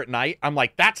something later at night, I'm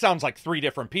like, that sounds like 3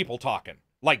 different people talking.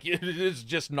 Like, it's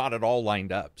just not at all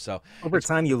lined up. So over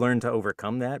time, you learn to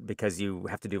overcome that because you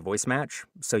have to do voice match.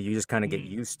 So you just kind of get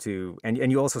used to, and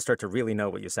you also start to really know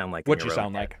what you sound like. What you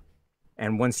sound like.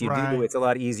 And once you do, it's a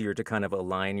lot easier to kind of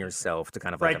align yourself to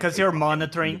kind of right, because you're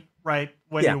monitoring, right,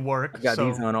 when you work. I've got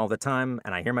these on all the time,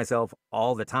 and I hear myself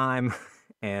all the time.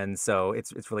 And so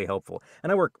it's really helpful.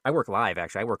 And I work live,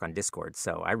 actually. I work on Discord,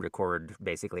 so I record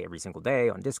basically every single day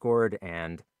on Discord,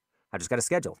 and I just got a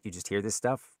schedule. You just hear this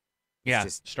stuff. Yeah,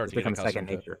 start to become second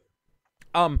nature.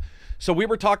 So we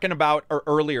were talking about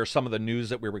earlier some of the news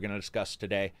that we were going to discuss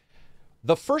today.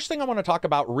 The first thing I want to talk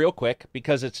about real quick,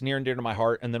 because it's near and dear to my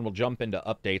heart, and then we'll jump into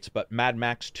updates, but Mad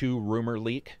Max 2 rumor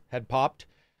leak had popped.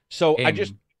 So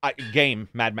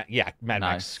Mad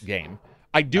Max game.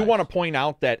 I do want to point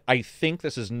out that I think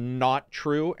this is not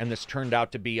true, and this turned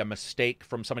out to be a mistake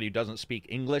from somebody who doesn't speak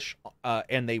English,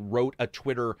 and they wrote a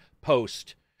Twitter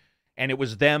post, and it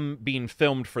was them being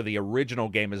filmed for the original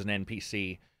game as an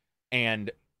NPC,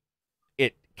 and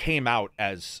it came out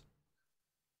as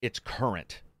it's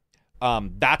current.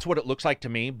 That's what it looks like to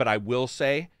me, but I will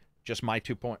say, just my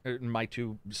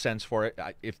 2 cents for it,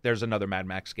 if there's another Mad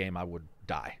Max game, I would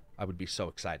die. I would be so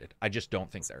excited. I just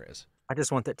don't think there is. I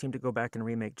just want that team to go back and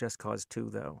remake Just Cause 2,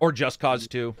 though. Or Just Cause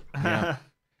 2. Yeah.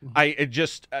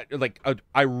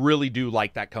 I really do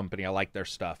like that company. I like their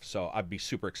stuff. So I'd be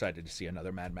super excited to see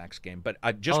another Mad Max game. But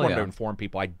I just wanted to inform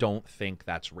people, I don't think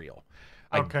that's real.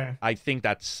 Okay. I think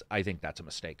that's a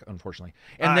mistake, unfortunately.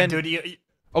 And then, dude,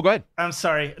 oh, go ahead. I'm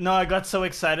sorry. No, I got so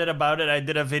excited about it. I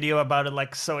did a video about it,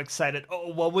 like, so excited.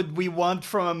 Oh, what would we want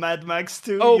from a Mad Max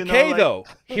 2? Okay, though.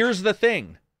 Here's the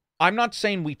thing. I'm not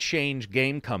saying we change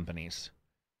game companies,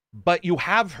 but you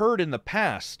have heard in the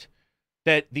past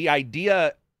that the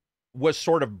idea was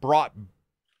sort of brought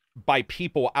by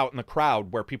people out in the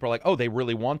crowd where people are like, oh, they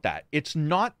really want that. It's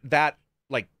not that,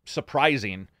 like,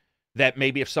 surprising that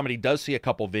maybe if somebody does see a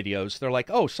couple videos, they're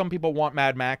like, oh, some people want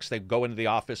Mad Max. They go into the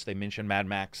office, they mention Mad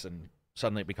Max, and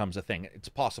suddenly it becomes a thing. It's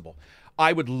possible.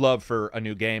 I would love for a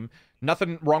new game.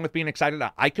 Nothing wrong with being excited.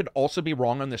 I could also be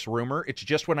wrong on this rumor. It's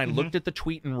just when I looked at the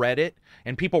tweet and read it,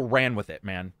 and people ran with it,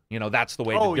 man. That's the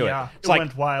way to do it. It's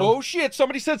went wild. Oh, shit,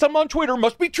 somebody said something on Twitter.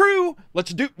 Must be true.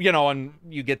 Let's do, and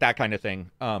you get that kind of thing.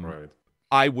 Right.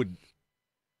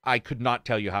 I could not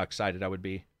tell you how excited I would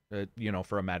be,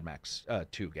 for a Mad Max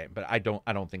 2 game. But I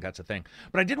don't think that's a thing.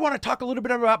 But I did want to talk a little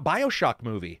bit about BioShock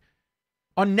movie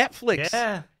on Netflix.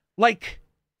 Yeah.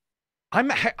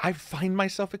 I find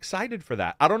myself excited for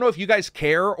that. I don't know if you guys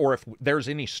care or if there's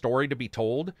any story to be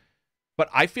told, but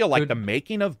I feel like the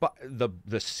making of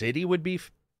the city would be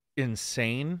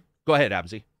insane. Go ahead,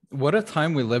 Abzi. What a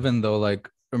time we live in, though. Like,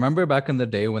 remember back in the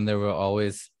day when there were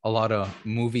always a lot of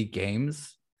movie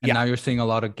games, and now you're seeing a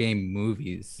lot of game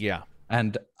movies. Yeah.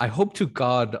 And I hope to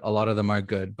God a lot of them are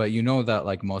good, but that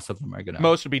like most of them are gonna.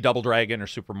 Most would be Double Dragon or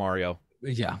Super Mario.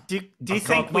 Yeah. Do you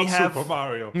think we have Super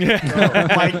Mario? Oh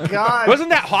my God! Wasn't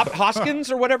that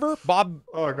Hoskins or whatever? Bob.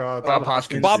 Oh God. Bob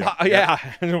Hoskins. Wow.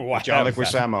 John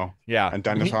Leguizamo. Yeah. And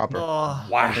Dennis Hopper. Wow.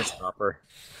 Dennis Hopper.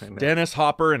 Dennis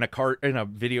Hopper in a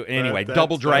video. Anyway,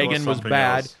 Double Dragon was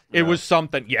bad. Else. It was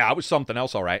something. Yeah, it was something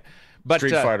else. All right. But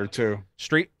Street Fighter 2.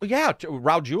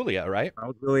 Raul Julia, right?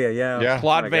 Raul Julia, yeah.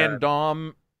 Claude Van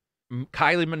Damme,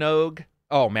 Kylie Minogue.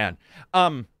 Oh man.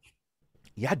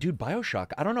 Yeah, dude,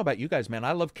 BioShock. I don't know about you guys, man.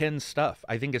 I love Ken's stuff.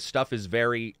 I think his stuff is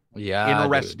very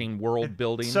interesting world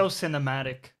building. So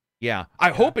cinematic. Yeah. I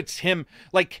hope it's him.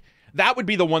 Like, that would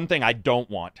be the one thing I don't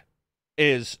want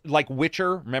is like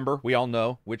Witcher. Remember, we all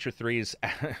know Witcher 3's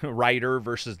writer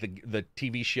versus the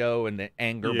TV show and the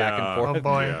anger back and forth. Oh,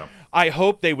 boy. Yeah. I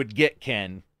hope they would get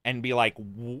Ken and be like,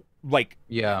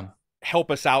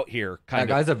 help us out here. That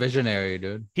guy's a visionary,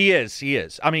 dude. He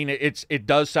is. I mean, it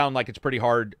does sound like it's pretty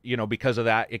hard, because of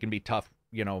that. It can be tough,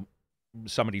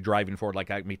 somebody driving forward like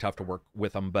that can be tough to work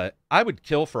with them. But I would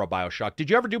kill for a BioShock. Did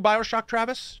you ever do BioShock,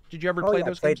 Travis? Did you ever play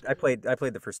those games? I played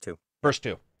the first two. First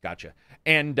two. Gotcha.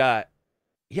 And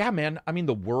yeah, man. I mean,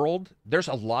 the world, there's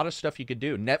a lot of stuff you could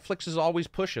do. Netflix is always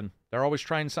pushing. They're always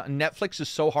trying something. Netflix is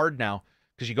so hard now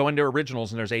because you go into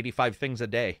originals and there's 85 things a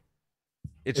day.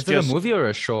 Is it a movie or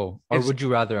a show? Or would you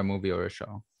rather a movie or a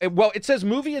show? It says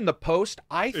movie in the post.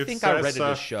 I think I read it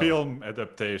as show. Film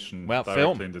adaptation. Well,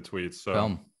 film in the tweets. So.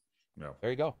 Film. Yeah.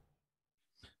 There you go.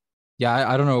 Yeah,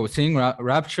 I don't know. Seeing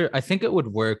Rapture, I think it would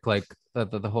work. Like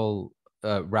the whole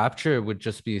Rapture would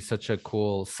just be such a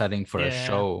cool setting for a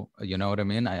show. You know what I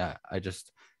mean? I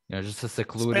just just a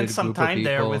secluded spend some group time of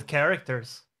people there with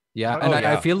characters. Yeah,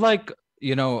 I feel like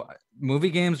movie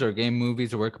games or game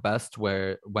movies work best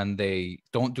when they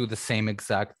don't do the same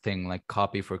exact thing, like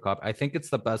copy for copy. I think it's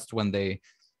the best when they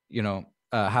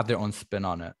have their own spin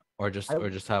on it, or just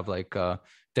have like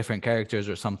different characters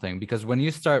or something. Because when you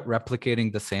start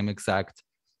replicating the same exact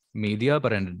media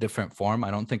but in a different form,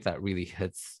 I don't think that really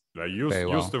hits.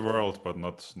 Use the world, but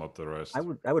not the rest. I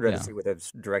would rather see with a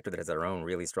director that has their own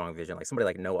really strong vision, like somebody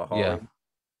like Noah Hawley,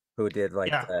 who did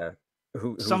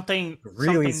who something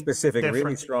really specific, different.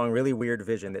 Really strong, really weird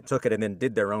vision that took it and then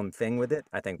did their own thing with it,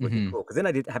 I think would be cool. Because then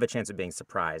I did have a chance of being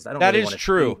surprised. I don't. That really is want to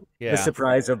true. The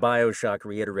surprise of BioShock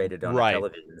reiterated on the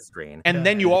television screen. And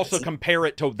then you also compare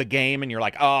it to the game, and you're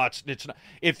like, oh, it's not.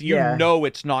 If you know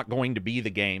it's not going to be the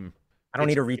game. I don't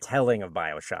need a retelling of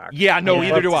BioShock. Yeah, no,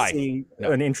 either do I.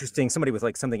 An interesting somebody with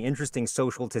like something interesting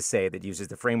social to say that uses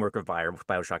the framework of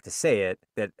BioShock to say it,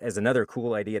 that as another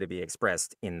cool idea to be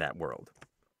expressed in that world.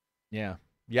 Yeah,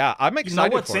 I'm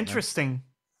excited. What's interesting?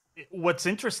 What's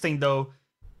interesting though,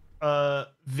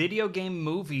 video game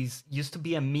movies used to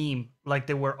be a meme. Like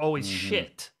they were always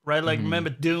shit, right? Like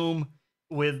remember Doom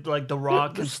with like The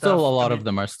Rock and stuff. Still, a lot of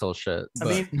them are still shit. But...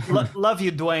 I mean, love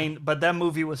you, Dwayne, but that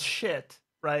movie was shit.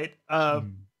 Right?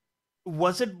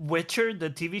 Was it Witcher, the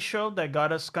TV show, that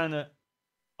got us kind of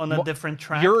on a different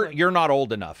track? You're not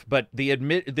old enough, but the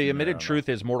admitted truth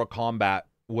is Mortal Kombat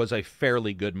was a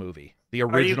fairly good movie. The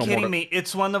original. Are you kidding me?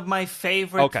 It's one of my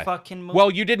favorite fucking movies. Well,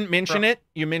 you didn't mention it.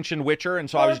 You mentioned Witcher, and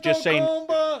so I was just saying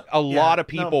a lot of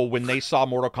people, when they saw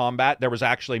Mortal Kombat, there was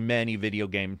actually many video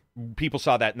game people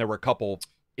saw that, and there were a couple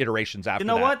iterations after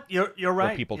that. You know what? You're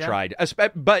right. People tried.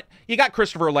 But you got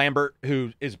Christopher Lambert,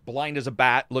 who is blind as a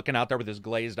bat, looking out there with his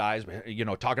glazed eyes,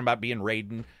 talking about being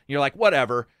Raiden. You're like,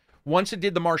 whatever. Once it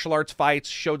did the martial arts fights,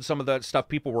 showed some of the stuff,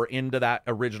 people were into that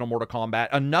original Mortal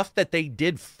Kombat. Enough that they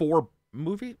did 4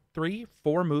 movies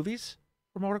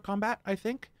for Mortal Kombat, I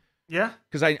think. Yeah.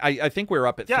 Because I think we were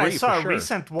up at 3 I saw for sure. A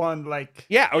recent one. Like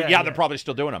they're probably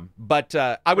still doing them. But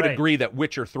I would agree that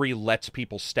Witcher 3 lets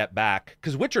people step back.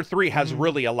 Because Witcher 3 has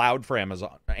really allowed for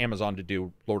Amazon to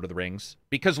do Lord of the Rings.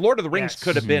 Because Lord of the Rings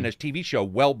could have been a TV show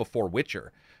well before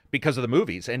Witcher because of the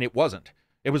movies, and it wasn't.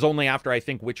 It was only after I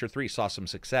think Witcher 3 saw some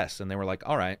success, and they were like,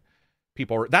 all right.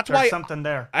 There's something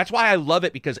there. That's why I love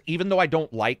it, because even though I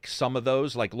don't like some of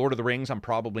those, like Lord of the Rings, I'm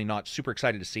probably not super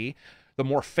excited to see. The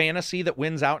more fantasy that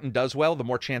wins out and does well, the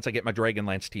more chance I get my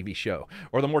Dragonlance TV show,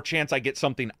 or the more chance I get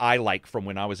something I like from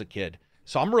when I was a kid.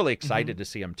 So I'm really excited to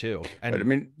see them too. And but, I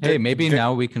mean, hey, maybe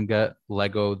now we can get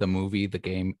Lego the movie, the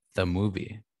game, the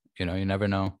movie. You never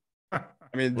know. I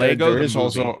mean, there is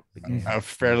also a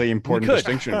fairly important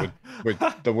distinction with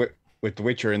The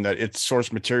Witcher in that its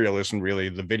source material isn't really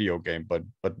the video game, but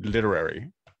literary.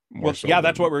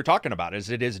 That's what we were talking about.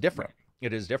 It is different.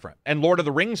 It is different. And Lord of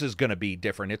the Rings is going to be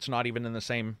different. It's not even in the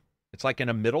same. It's like in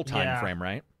a middle time frame,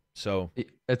 right? So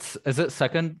is it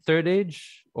second, third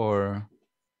age or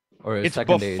is it's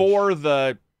second before age?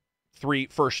 The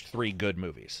first 3 good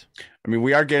movies. I mean,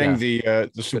 we are getting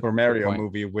the Super Mario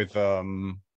movie with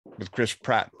Chris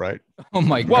Pratt, right? Oh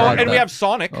my god! Well, and we have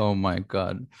Sonic. Oh my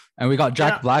god! And we got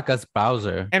Jack Black as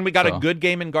Bowser. And we got a good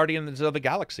game in Guardians of the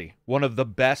Galaxy, one of the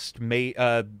best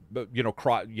video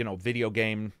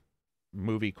game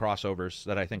movie crossovers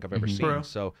that I think I've ever seen. True.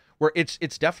 So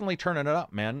it's definitely turning it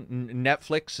up, man.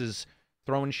 Netflix is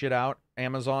throwing shit out.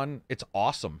 Amazon, it's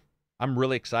awesome. I'm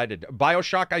really excited.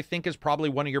 BioShock, I think, is probably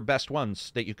one of your best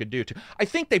ones that you could do too. I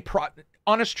think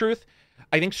honest truth,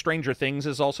 I think Stranger Things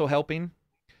is also helping.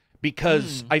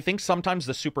 Because I think sometimes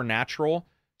the supernatural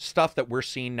stuff that we're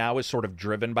seeing now is sort of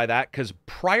driven by that. Because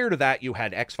prior to that, you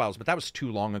had X-Files, but that was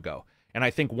too long ago. And I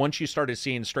think once you started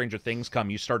seeing Stranger Things come,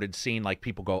 you started seeing like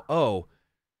people go, oh,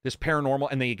 this paranormal.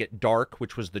 And then you get Dark,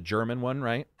 which was the German one,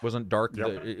 right? Wasn't Dark?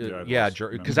 Yep.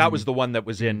 Because that was the one that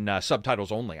was in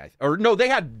subtitles only. No, they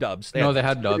had dubs. They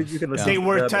had dubs. They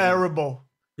were terrible.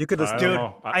 You could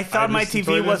listen. I thought my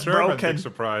TV was broken.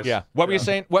 Surprise. Yeah. What were you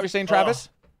saying? What were you saying, Travis?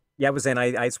 Yeah, I was saying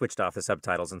I switched off the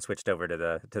subtitles and switched over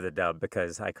to the dub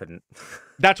because I couldn't.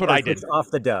 That's what I did.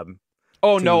 Off the dub.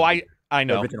 Oh no, I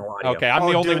know. Okay, I'm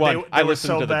the only one. I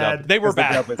listened to the dub. They were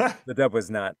bad. The dub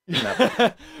was not.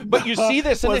 But you see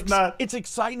this, and it's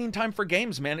exciting time for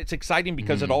games, man. It's exciting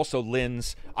because it also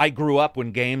lends. I grew up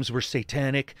when games were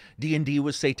satanic. D&D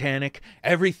was satanic.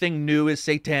 Everything new is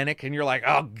satanic, and you're like,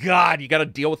 oh god, you got to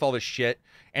deal with all this shit,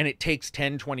 and it takes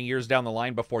 10, 20 years down the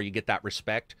line before you get that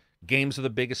respect. Games are the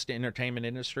biggest entertainment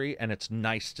industry, and it's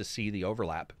nice to see the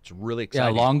overlap. It's really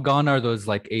exciting. Yeah, long gone are those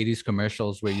like 80s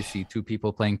commercials where you see 2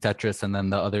 people playing Tetris and then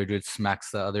the other dude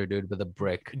smacks the other dude with a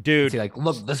brick. Dude, like,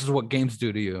 look, this is what games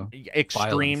do to you.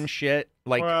 Extreme Violence. Shit.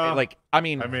 I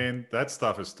mean, that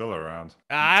stuff is still around.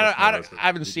 I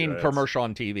haven't seen commercial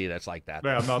on TV that's like that.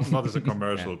 Yeah, not as a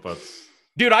commercial, but.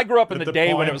 Dude, I grew up in the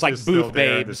day when it was like booth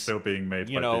babes, still being made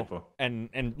by people.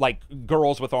 and like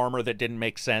girls with armor that didn't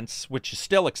make sense, which is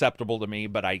still acceptable to me,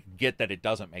 but I get that it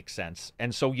doesn't make sense.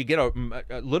 And so you get a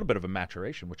little bit of a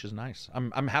maturation, which is nice.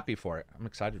 I'm happy for it. I'm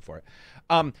excited for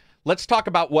it. Let's talk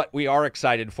about what we are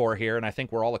excited for here, and I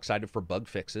think we're all excited for bug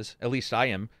fixes. At least I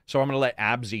am. So I'm going to let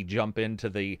Abzy jump into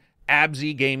the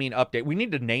Abzy Gaming update. We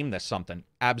need to name this something.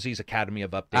 Abzy's Academy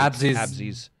of Updates.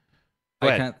 Abzy's.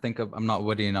 I can't think of. I'm not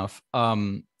witty enough.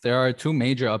 There are 2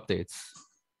 major updates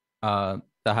that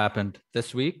happened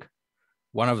this week.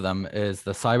 One of them is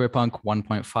the Cyberpunk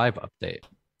 1.5 update,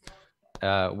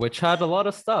 which had a lot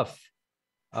of stuff.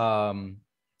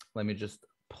 Let me just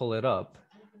pull it up.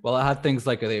 Well, it had things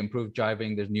like they improved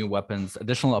driving, there's new weapons,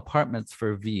 additional apartments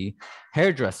for V,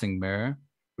 hairdressing mirror,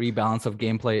 rebalance of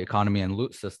gameplay, economy, and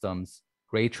loot systems,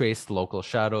 ray traced local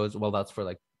shadows. Well, that's for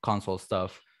like console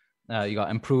stuff. You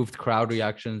got improved crowd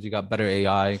reactions, you got better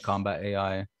AI, combat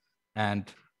AI, and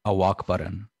a walk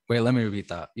button. Wait, let me repeat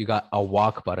that. You got a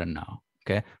walk button now.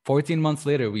 Okay. 14 months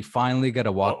later, we finally get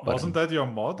a walk button. Wasn't that your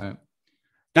mod?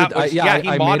 Dude,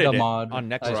 I made a mod on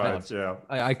Nexus. Right, yeah.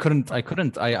 I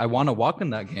couldn't. I want to walk in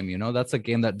that game. You know, that's a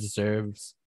game that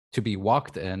deserves to be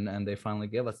walked in, and they finally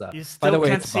gave us that. You still By the way,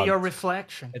 can't see your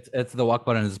reflection. It's the walk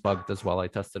button is bugged as well. I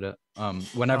tested it.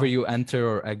 Whenever you enter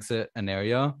or exit an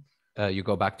area, you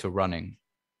go back to running.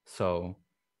 So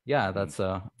yeah, that's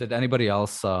did anybody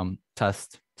else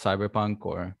test Cyberpunk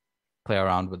or play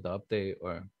around with the update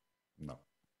or no?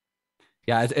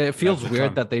 Yeah, it feels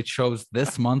weird that they chose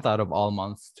this month out of all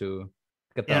months to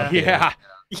get that. Yeah.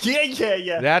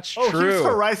 That's true. Here's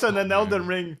Horizon and Elden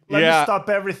Ring. Let me stop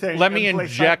everything. Let me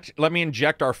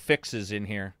inject our fixes in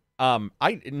here.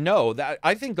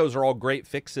 I think those are all great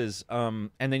fixes. And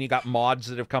then you got mods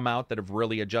that have come out that have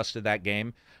really adjusted that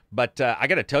game. But I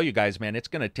got to tell you guys, man, it's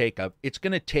gonna take an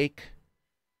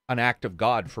act of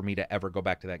God for me to ever go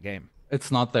back to that game. It's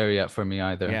not there yet for me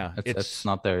either. Yeah, it's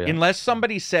not there yet. Unless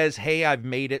somebody says, "Hey, I've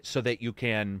made it so that you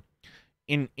can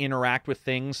interact with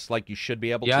things like you should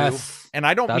be able to." And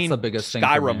I don't mean the biggest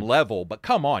Skyrim level, but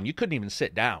come on, you couldn't even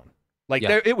sit down. Like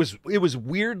it was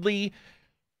weirdly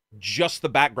just the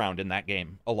background in that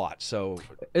game a lot. So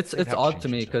it's odd to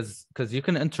me because you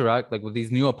can interact like with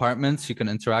these new apartments. You can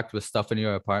interact with stuff in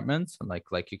your apartments, and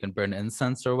like you can burn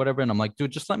incense or whatever. And I'm like,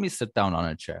 dude, just let me sit down on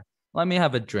a chair. Let me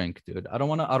have a drink, dude. I don't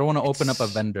want to open up a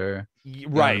vendor. Right.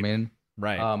 What I mean?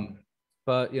 Right.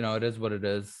 But you know, it is what it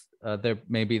is.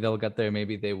 Maybe they'll get there,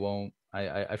 maybe they won't.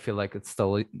 I feel like it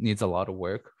still needs a lot of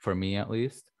work for me at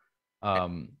least.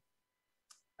 And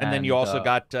then you also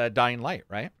got Dying Light,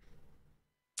 right?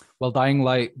 Well, Dying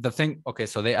Light, the thing. Okay,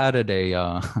 so they added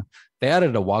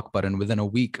a walk button within a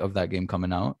week of that game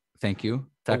coming out. Thank you.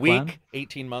 A week,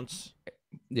 18 months.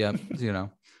 Yeah, you know.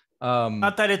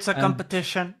 Not that it's a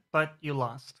competition, but you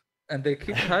lost. And they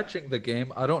keep patching the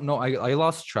game. I don't know. I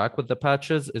lost track with the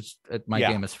patches. My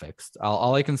game is fixed.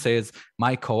 All I can say is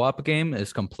my co-op game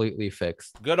is completely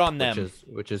fixed. Good on them.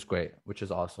 Which is great. Which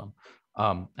is awesome.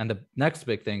 And the next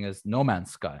big thing is No Man's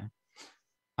Sky.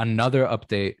 Another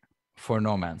update for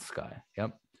No Man's Sky.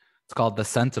 Yep. It's called the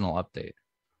Sentinel update,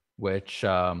 which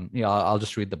I'll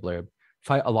just read the blurb.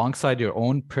 Fight alongside your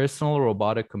own personal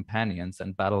robotic companions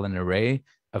and battle an array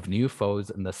of new foes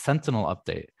in the Sentinel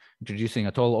update, introducing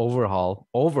a total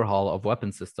overhaul of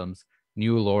weapon systems,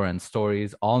 new lore and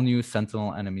stories, all new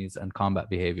Sentinel enemies and combat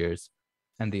behaviors,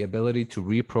 and the ability to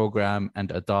reprogram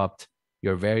and adopt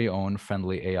your very own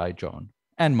friendly AI drone,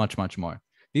 and much, much more.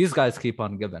 These guys keep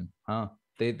on giving, huh?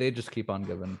 They just keep on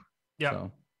giving. Yeah.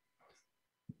 So,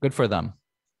 good for them.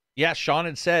 Yeah, Sean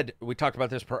had said, we talked about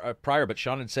this prior, but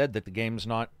Sean had said that the game's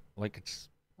not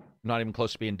even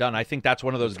close to being done. I think that's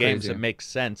one of those games that makes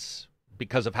sense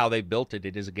because of how they built it.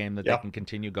 It is a game that they can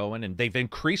continue going, and they've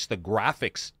increased the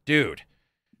graphics, dude.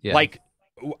 Yeah.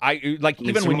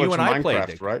 Even when you and I played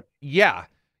it, right? Yeah,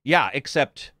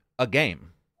 except a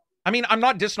game. I mean, I'm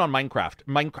not dissing on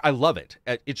Minecraft. I love it.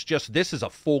 It's just this is a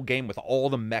full game with all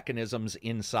the mechanisms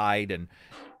inside and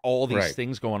all these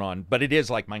things going on. But it is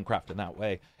like Minecraft in that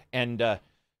way. And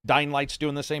Dying Light's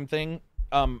doing the same thing.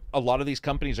 A lot of these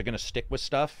companies are going to stick with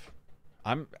stuff.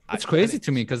 It's crazy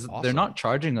to me because they're not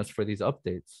charging us for these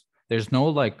updates. There's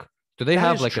no do they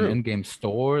have an in-game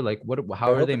store? Like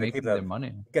how are they making their money?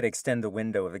 You got to extend the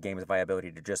window of the game's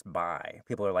viability to just buy.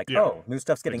 People are like, oh, new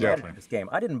stuff's getting added to this game.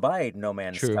 I didn't buy No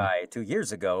Man's Sky 2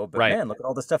 years ago, but man, look at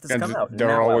all the stuff that's come out.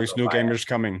 There are always new gamers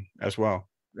coming as well.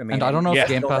 I mean, and I don't know if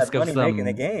Game Pass gives them making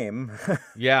a game.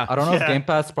 I don't know if Game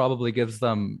Pass probably gives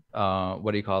them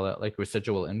what do you call it, like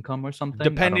residual income or something.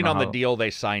 Depending on the deal they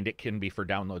signed, it can be for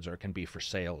downloads or it can be for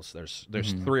sales.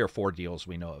 There's 3 or 4 deals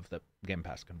we know of that Game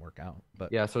Pass can work out.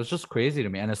 But yeah, so it's just crazy to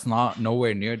me, and it's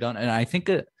nowhere near done. And I think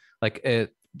it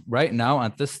right now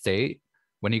at this state,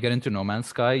 when you get into No Man's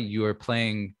Sky, you're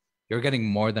getting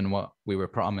more than what we were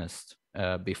promised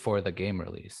before the game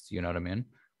released. You know what I mean?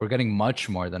 We're getting much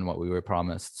more than what we were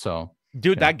promised. So,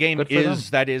 dude, that game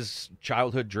is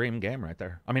childhood dream game right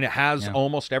there. I mean, it has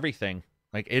almost everything.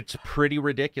 Like, it's pretty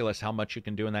ridiculous how much you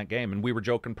can do in that game. And we were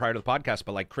joking prior to the podcast,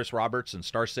 but like Chris Roberts and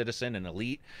Star Citizen and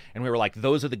Elite, and we were like,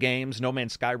 those are the games. No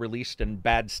Man's Sky released in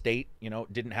bad state, you know,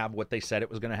 didn't have what they said it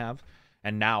was going to have.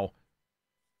 And now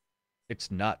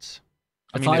it's nuts.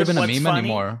 It's not even a meme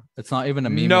anymore. It's not even a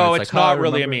meme. No, it's not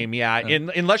really a meme. Yeah.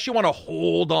 Unless you want to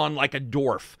hold on like a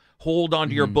dwarf, hold on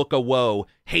to your Book of Woe,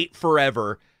 hate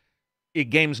forever.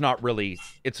 Game's not really,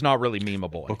 it's not really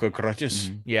memeable. Book of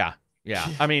Grudges. Yeah. Yeah,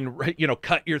 I mean, you know,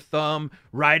 cut your thumb,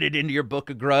 write it into your Book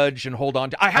of Grudge, and hold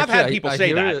on to. I have had people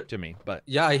say that to me, but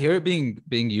yeah, I hear it being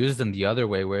used in the other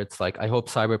way, where it's like, I hope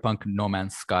Cyberpunk No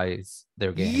Man's Sky is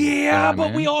their game. Yeah,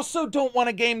 but we also don't want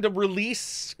a game to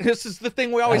release. This is the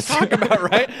thing we always talk about,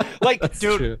 right? Like,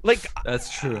 dude, true. like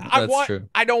that's true.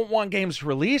 I don't want games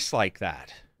released like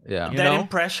that. Yeah, that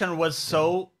impression was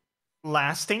so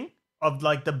lasting of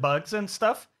like the bugs and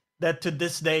stuff that to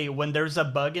this day, when there's a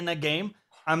bug in a game,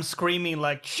 I'm screaming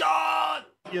like, Sean!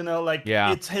 You know, like,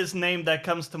 it's his name that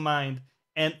comes to mind.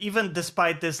 And even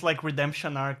despite this, like,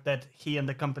 redemption arc that he and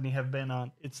the company have been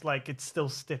on, it's like, it still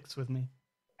sticks with me.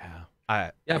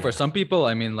 Yeah. For some people,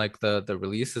 I mean, like, the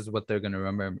release is what they're going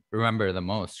to remember the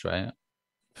most, right?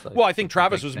 Like, well, I think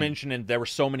Travis was mentioning there were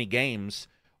so many games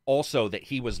also that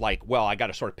he was like, well, I got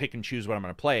to sort of pick and choose what I'm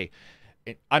going to play.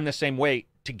 I'm the same way.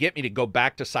 To get me to go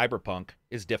back to Cyberpunk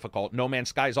is difficult. No Man's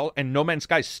Sky No Man's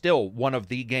Sky is still one of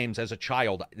the games as a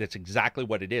child. That's exactly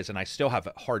what it is, and I still have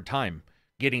a hard time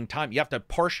getting time. You have to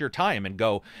parse your time and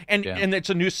go, and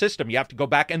it's a new system. You have to go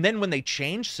back, and then when they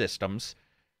change systems,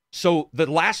 so the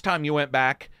last time you went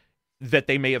back, that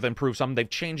they may have improved something, they've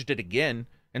changed it again,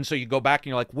 and so you go back and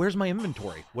you're like, where's my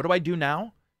inventory? What do I do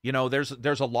now? You know, there's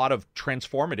a lot of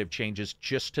transformative changes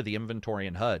just to the inventory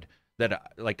and HUD.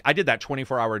 That like I did that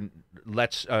 24-hour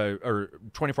or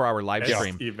 24-hour live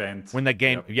stream event when the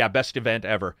game best event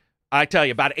ever. I tell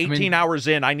you, about 18 hours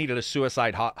in, I needed a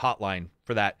suicide hotline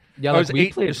for that. Yeah, like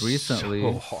we played recently.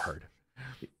 So hard.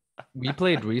 We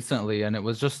played recently, and it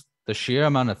was just the sheer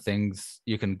amount of things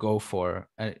you can go for,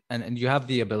 and you have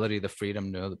the ability, the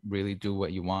freedom to really do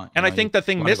what you want. And I think the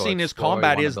thing missing is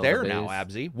combat is there now,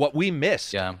 Abzi. What we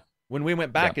missed. When we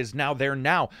went back is now there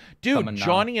now. Dude,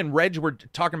 Johnny and Reg were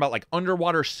talking about like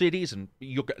underwater cities and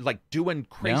you like doing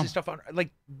crazy stuff on like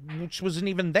which wasn't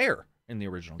even there in the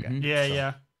original game.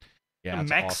 Yeah.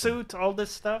 Mech awesome. suit, all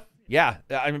this stuff. Yeah,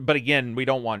 I mean, but again, we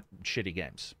don't want shitty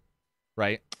games,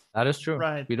 right? That is true.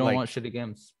 Right. We don't want shitty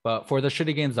games. But for the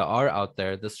shitty games that are out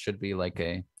there, this should be like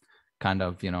a kind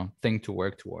of, thing to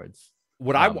work towards.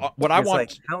 What I want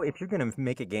like how if you're going to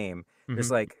make a game, there's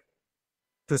like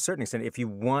to a certain extent, if you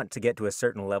want to get to a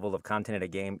certain level of content in a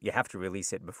game, you have to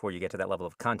release it before you get to that level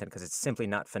of content because it's simply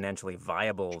not financially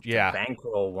viable to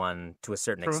bankroll one to a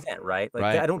certain extent, right? Like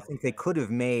I don't think they could have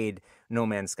made No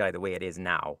Man's Sky the way it is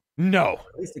now. No.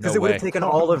 Because it would have taken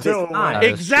all of this time.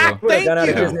 Exactly.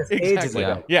 Thank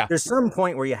you. Yeah. There's some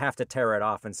point where you have to tear it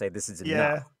off and say this is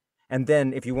enough. And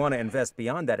then if you want to invest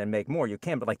beyond that and make more, you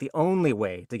can. But like the only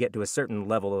way to get to a certain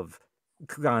level of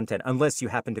content, unless you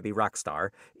happen to be Rockstar,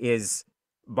 is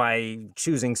by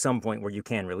choosing some point where you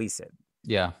can release it.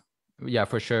 Yeah,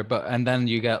 for sure. But and then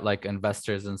you get like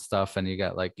investors and stuff, and you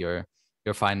get like your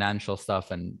financial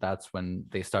stuff, and that's when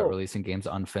they start releasing games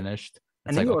unfinished.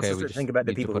 And then you also start to think about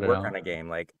the people who work on a game.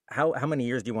 Like how many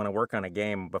years do you want to work on a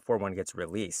game before one gets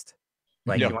released?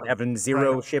 Like you want to have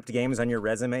 0 shipped games on your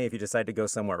resume if you decide to go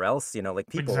somewhere else. Like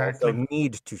people also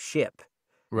need to ship,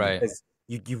 right? Because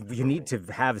you need to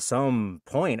have some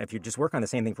point. If you just work on the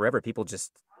same thing forever, people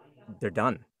they're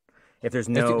done. If there's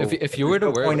if you were to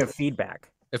work point of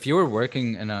feedback, if you were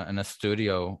working in a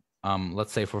studio,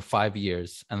 let's say for 5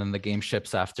 years, and then the game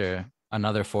ships after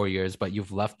another 4 years, but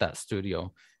you've left that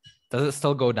studio, does it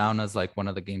still go down as like one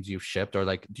of the games you've shipped, or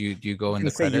like do you go in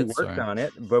the credits? You worked on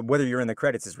it, but whether you're in the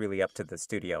credits is really up to the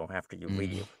studio after you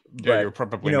leave. Yeah, you're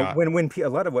probably not. When a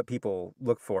lot of what people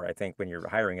look for, I think, when you're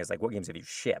hiring is like, what games have you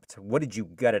shipped? What did you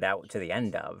gut it out to the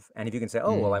end of? And if you can say,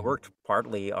 oh, well, I worked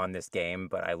partly on this game,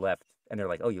 but I left, and they're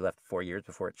like, oh, you left 4 years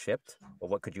before it shipped? Well,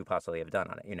 what could you possibly have done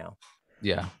on it?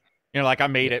 Yeah. Like I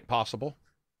made it possible.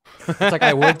 It's like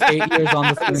I worked 8 years on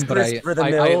this game, but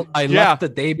I left the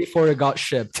day before it got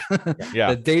shipped.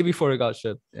 The day before it got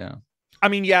shipped. Yeah. I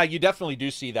mean, yeah, you definitely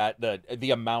do see that the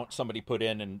amount somebody put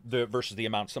in and versus the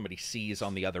amount somebody sees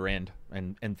on the other end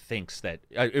and thinks that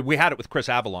we had it with Chris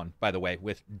Avalon, by the way,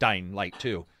 with Dying Light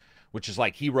 2, which is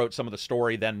like he wrote some of the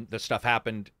story, then the stuff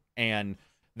happened, and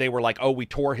they were like, oh, we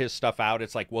tore his stuff out.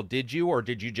 It's like, well, did you, or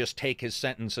did you just take his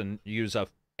sentence and use a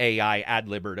AI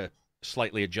ad-libber to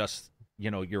slightly adjust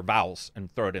your vowels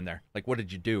and throw it in there? Like, what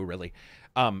did you do, really?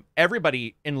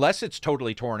 Everybody, unless it's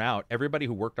totally torn out, everybody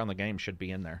who worked on the game should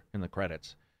be in there in the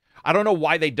credits. I don't know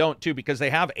why they don't too, because they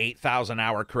have 8,000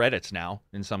 hour credits now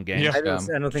in some games. I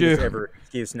don't think it's ever an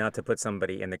excuse not to put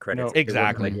somebody in the credits. No,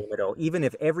 exactly. At all. Even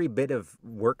if every bit of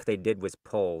work they did was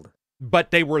pulled.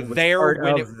 But they were there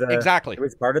when exactly. It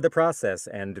was part of the process,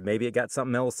 and maybe it got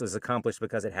something else as accomplished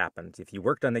because it happened. If you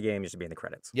worked on the game, you should be in the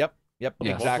credits. Yep,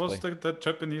 exactly. What was the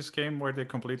Japanese game where they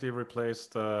completely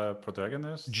replaced the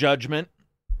protagonist? Judgment.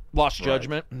 Lost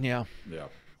Judgment. Yeah.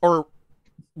 Or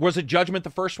was it Judgment the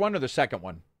first one or the second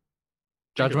one?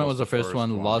 Judgment was the first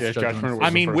one. Lost Judgment. I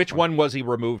mean, which one was he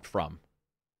removed from?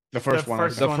 The first one.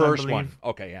 The first one.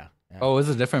 Okay, yeah. Oh, is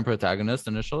a different protagonist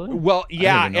initially? Well,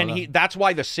 yeah, and that's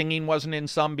why the singing wasn't in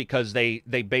some, because they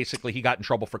basically he got in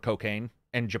trouble for cocaine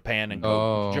and Japan and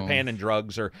Japan and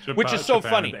drugs, which is so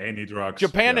Japan funny. And any drugs.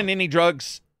 Japan and any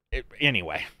drugs.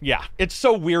 Anyway, yeah, it's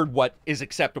so weird what is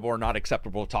acceptable or not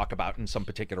acceptable to talk about in some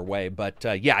particular way. But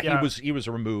he was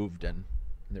removed and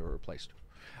they were replaced.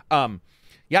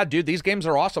 Yeah, dude, these games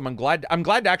are awesome. I'm glad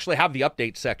to actually have the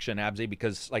update section, Absy,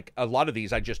 because like a lot of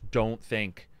these I just don't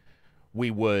think we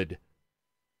would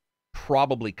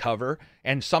probably cover,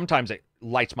 and sometimes it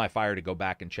lights my fire to go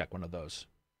back and check one of those.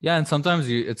 Yeah, and sometimes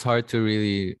it's hard to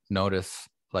really notice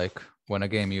like when a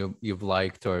game you've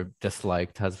liked or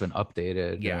disliked has been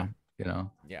updated. Yeah,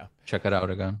 check it out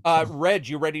again. Reg,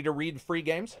 you ready to read free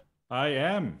games? I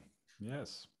am.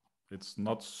 Yes, it's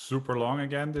not super long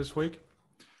again this week.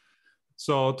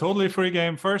 So totally free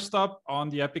game. First up on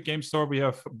the Epic Game Store, we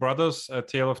have Brothers: A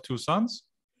Tale of Two Sons.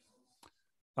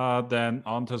 Then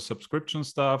on to subscription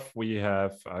stuff, we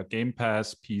have Game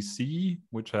Pass PC,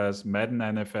 which has Madden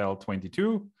NFL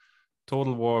 22,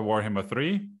 Total War Warhammer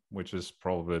 3, which is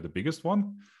probably the biggest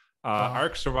one,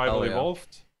 Ark Survival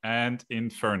Evolved, and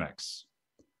Infernax.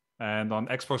 And on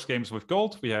Xbox Games with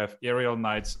Gold, we have Aerial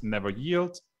Knights Never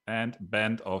Yield and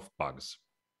Band of Bugs.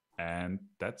 And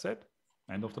that's it.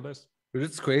 End of the list.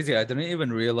 It's crazy. I didn't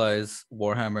even realize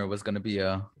Warhammer was going to be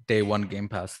a day one Game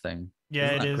Pass thing.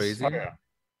 Yeah, Isn't that crazy? Oh, yeah.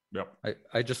 Yep.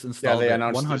 I just installed they it.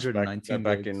 announced 119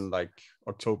 back in like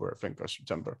October, I think, or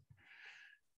September.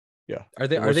 Yeah. Are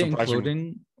they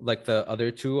including like the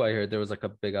other two? I heard there was like a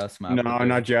big ass map. No,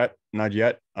 not yet.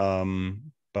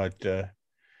 But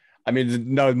I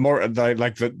mean, no more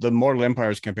like the Mortal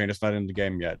Empires campaign is not in the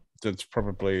game yet. It's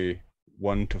probably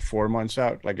 1 to 4 months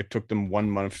out. Like it took them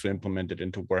 1 month to implement it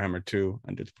into Warhammer 2,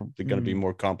 and it's probably going to be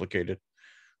more complicated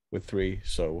with 3.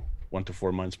 So 1 to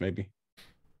 4 months maybe.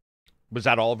 Was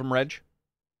that all of them, Reg?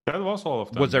 That was all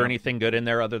of them. Was there anything good in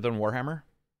there other than Warhammer?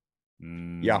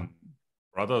 Yeah.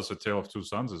 Brothers: A Tale of Two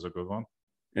Sons is a good one.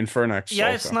 Infernax. Yeah,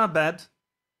 also. it's not bad.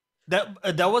 That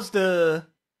was the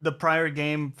prior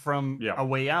game from A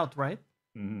Way Out, right?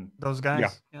 Mm-hmm. Those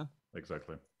guys. Yeah.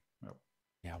 Exactly. Yep.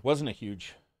 Yeah, wasn't a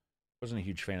huge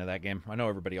fan of that game. I know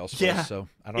everybody else was, so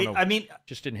I don't know. I mean,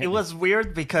 just didn't hit it me. was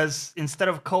weird because instead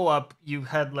of co-op, you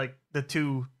had like the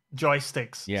 2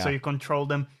 joysticks, so you control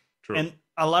them. True. And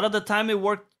a lot of the time it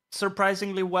worked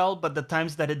surprisingly well, but the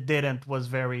times that it didn't was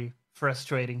very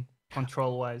frustrating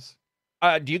control-wise.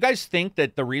 Do you guys think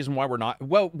that the reason why we're not...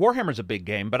 Well, Warhammer's a big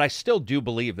game, but I still do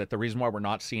believe that the reason why we're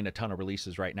not seeing a ton of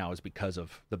releases right now is because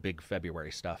of the big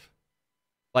February stuff.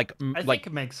 I think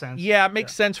it makes sense. Yeah, it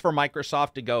makes sense for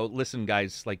Microsoft to go, listen,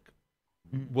 guys, like,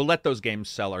 we'll let those games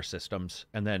sell our systems,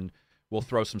 and then we'll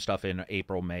throw some stuff in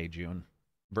April, May, June.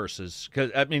 Versus,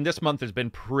 because I mean, this month has been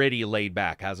pretty laid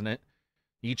back, hasn't it?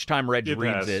 Each time Reg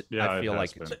reads it, I feel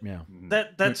like it's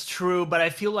That's true, but I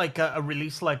feel like a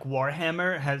release like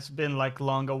Warhammer has been like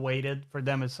long awaited for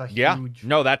them. It's a huge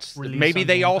that's maybe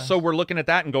they also were looking at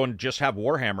that and going, just have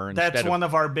Warhammer instead. That's one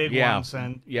of our big ones,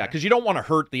 and because you don't want to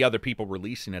hurt the other people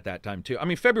releasing at that time too. I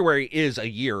mean, February is a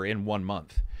year in 1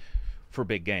 month for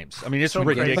big games. I mean, it's so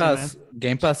ridiculous.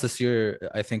 Game Pass this year,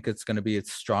 I think it's going to be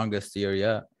its strongest year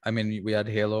yet. I mean, we had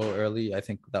Halo early. I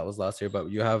think that was last year, but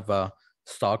you have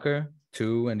Stalker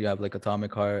 2, and you have like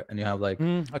Atomic Heart, and you have like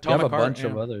you have a bunch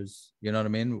of others. You know what I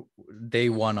mean? Day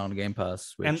one on Game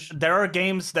Pass. And there are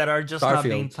games that are just not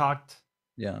being talked.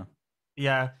 Yeah.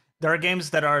 There are games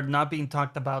that are not being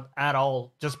talked about at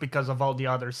all just because of all the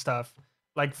other stuff.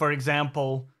 Like, for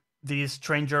example, the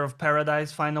Stranger of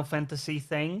Paradise Final Fantasy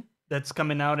thing that's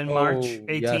coming out in March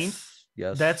 18th.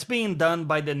 Yes. That's being done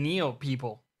by the Neo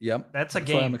people. Yep. That's a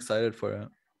game. Why I'm excited for it.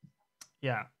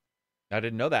 Yeah. I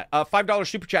didn't know that. $5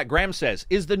 super chat. Graham says,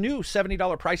 is the new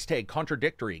 $70 price tag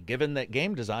contradictory given that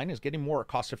game design is getting more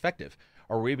cost effective?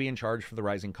 Or will we be in charge for the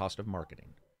rising cost of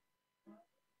marketing?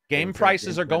 Game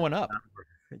prices are going up.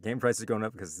 Game prices are going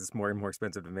up because it's more and more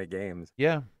expensive to make games.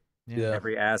 Yeah.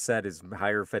 Every asset is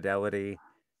higher fidelity.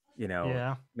 You know,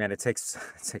 yeah. Man, it takes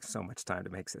so much time to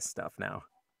make this stuff now.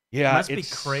 Yeah, it must be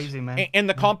crazy, man. And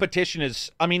the competition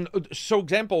is, I mean, so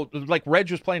example, like Reg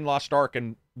was playing Lost Ark,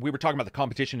 and we were talking about the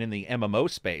competition in the MMO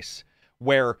space,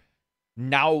 where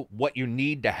now what you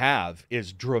need to have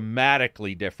is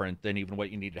dramatically different than even what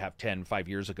you need to have 5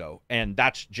 years ago. And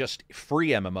that's just free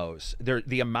MMOs.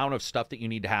 The amount of stuff that you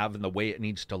need to have and the way it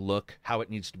needs to look, how it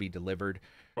needs to be delivered.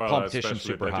 Well, competition's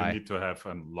super high. You need to have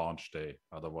a launch day.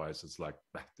 Otherwise, it's like,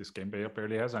 this game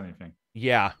barely has anything.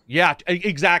 Yeah,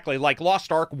 exactly. Like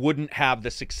Lost Ark wouldn't have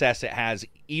the success it has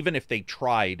even if they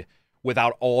tried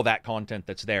without all that content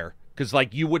that's there. Because,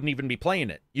 like, you wouldn't even be playing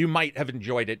it. You might have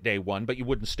enjoyed it day one, but you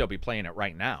wouldn't still be playing it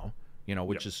right now,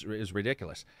 which is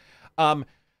ridiculous.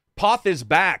 Poth is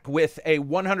back with a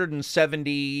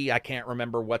 170, I can't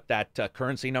remember what that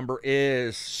currency number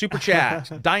is, super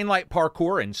chat. Dying Light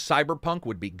parkour and Cyberpunk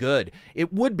would be good.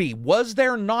 It would be. Was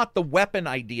there not the weapon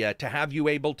idea to have you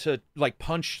able to, like,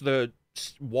 punch the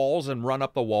walls and run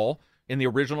up the wall in the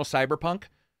original Cyberpunk?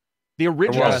 The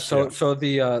original, so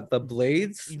the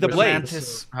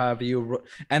blades have you,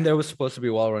 and there was supposed to be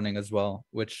wall running as well,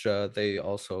 which they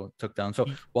also took down. So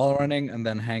wall running and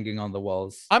then hanging on the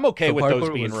walls. I'm okay with those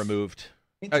being removed.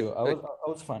 Me too. I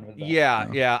was fine with that.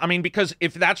 Yeah. I mean, because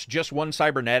if that's just one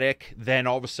cybernetic, then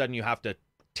all of a sudden you have to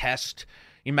test.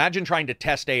 Imagine trying to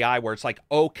test AI where it's like,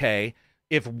 okay,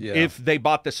 if they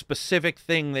bought the specific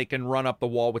thing, they can run up the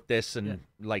wall with this and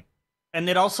like. And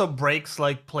it also breaks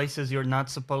like places you're not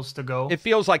supposed to go. It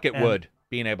feels like it would,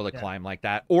 being able to climb like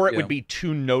that. Or it would be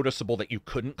too noticeable that you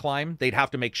couldn't climb. They'd have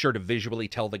to make sure to visually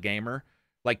tell the gamer,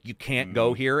 like, you can't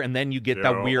go here. And then you get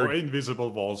that weird...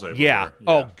 invisible walls everywhere. Yeah.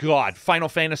 Oh, God. Final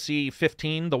Fantasy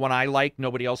 15, the one I like,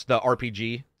 nobody else, the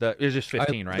RPG. It's just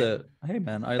 15, right? Hey,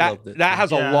 man, I loved it. That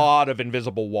has a lot of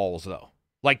invisible walls, though.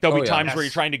 Like, there'll be times where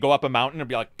you're trying to go up a mountain and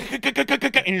be like,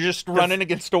 and you're just running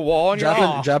against a wall.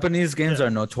 And Japanese games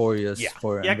are notorious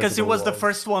for because it was the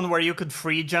first one where you could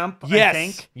free jump, I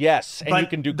think. Yes, and but you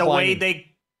can do climbing.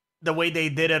 The way they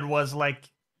did it was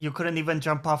like, you couldn't even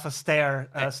jump off a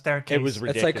staircase. It was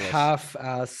ridiculous. It's like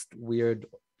half-assed, weird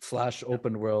 /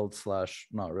 open world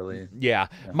 / not really. Yeah.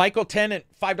 Michael Tennant,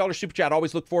 $5 super chat.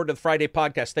 Always look forward to the Friday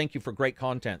podcast. Thank you for great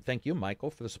content. Thank you, Michael,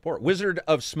 for the support. Wizard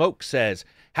of Smoke says,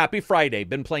 happy Friday.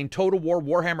 Been playing Total War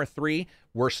Warhammer 3.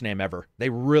 Worst name ever. They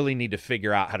really need to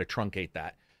figure out how to truncate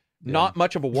that. Yeah. Not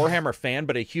much of a Warhammer fan,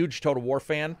 but a huge Total War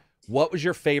fan. What was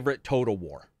your favorite Total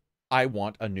War? I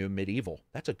want a new medieval.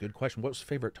 That's a good question. What was your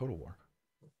favorite Total War?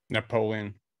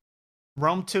 Napoleon.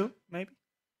 Rome 2, maybe?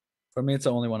 For me, it's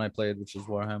the only one I played, which is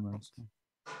Warhammer.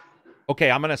 So. Okay,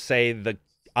 I'm gonna say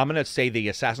the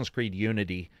Assassin's Creed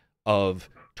Unity of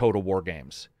Total War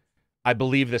games. I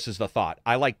believe this is the thought.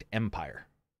 I liked Empire.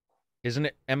 Isn't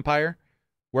it Empire?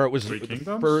 Where it was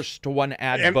the first one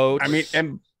add boats. I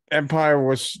mean, Empire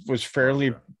was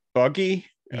fairly buggy.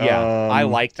 Yeah, I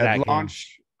liked that at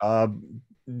launch.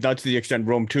 Not to the extent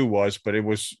Rome 2 was, but it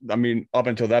was, I mean, up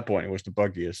until that point, it was the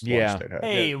buggiest launch they'd had.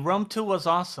 Hey, Rome 2 was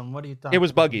awesome. What do you think? It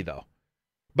was buggy, though.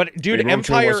 But, dude, Rome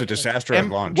Empire... 2 was a disaster at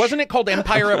launch. Wasn't it called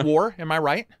Empire at War? Am I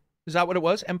right? Is that what it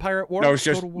was? Empire at War? No, it's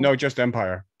just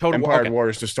Empire. Empire at War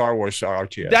is the Star Wars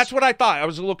RTS. That's what I thought. I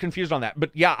was a little confused on that. But,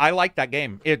 yeah, I like that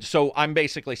game. So I'm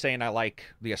basically saying I like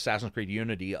the Assassin's Creed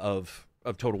Unity of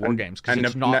Total War games because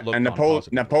it's not looked on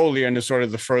Napoleon is sort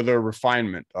of the further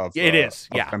refinement of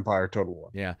Empire Total War.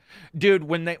 Yeah, dude,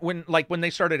 when they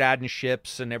started adding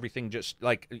ships and everything, just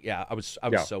like I was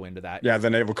so into that. Yeah, the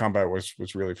naval combat was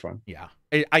really fun. Yeah,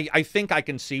 I think I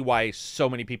can see why so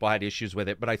many people had issues with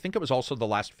it, but I think it was also the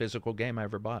last physical game I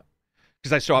ever bought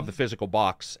because I still have the physical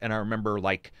box, and I remember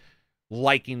like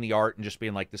liking the art and just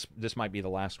being like, this might be the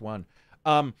last one.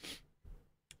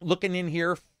 Looking in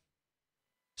here.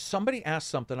 Somebody asked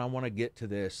something. I want to get to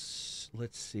this.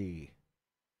 Let's see.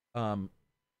 I'm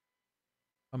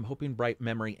hoping Bright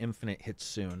Memory Infinite hits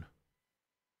soon.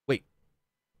 Wait,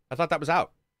 I thought that was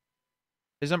out.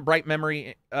 Isn't Bright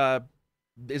Memory?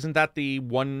 Isn't that the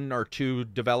 1 or 2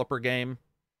 developer game,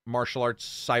 Martial Arts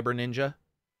Cyber Ninja?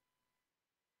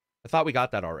 I thought we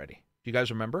got that already. Do you guys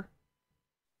remember?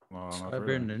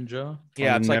 Cyber Ninja.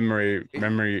 Yeah, it's memory.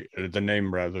 The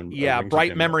name rather. Yeah,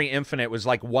 Bright Memory Infinite was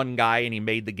like one guy, and he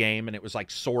made the game, and it was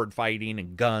like sword fighting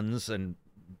and guns and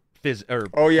the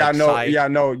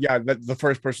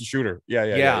first person shooter. Yeah.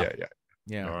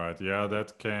 All right,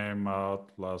 that came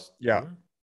out last. Yeah,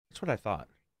 that's what I thought.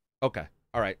 Okay,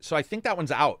 all right. So I think that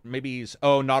one's out. Maybe he's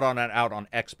not out on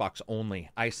Xbox only.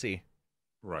 I see.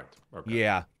 Right. Okay.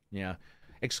 Yeah.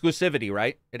 Exclusivity,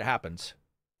 right? It happens.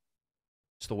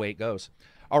 It's the way it goes.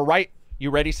 All right.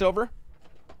 You ready, Silver?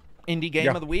 Indie game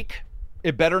of the week?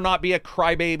 It better not be a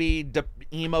crybaby,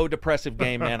 emo, depressive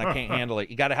game, man. I can't handle it.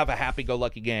 You got to have a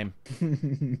happy-go-lucky game.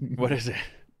 What is it?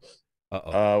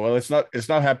 Well, it's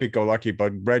not happy-go-lucky,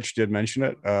 but Reg did mention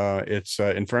it. It's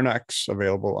Infernax,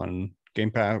 available on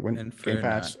Game Pass. Game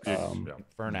Pass.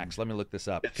 Infernax. Let me look this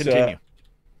up. Continue.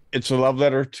 It's a love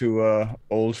letter to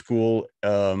old school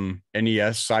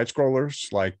NES side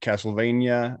scrollers like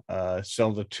Castlevania,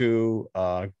 Zelda 2,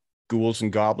 Ghouls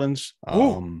and Goblins.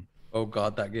 Oh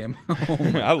god, that game!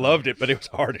 I loved it, but it was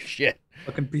hard as shit.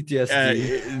 Fucking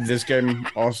PTSD. This game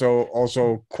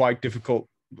also quite difficult.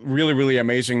 Really, really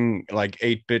amazing, like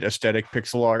 8-bit aesthetic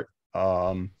pixel art.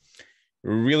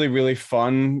 Really, really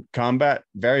fun combat.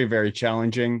 Very, very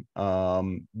challenging.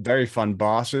 Very fun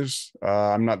bosses.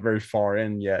 I'm not very far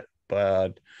in yet,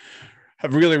 but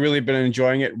have really, really been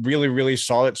enjoying it. Really, really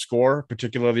solid score,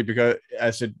 particularly because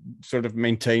as it sort of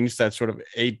maintains that sort of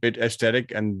 8-bit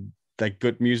aesthetic, and like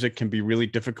good music can be really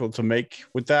difficult to make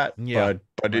with that. Yeah,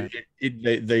 but right.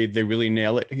 They really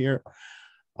nail it here.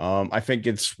 I think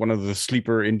it's one of the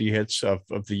sleeper indie hits of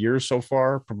the year so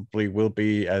far. Probably will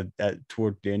be at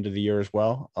toward the end of the year as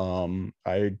well.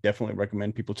 I definitely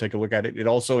recommend people take a look at it. It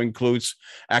also includes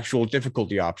actual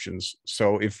difficulty options.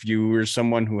 So if you are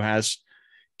someone who has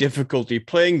difficulty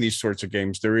playing these sorts of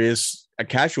games, there is a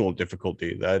casual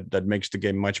difficulty that makes the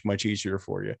game much, much easier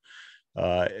for you.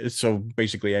 So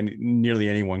basically nearly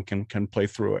anyone can play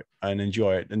through it and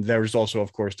enjoy it. And there's also,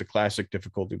 of course, the classic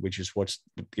difficulty, which is what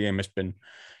the game has been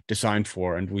designed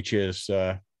for, and which is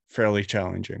fairly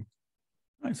challenging.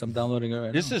 Nice, I'm downloading it right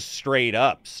now. This is straight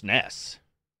up SNES.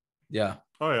 Yeah.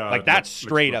 Oh yeah, like that's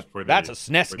straight up. That's a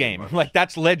SNES game. Much. Like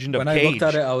that's Legend of Cage. When I looked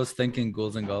at it, I was thinking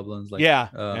Ghouls and Goblins. Like,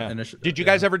 yeah. Did you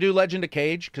guys ever do Legend of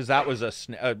Cage? Because that was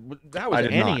NES.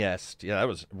 Yeah, that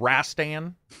was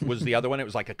Rastan was the other one. It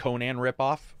was like a Conan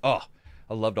ripoff. Oh,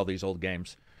 I loved all these old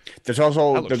games. There's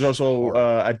also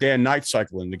a day and night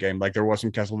cycle in the game, like there was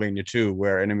in Castlevania 2,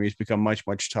 where enemies become much,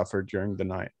 much tougher during the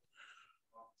night.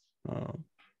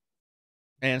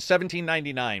 And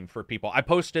 $17.99 for people. I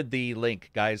posted the link,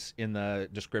 guys, in the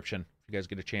description. If you guys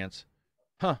get a chance.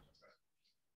 Huh.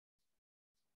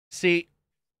 See.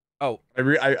 Oh. I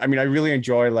really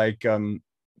enjoy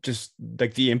just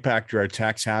like the impact your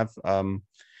attacks have.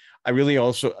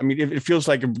 It feels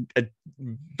like a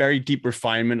very deep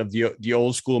refinement of the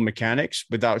old school mechanics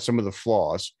without some of the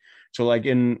flaws. So like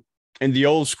in the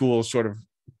old school sort of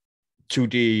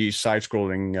 2D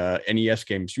side-scrolling NES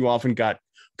games, you often got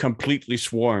completely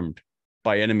swarmed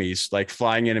by enemies, like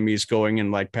flying enemies going in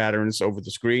like patterns over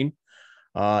the screen.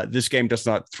 This game does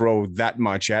not throw that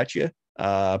much at you,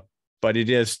 but it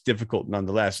is difficult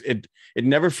nonetheless. It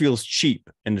never feels cheap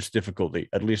in its difficulty,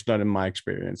 at least not in my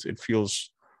experience. It feels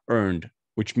earned,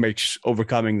 which makes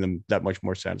overcoming them that much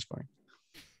more satisfying.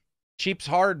 Cheap's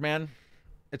hard, man.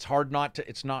 It's hard not to.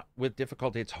 It's not with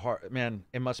difficulty. It's hard, man.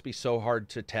 It must be so hard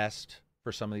to test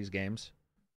for some of these games.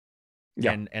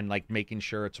 Yeah. And like making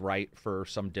sure it's right for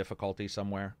some difficulty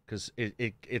somewhere, because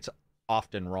it's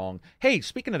often wrong. Hey,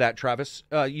 speaking of that, Travis,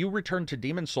 you returned to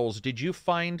Demon's Souls. Did you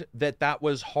find that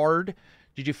was hard?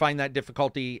 Did you find that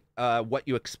difficulty what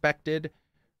you expected?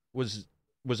 Was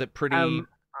it pretty?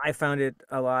 I found it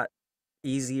a lot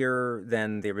easier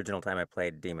than the original time I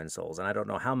played Demon's Souls, and I don't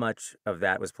know how much of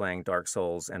that was playing Dark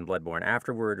Souls and Bloodborne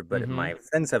afterward, but my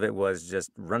sense of it was just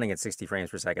running at 60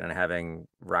 frames per second and having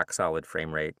rock solid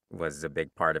frame rate was a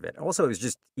big part of it. Also, it was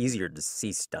just easier to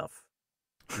see stuff.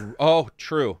 Oh,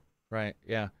 true. Right.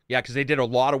 Yeah. Yeah, because they did a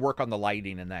lot of work on the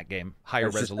lighting in that game. Higher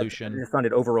resolution. I just found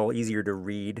it overall easier to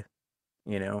read,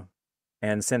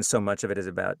 and since so much of it is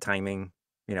about timing,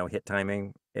 hit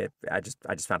timing, I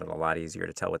just found it a lot easier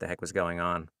to tell what the heck was going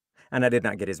on. And I did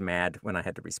not get as mad when I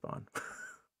had to respawn.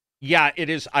 Yeah, it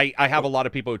is. I have a lot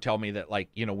of people who tell me that, like,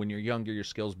 when you're younger, your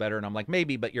skill's better. And I'm like,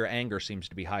 maybe, but your anger seems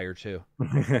to be higher, too.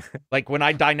 Like, when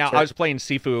I die now, I was playing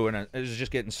Sifu, and I was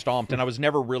just getting stomped. And I was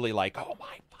never really like, oh,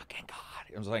 my fucking God.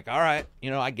 I was like, all right,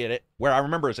 I get it. Where I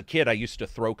remember as a kid, I used to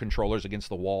throw controllers against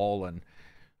the wall, and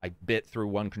I bit through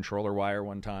one controller wire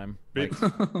one time.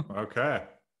 Okay.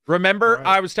 Remember, right.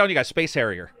 I was telling you guys, Space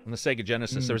Harrier on the Sega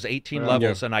Genesis, there was 18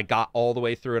 levels, and I got all the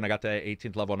way through, and I got to the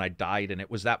 18th level, and I died, and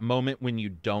it was that moment when you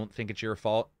don't think it's your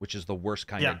fault, which is the worst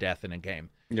kind of death in a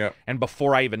game. Yeah. And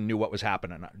before I even knew what was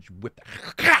happening, I whipped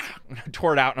it,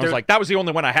 tore it out, and I was like, that was the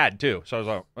only one I had, too. So I was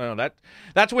like, well,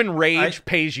 that's when rage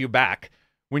pays you back.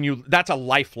 That's a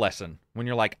life lesson. When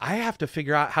you're like, I have to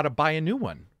figure out how to buy a new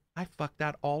one. I fucked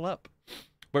that all up.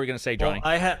 What were you going to say, Johnny?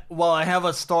 I have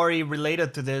a story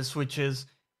related to this, which is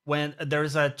when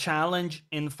there's a challenge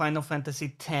in Final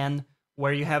Fantasy X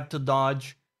where you have to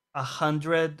dodge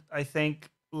 100, I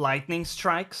think, lightning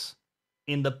strikes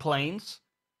in the planes.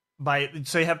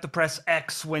 So you have to press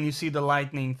X when you see the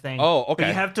lightning thing. Oh, okay. But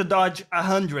you have to dodge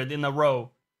 100 in a row,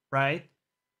 right?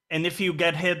 and if you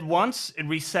get hit once, it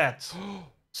resets.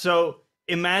 So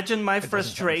imagine my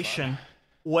frustration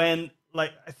when,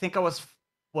 like, I think I was,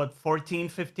 14,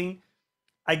 15?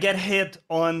 I get hit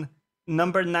on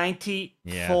number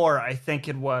 94, I think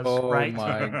it was, right? Oh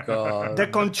my God. The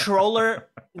controller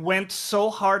went so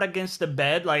hard against the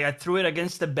bed, like I threw it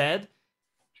against the bed,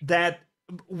 that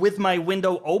with my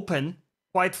window open,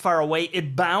 quite far away,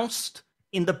 it bounced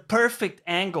in the perfect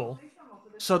angle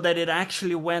so that it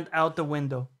actually went out the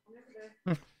window.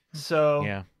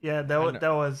 So that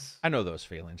was. I know those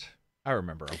feelings. I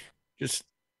remember them. Just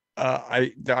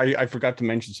I forgot to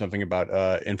mention something about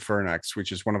Infernax,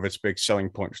 which is one of its big selling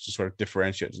points to sort of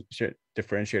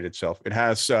differentiate itself. It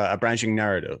has a branching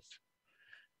narrative,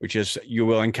 which is you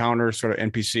will encounter sort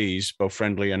of NPCs, both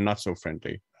friendly and not so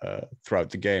friendly, throughout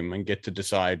the game, and get to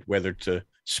decide whether to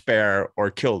spare or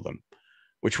kill them,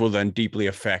 which will then deeply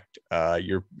affect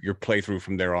your playthrough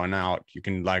from there on out. You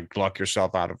can like lock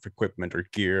yourself out of equipment or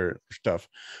gear or stuff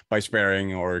by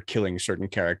sparing or killing certain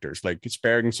characters. Like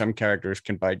sparing some characters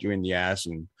can bite you in the ass,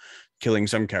 and killing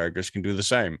some characters can do the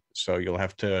same. So you'll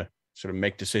have to sort of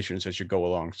make decisions as you go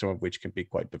along, some of which can be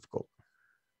quite difficult.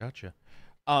 Gotcha.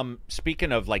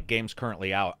 Speaking of like games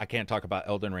currently out, I can't talk about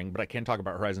Elden Ring, but I can talk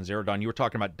about Horizon Zero Dawn. You were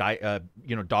talking about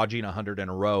dodging 100 in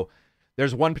a row.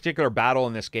 There's one particular battle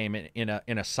in this game in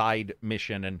a side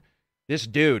mission, and this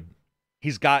dude,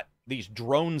 he's got these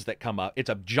drones that come up. It's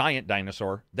a giant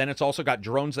dinosaur. Then it's also got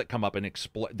drones that come up and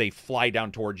they fly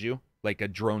down towards you like a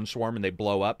drone swarm, and they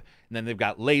blow up. And then they've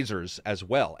got lasers as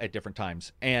well at different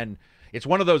times. And it's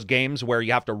one of those games where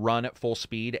you have to run at full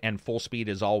speed, and full speed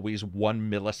is always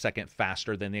 1 millisecond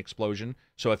faster than the explosion.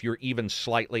 So if you're even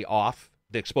slightly off,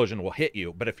 the explosion will hit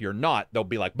you. But if you're not, they'll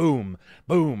be like boom,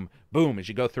 boom, boom as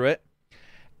you go through it.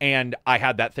 And I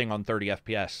had that thing on 30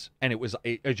 FPS, and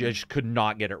I just could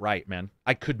not get it right, man.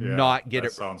 I could not get it.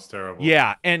 That sounds terrible.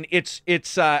 Yeah, and it's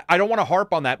I don't want to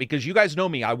harp on that because you guys know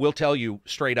me. I will tell you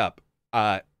straight up,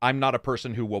 I'm not a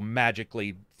person who will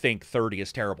magically think 30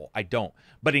 is terrible. I don't.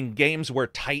 But in games where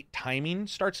tight timing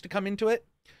starts to come into it,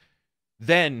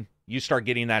 then you start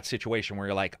getting that situation where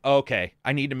you're like, okay,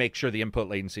 I need to make sure the input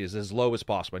latency is as low as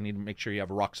possible. I need to make sure you have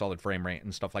a rock solid frame rate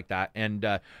and stuff like that. And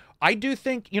I do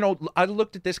think, I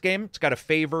looked at this game. It's got a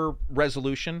favor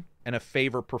resolution and a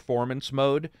favor performance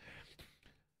mode.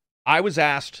 I was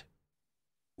asked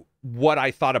what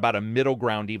I thought about a middle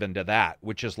ground even to that,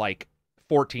 which is like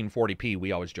 1440p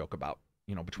we always joke about,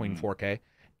 between 4K.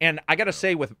 And I got to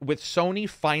say, with Sony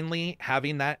finally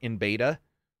having that in beta,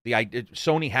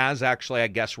 Sony has actually, I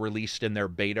guess, released in their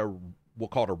beta, we'll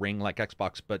call it a ring like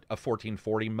Xbox, but a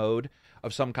 1440 mode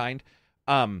of some kind.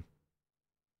 I'm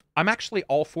actually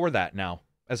all for that now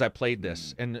as I played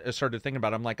this and started thinking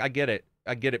about it. I'm like, I get it,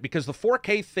 because the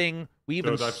 4K thing,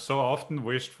 I've so often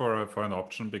wished for an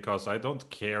option because I don't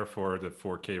care for the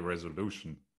 4K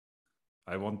resolution.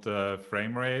 I want the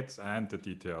frame rates and the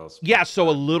details. Yeah, so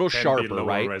a little sharper,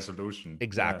 right? Resolution.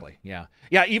 Exactly. Yeah.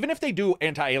 Even if they do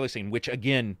anti-aliasing, which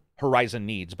again Horizon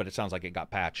needs, but it sounds like it got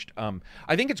patched.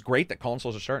 I think it's great that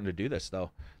consoles are starting to do this,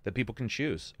 though, that people can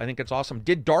choose. I think it's awesome.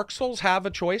 Did Dark Souls have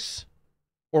a choice,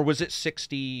 or was it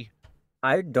 60?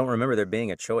 I don't remember there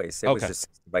being a choice. It was just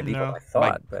by default. I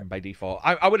thought by default.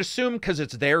 I would assume because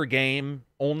it's their game,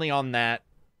 only on that,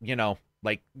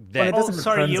 like that.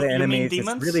 Well, you mean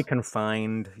Demons? It's really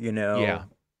confined, Yeah. Yeah,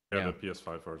 the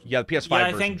PS5 version. Yeah, the PS5 version. Yeah,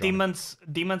 I think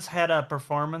Demons had a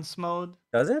performance mode.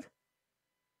 Does it?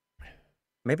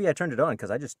 Maybe I turned it on because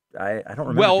I don't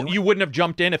remember. Well, you wouldn't have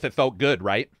jumped in if it felt good,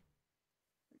 right?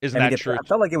 Isn't that true? I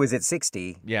felt like it was at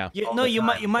 60. Yeah. You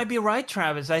might be right,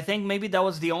 Travis. I think maybe that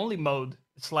was the only mode.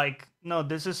 It's like, no,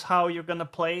 this is how you're gonna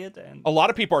play it. And a lot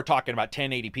of people are talking about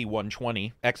 1080p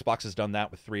 120. Xbox has done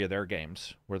that with 3 of their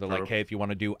games, where they're like, hey, if you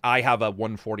want to do, I have a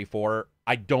 144.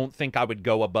 I don't think I would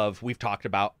go above. We've talked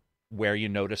about where you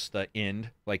notice the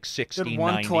end, like 60,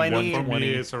 120. 90, 120. For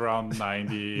me, it's around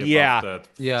 90.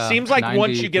 Yeah. Seems like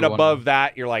once you get above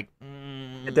that, you're like,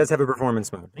 It does have a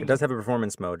performance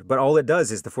mode. But all it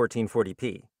does is the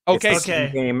 1440p. Okay. It's the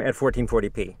game at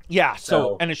 1440p. Yeah.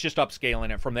 So and it's just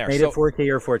upscaling it from there. Made it 4K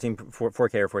or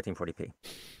 1440p.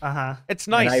 It's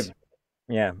nice.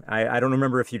 I don't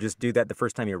remember if you just do that the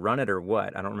first time you run it or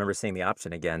what. I don't remember seeing the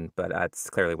option again, but that's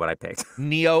clearly what I picked.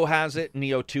 Neo has it.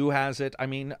 Neo 2 has it. I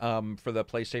mean, for the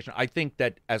PlayStation. I think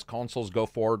that as consoles go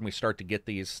forward and we start to get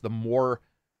the more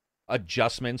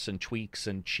adjustments and tweaks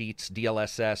and cheats,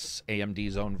 DLSS,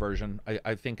 AMD's own version,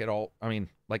 I think I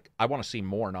want to see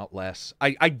more, not less.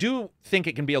 I do think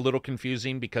it can be a little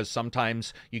confusing because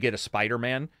sometimes you get a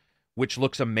Spider-Man, which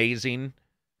looks amazing,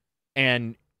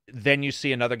 and then you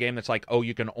see another game that's like, oh,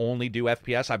 you can only do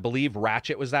FPS. I believe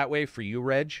Ratchet was that way for you,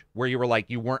 Reg, where you were like,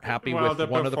 you weren't happy with one of the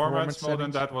performance mode, settings?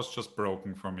 and that was just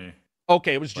broken for me.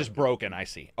 Okay, it was just broken. I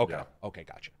see. Okay, yeah. Okay,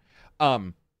 gotcha.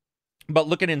 But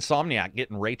look at Insomniac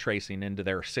getting ray tracing into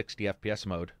their 60 FPS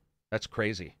mode. That's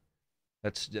crazy.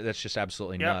 That's just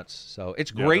absolutely nuts. So it's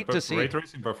great to see. Ray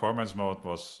tracing performance mode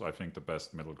was, I think, the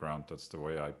best middle ground. That's the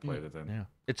way I played it in.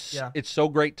 Yeah, it's so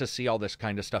great to see all this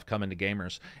kind of stuff coming to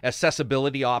gamers.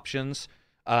 Accessibility options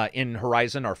in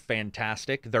Horizon are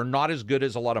fantastic. They're not as good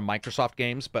as a lot of Microsoft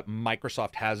games, but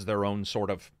Microsoft has their own sort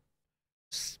of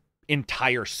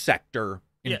entire sector,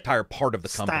 entire part of the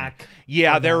company. Stack.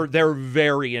 Yeah, they're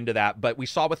very into that. But we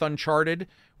saw with Uncharted,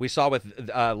 we saw with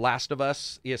Last of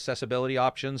Us the accessibility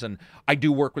options, and I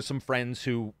do work with some friends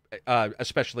who,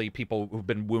 especially people who've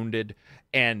been wounded,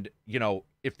 and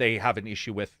if they have an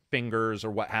issue with fingers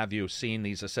or what have you, seeing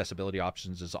these accessibility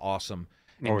options is awesome,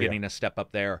 and getting a step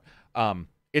up there.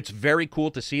 It's very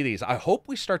cool to see these. I hope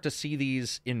we start to see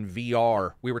these in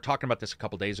VR. We were talking about this a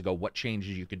couple days ago, what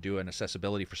changes you could do in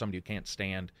accessibility for somebody who can't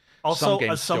stand. Also,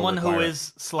 as someone who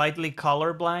is slightly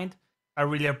colorblind, I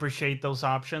really appreciate those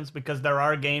options, because there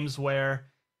are games where,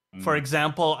 for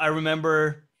example, I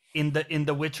remember in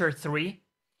The Witcher 3,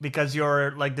 because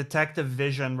you're like detective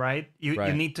vision, right?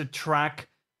 You need to track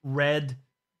red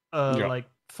like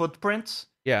footprints.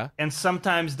 Yeah. And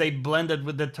sometimes they blended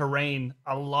with the terrain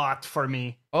a lot for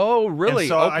me. Oh, really?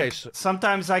 And so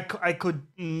sometimes I could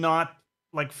not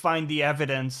like find the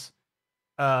evidence,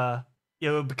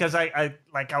 because I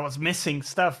was missing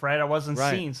stuff, right? I wasn't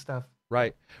seeing stuff.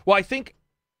 Right. Well,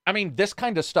 I mean, this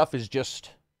kind of stuff is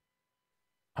just,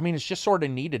 it's just sort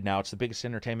of needed now. It's the biggest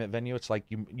entertainment venue. It's like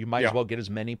you might as well get as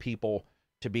many people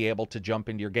to be able to jump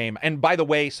into your game. And by the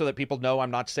way, so that people know, I'm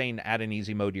not saying add an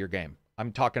easy mode to your game.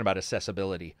 I'm talking about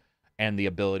accessibility and the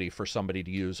ability for somebody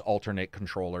to use alternate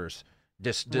controllers.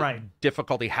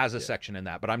 Difficulty has a section in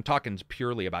that, but I'm talking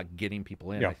purely about getting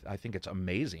people in. I think it's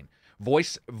amazing.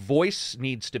 Voice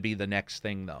needs to be the next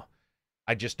thing, though.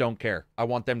 I just don't care. I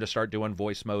want them to start doing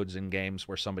voice modes in games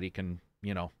where somebody can,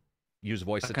 use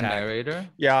voice attack. Narrator?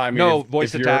 Yeah,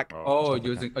 voice attack.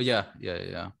 Using. Yeah.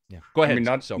 Go ahead.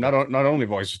 Not only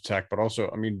voice attack, but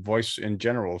also, voice in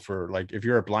general. For like, if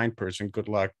you're a blind person, good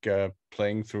luck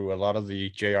playing through a lot of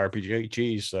the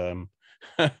JRPGs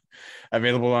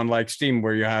available on like Steam,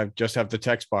 where you just have the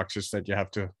text boxes that you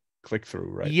have to click through,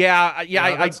 right? Yeah.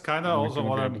 That's kind of also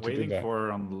what I'm waiting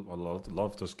for on a lot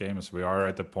of those games. We are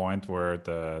at the point where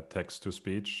the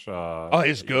text-to-speech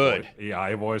is good.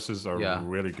 AI voices are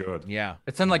really good. Yeah,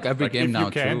 it's in like every game now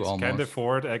too. If you almost can't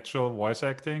afford actual voice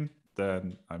acting,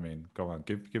 then go on,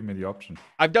 give me the option.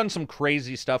 I've done some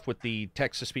crazy stuff with the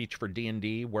text-to-speech for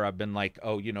D&D, where I've been like,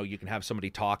 you can have somebody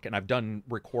talk, and I've done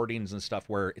recordings and stuff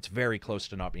where it's very close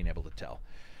to not being able to tell.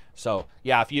 So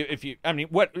yeah, if you,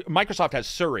 what Microsoft has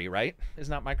Siri, right?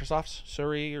 Isn't that Microsoft's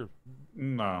Siri or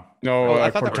no? I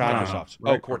thought that was Microsoft's.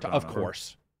 Right? Cortana, of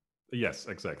course. Yes,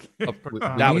 exactly.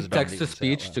 That was text to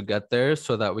speech to get there,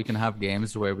 so that we can have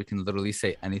games where we can literally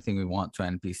say anything we want to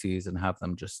NPCs and have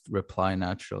them just reply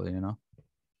naturally.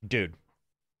 Dude,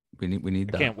 we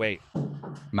need that. Can't wait.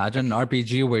 Imagine an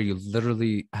RPG where you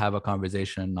literally have a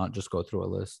conversation and not just go through a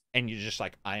list. And you're just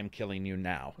like, I am killing you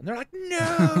now. And they're like,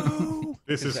 no.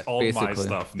 This is all my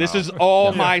stuff now. This is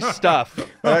all my stuff.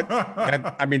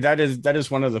 That is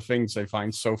one of the things I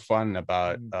find so fun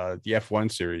about the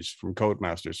F1 series from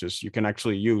Codemasters is you can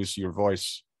actually use your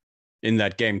voice in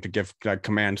that game to give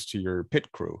commands to your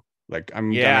pit crew. Like, I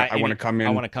want to come in. I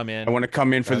want to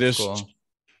come in for this. Cool.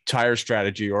 Tire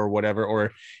strategy or whatever,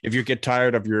 or if you get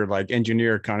tired of your like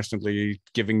engineer constantly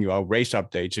giving you race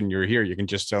updates and you're here, you can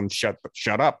just tell him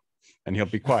shut up and he'll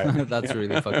be quiet. That's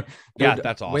really fucking yeah,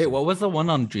 that's awesome. Wait, what was the one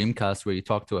on Dreamcast where you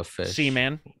talk to a fish?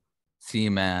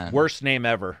 Seaman. Worst name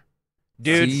ever,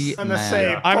 dude. I'm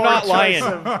not lying.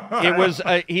 It was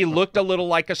he looked a little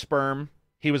like a sperm.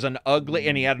 He was an ugly,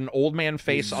 and he had an old man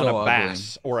face on a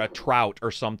bass or a trout or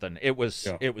something. It was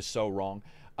so wrong.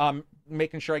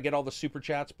 Making sure I get all the super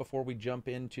chats before we jump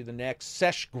into the next.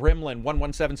 Sesh Gremlin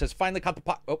 117 says, finally caught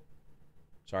the oh,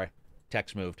 sorry,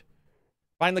 text moved.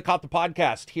 Finally caught the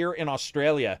podcast here in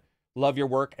Australia. Love your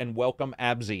work and welcome,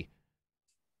 Abzi.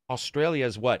 Australia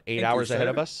is what, 8 hours ahead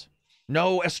of us?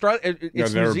 No, Australia.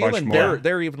 It's New Zealand.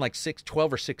 They're even like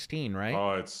 12 or 16, right?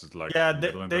 Oh, it's like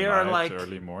they are like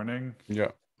early morning. Yeah.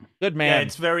 Good man. Yeah,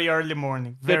 it's very early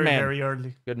morning. Very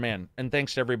early. Good man. And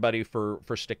thanks to everybody for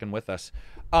sticking with us.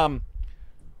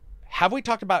 Have we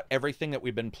talked about everything that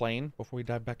we've been playing before we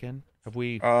dive back in? Have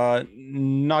we?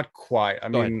 Not quite.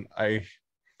 I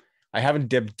haven't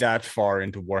dipped that far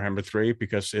into Warhammer 3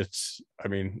 because it's.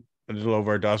 a little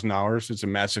over a dozen hours. It's a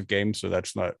massive game, so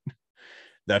that's not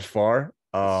that far.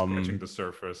 Scratching the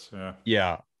surface, yeah.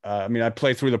 Yeah. I mean, I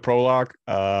played through the prologue,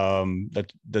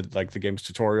 that like the game's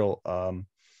tutorial.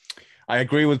 I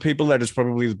agree with people that it's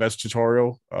probably the best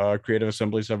tutorial Creative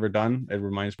Assembly's ever done. It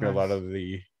reminds me a lot of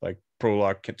the like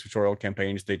prologue tutorial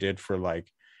campaigns they did for like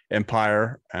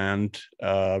Empire and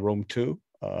Rome 2,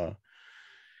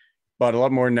 but a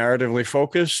lot more narratively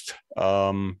focused.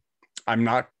 I'm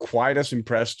not quite as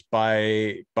impressed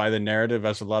by the narrative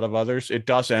as a lot of others. It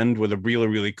does end with a really,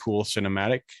 really cool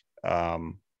cinematic.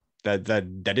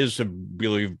 That is a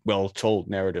really well told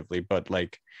narratively, but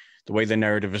like the way the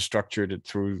narrative is structured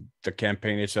through the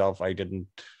campaign itself, I didn't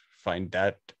find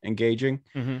that engaging.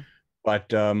 Mm-hmm.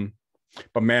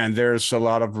 But man, there's a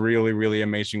lot of really, really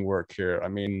amazing work here. I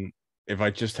mean, if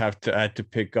I just had to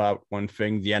pick out one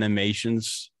thing, the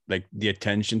animations, like the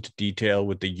attention to detail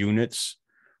with the units,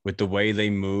 with the way they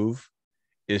move,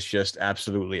 is just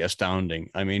absolutely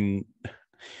astounding. I mean,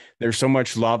 there's so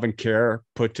much love and care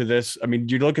put to this. I mean,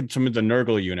 you look at some of the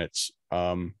Nurgle units,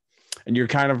 and you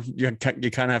kind of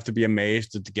have to be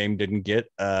amazed that the game didn't get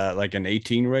like an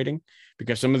 18 rating,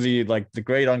 because some of the like the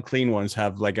great unclean ones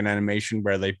have like an animation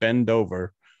where they bend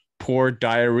over, pour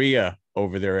diarrhea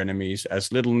over their enemies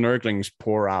as little Nurglings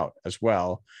pour out as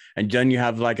well, and then you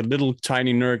have like a little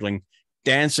tiny Nurgling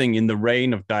dancing in the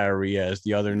rain of diarrhea as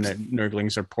the other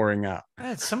Nurglings are pouring out.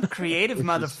 That's some creative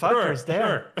motherfuckers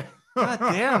there. God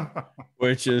damn.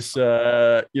 Which is,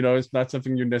 it's not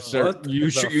something you necessarily you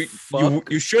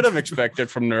should have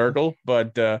expected from Nurgle,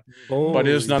 but it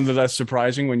is nonetheless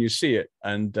surprising when you see it.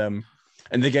 And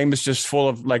the game is just full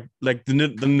of like the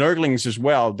Nurglings as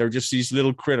well. They're just these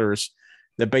little critters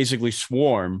that basically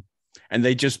swarm, and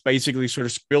they just basically sort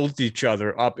of build each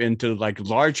other up into like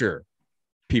larger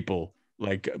people,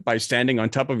 like by standing on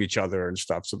top of each other and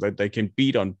stuff, so that they can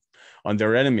beat on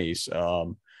their enemies.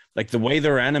 Like the way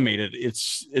they're animated,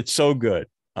 it's so good.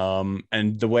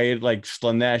 And the way like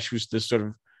Slaanesh was this sort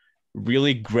of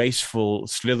really graceful,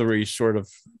 slithery sort of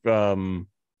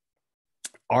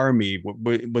army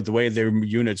with the way their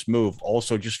units move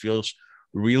also just feels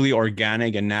really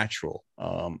organic and natural,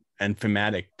 and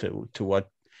thematic to what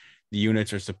the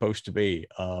units are supposed to be.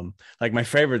 Like my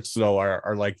favorites though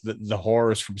are like the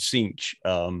horrors from Tzeentch,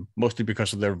 mostly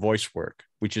because of their voice work,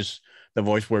 which is the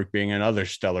voice work being another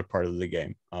stellar part of the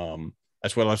game,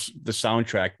 as well as the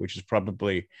soundtrack, which is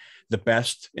probably the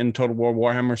best in Total War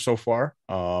Warhammer so far.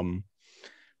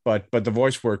 But the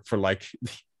voice work for like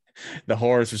the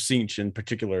horrors of Tzeentch in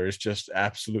particular is just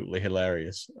absolutely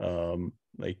hilarious.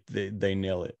 Like they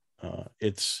nail it.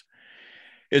 It's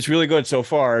really good so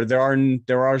far. There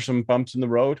are some bumps in the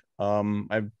road.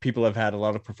 People have had a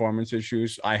lot of performance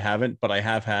issues. I haven't, but I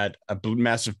have had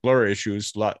massive blur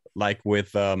issues, like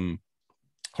with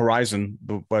Horizon,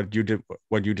 what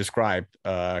you described,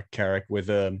 Carrick, with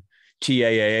TAA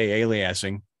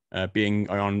aliasing being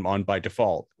on by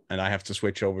default, and I have to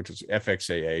switch over to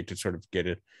FXAA to sort of get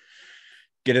it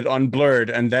unblurred,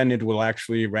 and then it will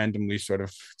actually randomly sort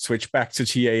of switch back to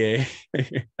TAA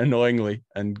annoyingly,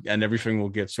 and everything will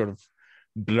get sort of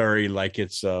blurry, like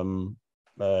it's depth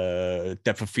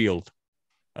of field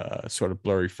sort of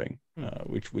blurry thing,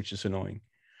 which is annoying,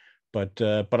 but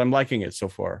I'm liking it so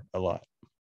far a lot.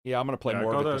 Yeah, I'm gonna play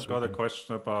more of it. Got a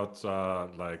question about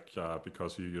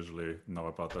because you usually know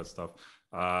about that stuff.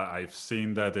 I've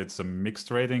seen that it's a mixed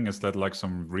rating. Is that like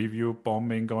some review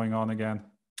bombing going on again?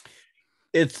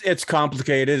 It's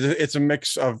complicated. It's a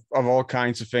mix of all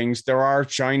kinds of things. There are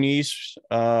Chinese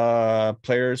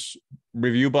players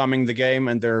review bombing the game,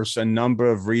 and there's a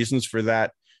number of reasons for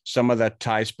that. Some of that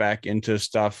ties back into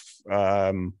stuff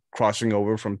crossing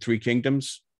over from Three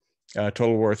Kingdoms,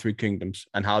 Total War Three Kingdoms,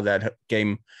 and how that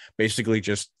game basically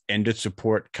just ended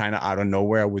support kind of out of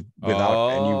nowhere without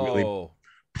any really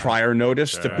prior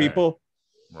notice to people.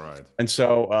 Right. And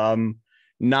so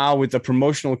now with the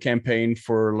promotional campaign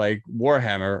for like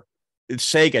Warhammer,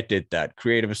 Sega did that.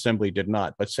 Creative Assembly did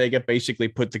not, but Sega basically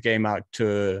put the game out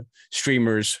to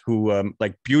streamers who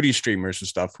like beauty streamers and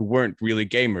stuff, who weren't really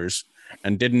gamers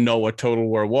and didn't know what Total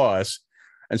War was.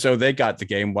 And so they got the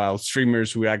game, while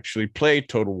streamers who actually played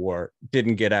Total War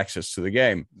didn't get access to the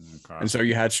game. Okay. And so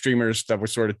you had streamers that were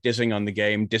sort of dissing on the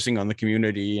game, dissing on the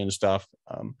community and stuff.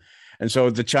 And so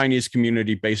the Chinese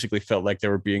community basically felt like they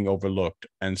were being overlooked.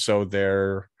 And so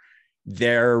their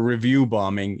review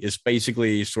bombing is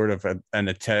basically sort of an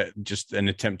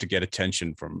attempt to get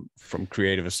attention from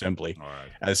Creative Assembly. All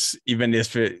right. As even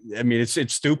if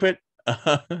it's stupid,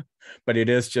 but it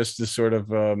is just this sort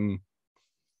of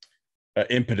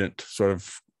impotent sort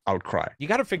of outcry. You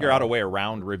got to figure out a way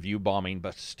around review bombing,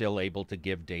 but still able to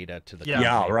give data to the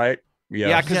right.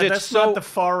 Yeah, because that's not the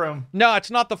forum. No, it's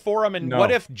not the forum. And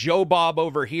what if Joe Bob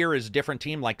over here is a different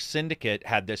team? Like Syndicate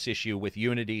had this issue with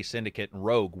Unity, Syndicate, and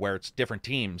Rogue, where it's different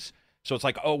teams. So it's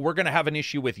like, oh, we're going to have an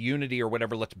issue with Unity or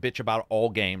whatever. Let's bitch about all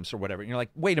games or whatever. And you're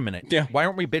like, wait a minute. Yeah. Why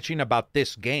aren't we bitching about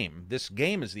this game? This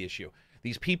game is the issue.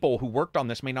 These people who worked on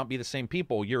this may not be the same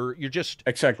people. You're just...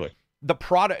 Exactly. The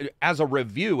product, as a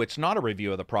review, it's not a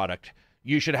review of the product.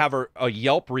 You should have a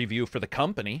Yelp review for the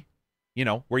company,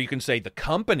 where you can say the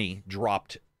company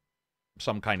dropped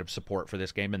some kind of support for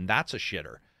this game, and that's a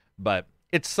shitter. But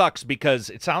it sucks because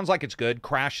it sounds like it's good.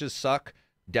 Crashes suck.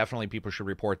 Definitely people should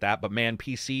report that. But man,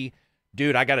 PC,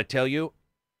 dude, I got to tell you,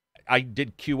 I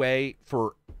did QA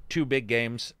for 2 big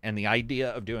games, and the idea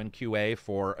of doing QA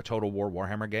for a Total War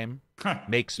Warhammer game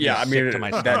makes me sick to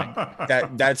my stomach.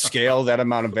 That scale, that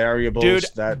amount of variables,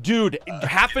 dude,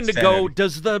 having to go.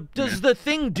 Does the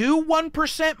thing do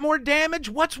 1% more damage?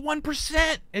 What's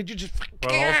 1%? And you just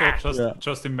also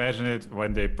just imagine it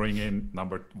when they bring in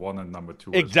number 1 and number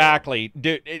 2. Exactly,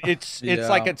 dude. It's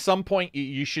like at some point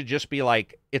you should just be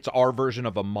like, it's our version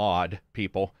of a mod,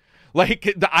 people.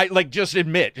 Just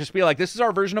admit, just be like, this is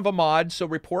our version of a mod, so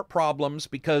report problems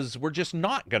because we're just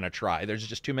not going to try. There's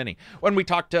just too many. When we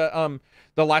talked to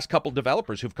the last couple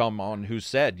developers who've come on who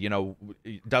said,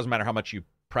 it doesn't matter how much you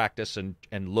practice and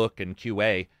look and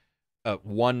QA,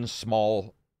 one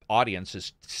small audience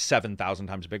is 7,000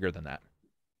 times bigger than that,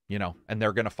 and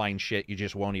they're going to find shit you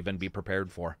just won't even be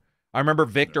prepared for. I remember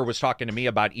Victor was talking to me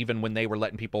about even when they were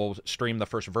letting people stream the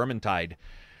first Vermintide,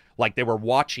 like they were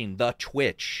watching the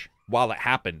Twitch while it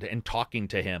happened and talking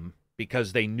to him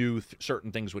because they knew certain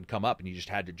things would come up and you just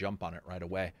had to jump on it right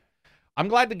away. I'm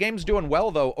glad the game's doing well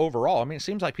though overall. I mean, it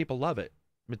seems like people love it.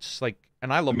 It's like,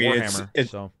 and I love Warhammer.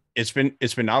 It's been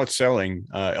outselling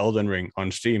Elden Ring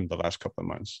on Steam the last couple of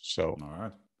months. So all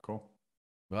right, cool.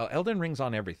 Well, Elden Ring's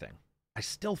on everything. I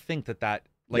still think that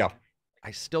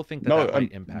I still think that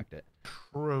might impact it.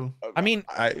 True. I mean,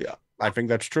 I think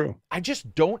that's true. I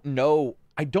just don't know.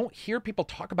 I don't hear people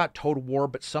talk about Total War,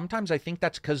 but sometimes I think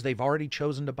that's because they've already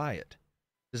chosen to buy it.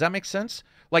 Does that make sense?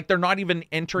 Like they're not even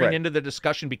entering into the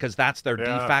discussion because that's their de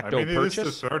facto purchase. It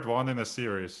is the 3rd one in a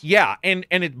series. Yeah, and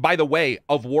it, by the way,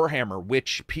 of Warhammer,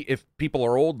 which if people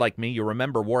are old like me, you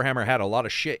remember Warhammer had a lot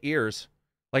of shit years.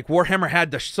 Like Warhammer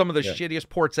had some of the shittiest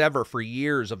ports ever for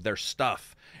years of their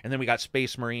stuff, and then we got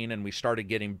Space Marine, and we started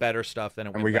getting better stuff. Then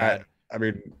it went bad.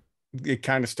 It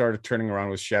kind of started turning around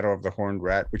with Shadow of the Horned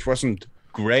Rat, which wasn't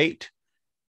great,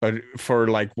 but for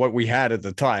like what we had at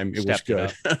the time, it was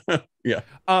good. Yeah.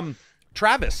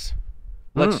 Travis,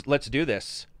 let's do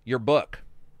this. Your book.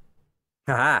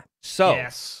 So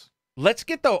yes. Let's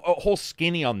get the whole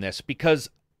skinny on this because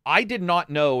I did not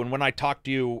know, and when I talked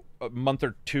to you a month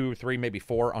or 2, 3, maybe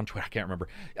 4 on Twitter, I can't remember.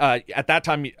 At that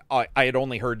time, I had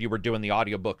only heard you were doing the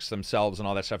audiobooks themselves and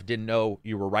all that stuff. Didn't know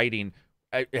you were writing.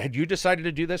 Had you decided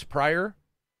to do this prior?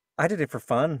 I did it for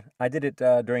fun. I did it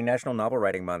during National Novel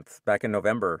Writing Month back in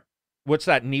November. What's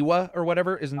that, NIWA or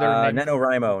whatever? Isn't there a name?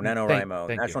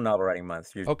 NaNoWriMo. National Novel Writing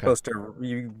Month. You're supposed to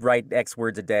write X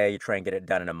words a day. You try and get it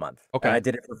done in a month. Okay. And I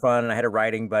did it for fun. And I had a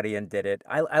writing buddy and did it.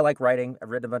 I like writing. I've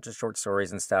written a bunch of short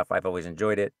stories and stuff. I've always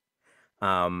enjoyed it.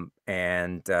 And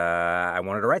I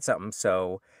wanted to write something.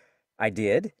 So I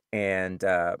did. And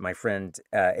my friend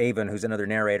Avon, who's another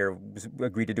narrator,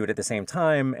 agreed to do it at the same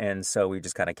time. And so we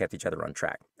just kind of kept each other on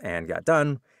track and got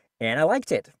done. And I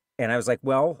liked it. And I was like,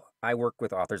 well, I work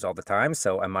with authors all the time,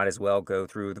 so I might as well go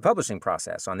through the publishing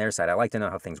process on their side. I like to know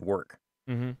how things work.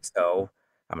 Mm-hmm. So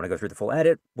I'm going to go through the full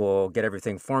edit. We'll get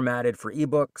everything formatted for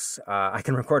ebooks. I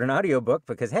can record an audiobook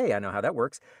because, hey, I know how that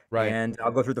works. Right. And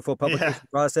I'll go through the full publication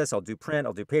process. I'll do print.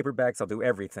 I'll do paperbacks. I'll do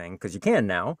everything because you can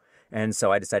now. And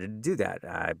so I decided to do that.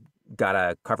 I got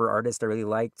a cover artist I really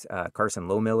liked, Carson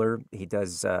Lowmiller. He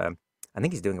does, I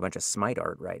think he's doing a bunch of Smite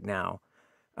art right now.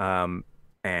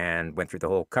 And went through the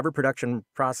whole cover production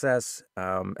process.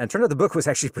 And turned out the book was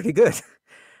actually pretty good.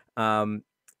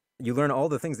 You learn all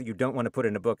the things that you don't want to put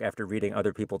in a book after reading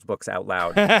other people's books out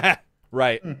loud.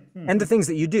 Right. And the things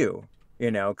that you do,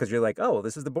 because you're like, oh,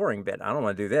 this is the boring bit. I don't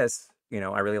want to do this.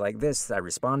 I really like this. I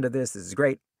respond to this. This is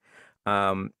great.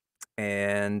 So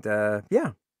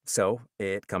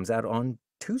it comes out on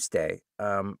Tuesday.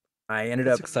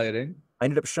 That's exciting. I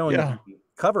ended up showing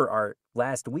cover art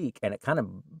last week, and it kind of,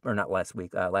 or not last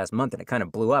week, last month, and it kind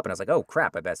of blew up. And I was like, oh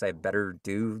crap, I better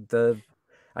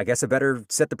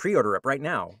set the pre-order up right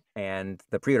now. And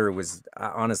the pre-order was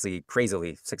honestly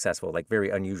crazily successful, like very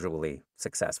unusually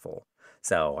successful.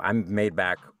 So I'm made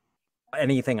back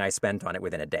anything I spent on it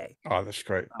within a day. Oh, that's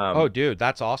great. Oh, dude,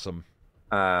 that's awesome.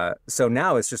 So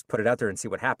now it's just put it out there and see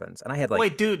what happens. And I had like,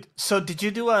 wait, dude. So did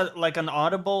you do an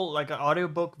Audible, like an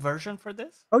audiobook version for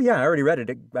this? Oh yeah, I already read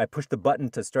it. I pushed the button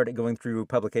to start it going through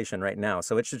publication right now,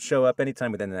 so it should show up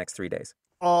anytime within the next 3 days.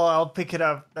 Oh, I'll pick it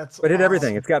up. That's. But it did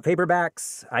everything. It's got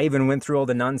paperbacks. I even went through all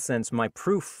the nonsense. My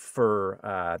proof for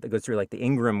that goes through like the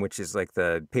Ingram, which is like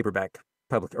the paperback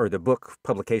the book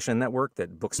publication network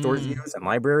that bookstores use and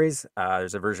libraries.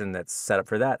 There's a version that's set up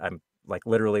for that. I'm like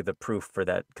literally the proof for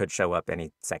that could show up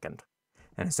any second.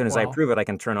 And as soon as I approve it, I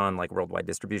can turn on like worldwide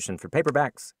distribution for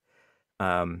paperbacks.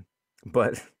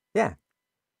 But yeah,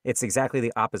 it's exactly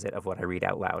the opposite of what I read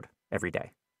out loud every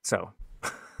day. So,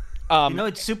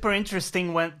 it's super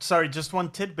interesting just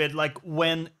one tidbit, like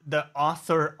when the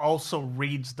author also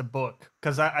reads the book,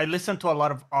 because I listen to a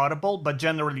lot of Audible, but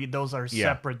generally those are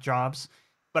separate jobs.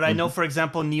 But I know, for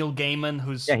example, Neil Gaiman,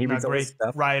 who's a great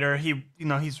writer,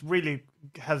 he's really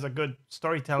has a good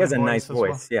storytelling voice. He has a nice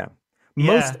voice, yeah.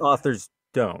 Most authors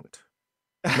don't.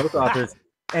 Most authors,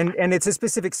 and it's a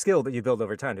specific skill that you build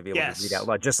over time to be able to read out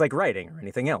loud, just like writing or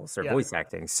anything else, or voice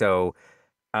acting. So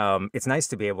it's nice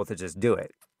to be able to just do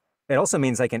it. It also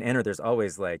means I can enter. There's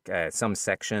always like some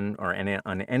section or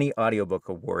on any audiobook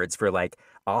awards for like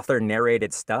author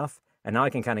narrated stuff, and now I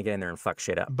can kind of get in there and fuck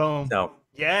shit up. Boom. So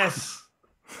yes.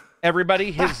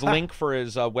 Everybody, his link for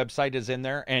his website is in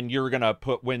there, and you're gonna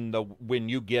put when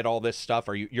you get all this stuff,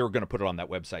 or you're gonna put it on that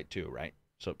website too, right?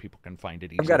 So people can find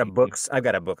it easily. I've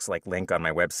got a books like link on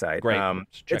my website. Great.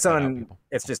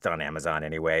 It's just on Amazon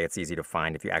anyway. It's easy to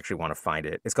find if you actually want to find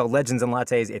it. It's called Legends and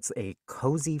Lattes. It's a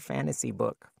cozy fantasy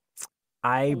book.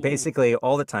 I basically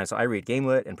all the time, so I read game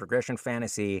lit and progression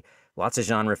fantasy, lots of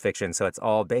genre fiction. So it's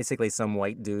all basically some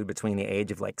white dude between the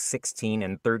age of like 16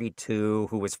 and 32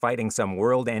 who was fighting some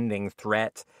world-ending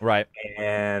threat. Right.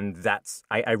 And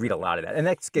I read a lot of that, and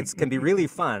that can be really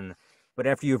fun. But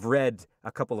after you've read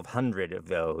a couple of hundred of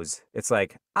those, it's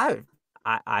like I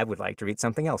would like to read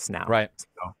something else now. Right.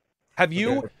 So, have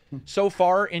you so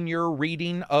far in your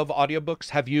reading of audiobooks,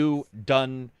 have you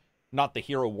done not the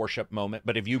hero worship moment,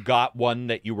 but have you got one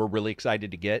that you were really excited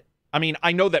to get? I mean,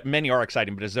 I know that many are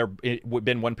exciting, but has there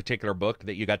been one particular book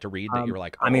that you got to read that you were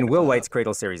like, Will White's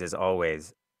Cradle series is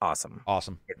always awesome.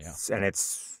 Awesome. And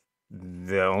it's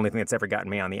the only thing that's ever gotten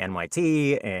me on the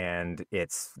NYT, and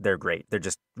they're great. They're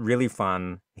just really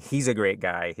fun. He's a great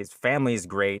guy. His family is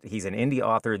great. He's an indie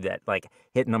author that like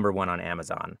hit #1 on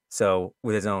Amazon. So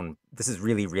with his own, this is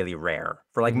really, really rare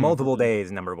for like multiple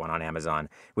days, #1 on Amazon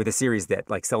with a series that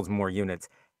like sells more units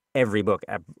every book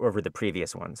over the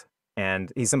previous ones.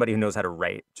 And he's somebody who knows how to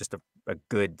write just a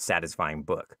good, satisfying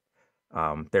book.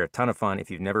 They're a ton of fun. If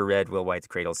you've never read Will White's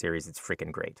Cradle series, it's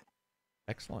freaking great.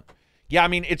 Excellent. Yeah, I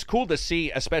mean, it's cool to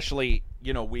see, especially,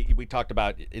 we talked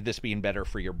about this being better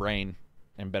for your brain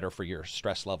and better for your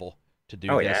stress level to do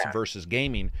this versus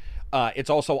gaming. It's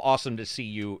also awesome to see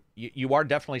you are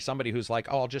definitely somebody who's like,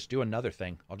 I'll just do another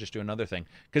thing.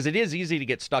 Because it is easy to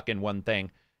get stuck in one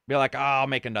thing. Be like, I'll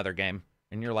make another game.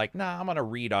 And you're like, nah, I'm going to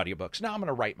read audiobooks. No, I'm going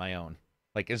to write my own.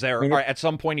 Like, at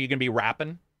some point, are you going to be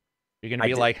rapping? You're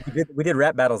going to be we did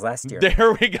rap battles last year.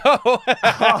 There we go.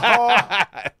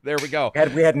 There we go.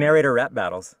 We had narrator rap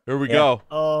battles. There we go.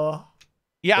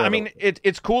 Yeah, Terrible. I mean,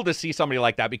 it's cool to see somebody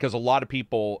like that, because a lot of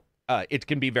people, it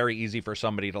can be very easy for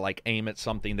somebody to like aim at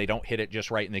something, they don't hit it just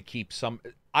right, and they keep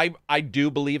I do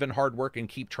believe in hard work and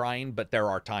keep trying, but there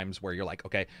are times where you're like,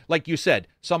 okay, like you said,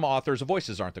 some authors'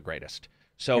 voices aren't the greatest.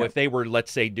 So if they were,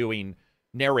 let's say, doing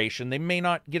narration, they may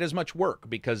not get as much work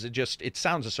because it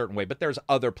sounds a certain way, but there's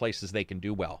other places they can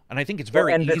do well. And I think it's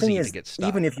very easy to get stuck.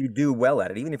 Even if you do well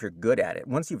at it, even if you're good at it,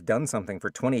 once you've done something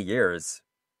for 20 years,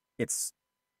 it's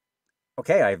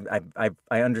okay.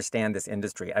 I understand this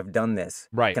industry. I've done this.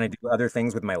 Right. Can I do other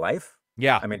things with my life?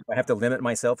 Yeah. I mean, I have to limit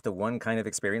myself to one kind of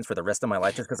experience for the rest of my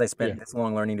life just because I spent this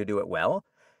long learning to do it well.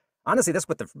 Honestly, that's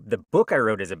what the book I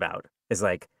wrote is about. Is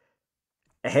like,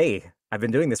 hey, I've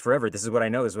been doing this forever. This is what I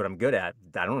know. This is what I'm good at.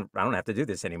 I don't have to do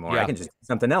this anymore. I can just do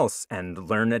something else and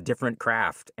learn a different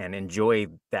craft and enjoy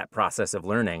that process of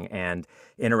learning and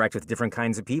interact with different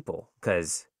kinds of people,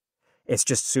 because it's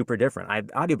just super different.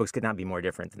 Audiobooks could not be more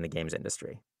different than the games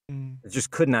industry. It just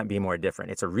could not be more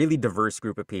different. It's a really diverse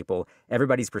group of people.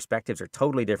 Everybody's perspectives are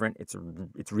totally different.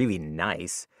 It's really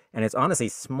nice, and it's honestly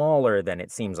smaller than it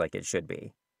seems like it should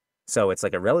be. So it's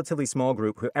like a relatively small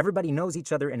group who everybody knows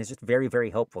each other and is just very, very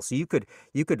helpful. So you could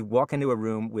walk into a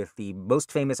room with the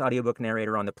most famous audiobook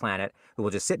narrator on the planet who will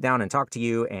just sit down and talk to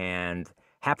you and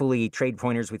happily trade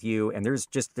pointers with you. And there's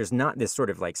not this sort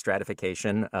of like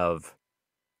stratification of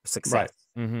success.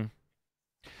 Right. Mm-hmm.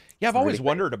 Yeah, I've always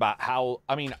wondered about how,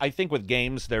 I mean, I think with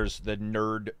games, there's the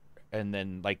nerd and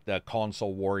then like the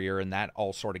console warrior, and that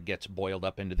all sort of gets boiled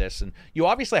up into this. And you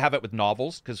obviously have it with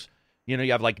novels because, you know,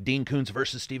 you have like Dean Koontz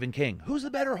versus Stephen King. Who's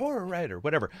the better horror writer?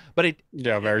 Whatever. But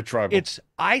very tribal.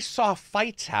 I saw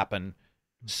fights happen,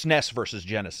 SNES versus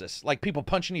Genesis, like people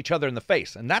punching each other in the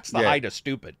face, and that's the height of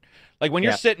stupid. Like when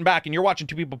you're sitting back and you're watching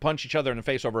two people punch each other in the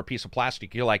face over a piece of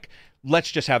plastic, you're like,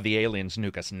 let's just have the aliens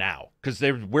nuke us now because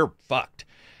we're fucked.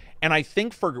 And I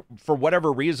think for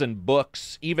whatever reason,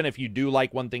 books, even if you do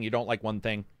like one thing, you don't like one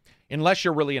thing, unless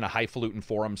you're really in a highfalutin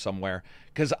forum somewhere.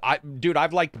 Because,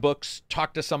 I've liked books,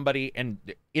 talk to somebody, and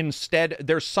instead,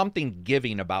 there's something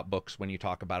giving about books when you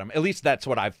talk about them. At least that's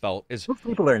what I've felt. Most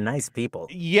people are nice people.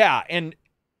 Yeah, and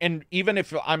even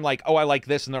if I'm like, oh, I like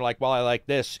this, and they're like, well, I like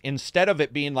this, instead of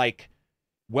it being like,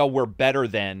 well, we're better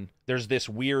than, there's this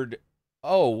weird,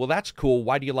 oh, well, that's cool.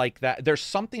 Why do you like that? There's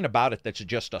something about it that's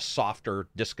just a softer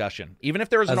discussion, even if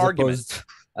there is an argument.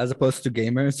 As opposed to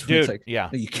gamers, dude, like, yeah,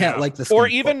 you can't like this. Or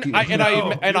game, even,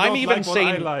 I'm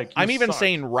even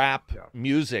saying rap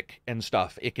music and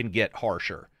stuff. It can get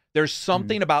harsher. There's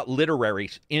something about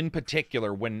literary, in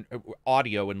particular, when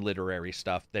audio and literary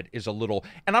stuff that is a little.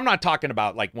 And I'm not talking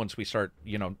about like once we start,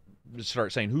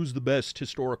 start saying who's the best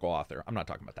historical author. I'm not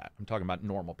talking about that. I'm talking about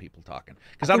normal people talking,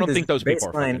 because I don't think those people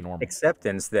are fucking normal.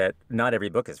 Acceptance that not every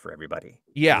book is for everybody.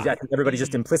 Yeah, I think everybody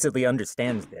just implicitly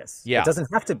understands this. Yeah, it doesn't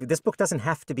have to. This book doesn't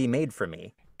have to be made for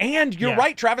me. And you're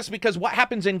right, Travis, because what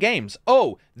happens in games?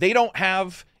 Oh, they don't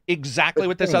have exactly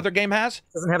what this other game has.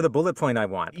 It doesn't have the bullet point I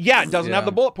want. Yeah, it doesn't have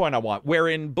the bullet point I want. Where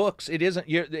in books, it isn't.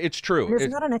 It's true. There's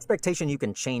not an expectation you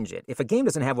can change it. If a game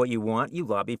doesn't have what you want, you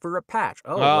lobby for a patch.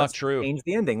 Let's change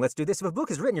the ending. Let's do this. If a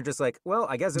book is written, you're just like, well,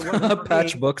 I guess it wasn't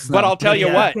patch books. But I'll tell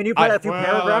you what. Can you put a few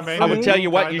paragraphs? I would tell you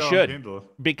what you should.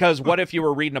 Because what if you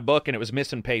were reading a book and it was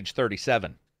missing page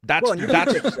 37? And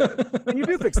you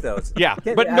do fix those. Yeah,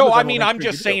 but no, I mean, I'm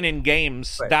just saying in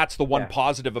games, that's the one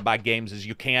positive about games is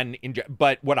you can.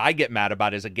 But what I get mad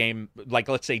about is a game like,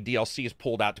 let's say DLC is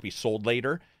pulled out to be sold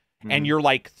later, and you're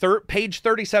like, page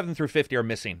 37 through 50 are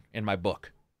missing in my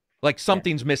book. Like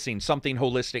something's missing, something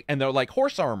holistic, and they're like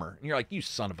horse armor, and you're like, you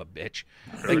son of a bitch.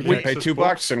 Like, we pay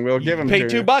 $2 and we'll give them. Pay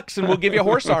 $2 and we'll give you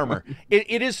horse armor.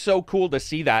 It is so cool to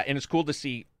see that, and it's cool to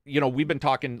see. We've been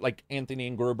talking like Anthony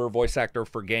Gruber, voice actor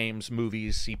for games,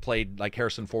 movies. He played like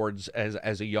Harrison Ford's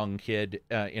as a young kid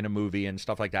in a movie and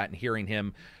stuff like that. And hearing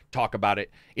him talk about it,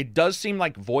 it does seem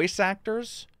like voice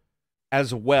actors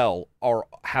as well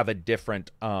have a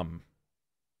different.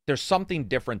 There's something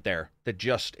different there that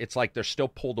it's like they're still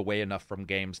pulled away enough from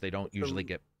games. They don't usually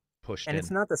get pushed in. And it's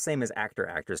not the same as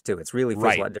actors too. It's really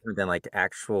feels a lot different than like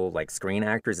actual like screen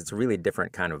actors. It's a really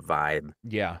different kind of vibe.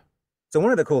 Yeah. So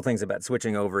one of the cool things about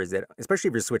switching over is that, especially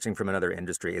if you're switching from another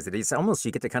industry, is that it's almost,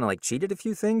 you get to kind of like cheat at a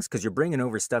few things because you're bringing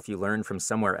over stuff you learned from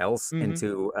somewhere else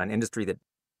into an industry that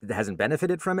hasn't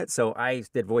benefited from it. So I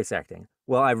did voice acting.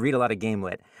 Well, I read a lot of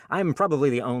GameLit. I'm probably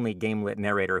the only GameLit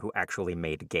narrator who actually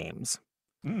made games.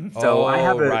 So I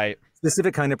have a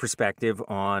specific kind of perspective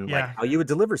on like how you would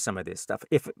deliver some of this stuff.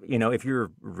 If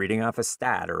you're reading off a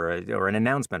stat or an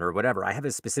announcement or whatever, I have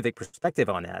a specific perspective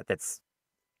on that.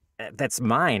 That's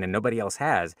mine and nobody else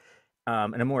has.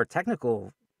 And a more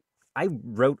technical, I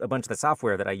wrote a bunch of the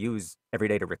software that I use every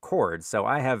day to record. So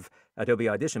I have Adobe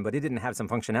Audition, but it didn't have some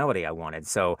functionality I wanted.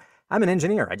 So I'm an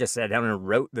engineer. I just sat down and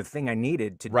wrote the thing I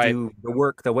needed to do the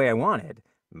work the way I wanted.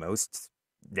 Most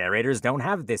narrators don't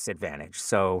have this advantage.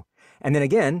 So, and then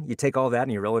again, you take all that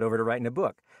and you roll it over to writing a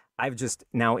book. I've just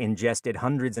now ingested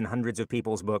hundreds and hundreds of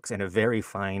people's books in a very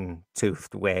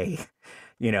fine-toothed way,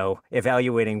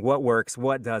 evaluating what works,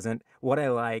 what doesn't, what I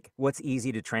like, what's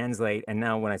easy to translate. And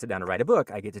now when I sit down to write a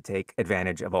book, I get to take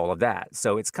advantage of all of that.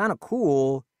 So it's kind of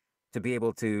cool to be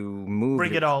able to move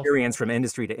the experience from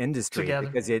industry to industry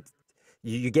because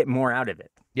you get more out of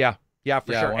it. Yeah,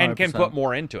 for sure. 100%. And can put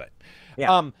more into it.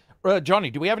 Yeah. Johnny,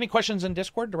 do we have any questions in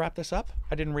Discord to wrap this up?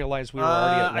 I didn't realize we were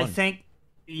already at one.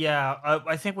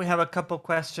 I think we have a couple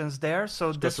questions there.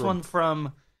 So this one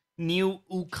from New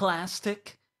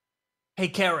Uklastic. Hey,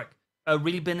 Carrick,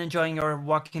 really been enjoying your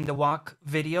Walking the Walk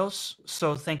videos.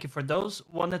 So thank you for those.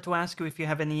 Wanted to ask you if you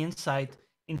have any insight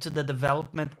into the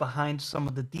development behind some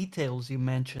of the details you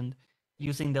mentioned,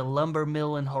 using the lumber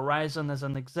mill in Horizon as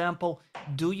an example.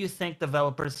 Do you think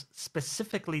developers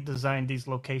specifically designed these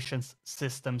locations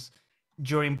systems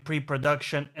during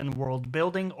pre-production and world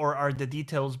building, or are the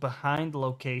details behind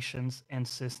locations and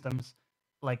systems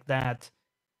like that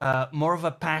more of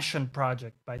a passion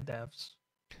project by devs?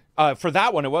 For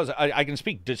that one, it was. I can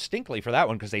speak distinctly for that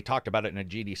one because they talked about it in a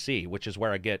GDC, which is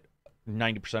where I get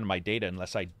 90% of my data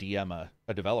unless I DM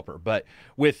a developer. But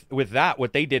with that,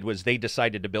 what they did was they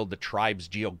decided to build the tribes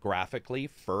geographically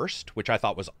first, which I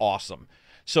thought was awesome.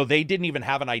 So they didn't even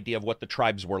have an idea of what the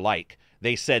tribes were like.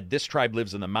 They said, this tribe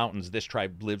lives in the mountains, this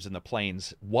tribe lives in the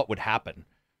plains. What would happen?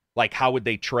 Like, how would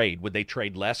they trade? Would they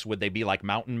trade less? Would they be like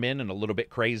mountain men and a little bit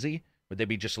crazy? Would they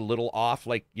be just a little off,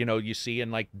 like, you know, you see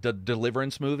in like the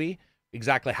Deliverance movie?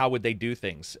 Exactly how would they do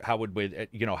things? How would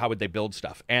they build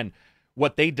stuff? And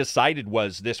what they decided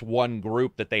was this one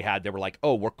group that they had, they were like,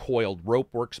 oh, we're coiled.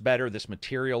 Rope works better. This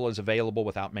material is available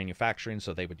without manufacturing,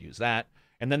 so they would use that.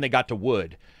 And then they got to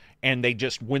wood. And they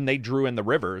just, when they drew in the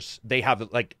rivers, they have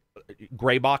like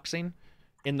gray boxing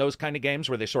in those kind of games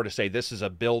where they sort of say, this is a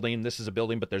building,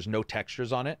 but there's no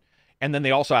textures on it. And then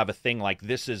they also have a thing like,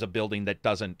 this is a building that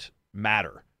doesn't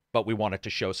matter, but we want it to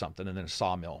show something. And then a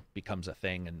sawmill becomes a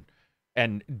thing.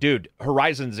 And dude,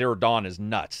 Horizon Zero Dawn is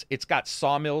nuts. It's got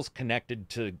sawmills connected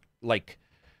to like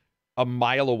a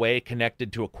mile away,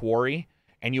 connected to a quarry.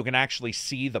 And you can actually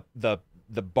see the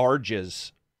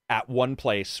barges at one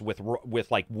place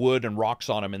with like wood and rocks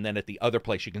on them, and then at the other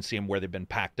place you can see them where they've been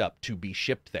packed up to be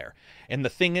shipped there. And the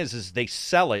thing is they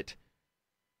sell it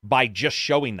by just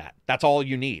showing that. That's all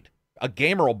you need. A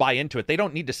gamer will buy into it. They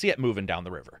don't need to see it moving down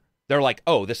the river. They're like,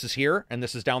 oh, this is here and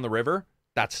this is down the river.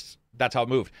 That's how it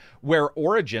moved. Where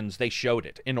Origins, they showed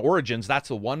it. In Origins, that's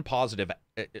the one positive.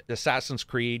 Assassin's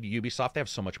Creed, Ubisoft, they have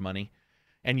so much money.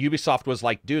 And Ubisoft was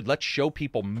like, dude, let's show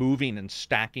people moving and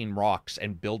stacking rocks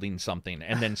and building something,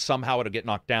 and then somehow it'll get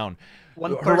knocked down.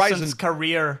 One person's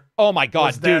career. Oh my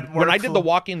God, dude! When I did the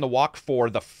Walking the Walk for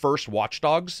the first Watch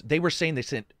Dogs, they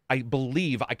sent, I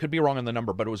believe, I could be wrong on the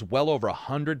number, but it was well over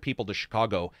 100 people to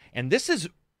Chicago. And this is,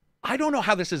 I don't know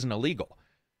how this isn't illegal.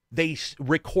 They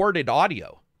recorded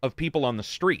audio of people on the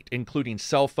street, including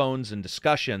cell phones and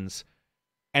discussions,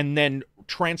 and then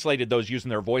translated those using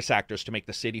their voice actors to make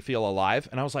the city feel alive.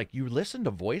 And I was like, you listen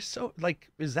to voice? So like,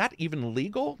 is that even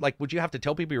legal? Like, would you have to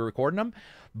tell people you're recording them?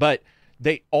 But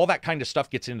all that kind of stuff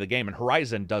gets into the game, and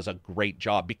Horizon does a great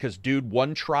job because, dude,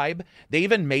 one tribe, they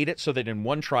even made it so that in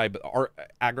one tribe,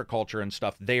 agriculture and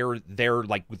stuff, they're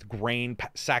like with grain,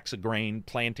 sacks of grain,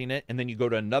 planting it. And then you go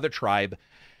to another tribe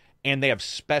and they have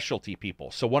specialty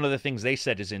people. So one of the things they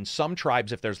said is in some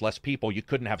tribes, if there's less people, you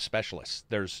couldn't have specialists.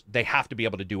 They have to be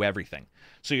able to do everything.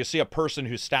 So you see a person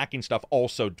who's stacking stuff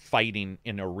also fighting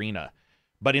in arena.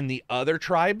 But in the other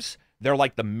tribes, they're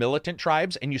like the militant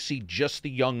tribes, and you see just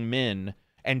the young men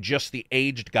and just the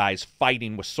aged guys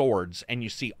fighting with swords, and you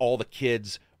see all the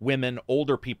kids, women,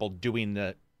 older people doing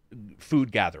the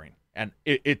food gathering. And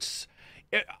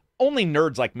only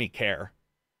nerds like me care.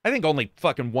 I think only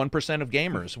fucking 1% of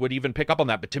gamers would even pick up on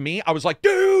that. But to me, I was like,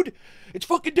 dude, it's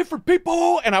fucking different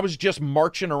people. And I was just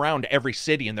marching around every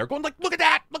city, and they're going like, look at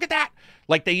that, look at that.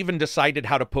 Like they even decided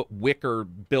how to put wicker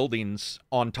buildings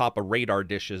on top of radar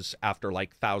dishes after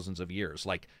like thousands of years.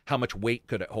 Like how much weight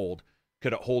could it hold?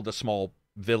 Could it hold a small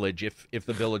village if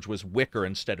the village was wicker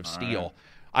instead of steel?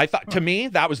 I thought, to me,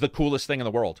 that was the coolest thing in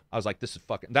the world. I was like, this is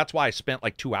fucking, that's why I spent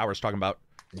like 2 hours talking about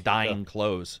dyeing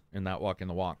clothes in that Walking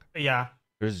the Walk. Yeah.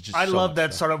 I love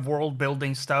that sort of world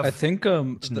building stuff. I think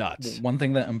it's nuts. One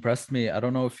thing that impressed me, I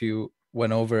don't know if you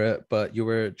went over it, but you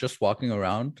were just walking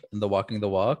around in the Walking the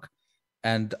Walk,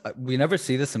 and we never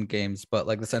see this in games, but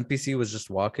like this NPC was just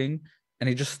walking and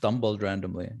he just stumbled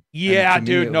randomly. Yeah,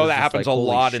 dude, no, that happens like, a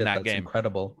lot shit, in that game.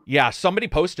 Incredible. Yeah, somebody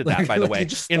posted that by the way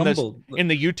in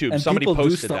the YouTube. And somebody people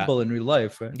posted do stumble in real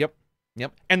life, right?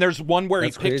 Yep. And there's one where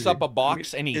That's he picks crazy. up a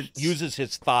box and he uses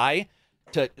his thigh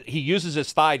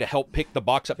to help pick the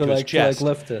box up to his chest. To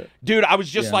lift it. Dude, I was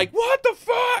just like, what the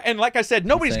fuck? And like I said,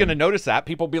 nobody's going to notice that.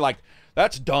 People be like,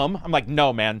 that's dumb. I'm like,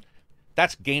 no, man.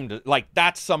 That's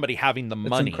that's somebody having the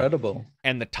money incredible.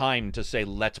 And the time to say,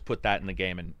 let's put that in the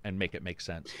game and make it make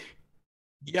sense.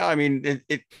 Yeah, I mean,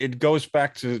 it goes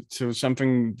back to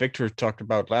something Victor talked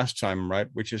about last time, right?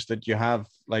 Which is that you have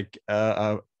like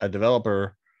a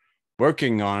developer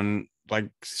working on like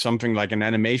something like an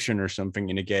animation or something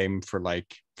in a game for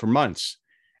months,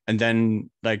 and then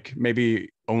like maybe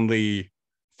only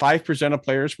 5% of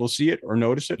players will see it or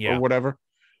notice it or whatever.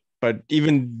 But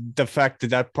even the fact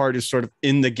that part is sort of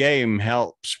in the game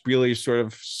helps really sort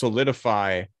of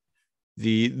solidify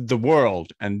the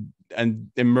world and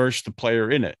immerse the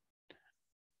player in it,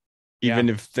 even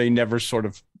if they never sort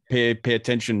of pay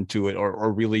attention to it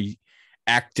or really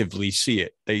actively see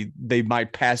it. They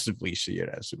might passively see it,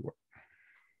 as it were.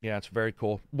 Yeah, it's very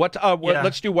cool.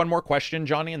 Let's do one more question,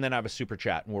 Johnny, and then I have a super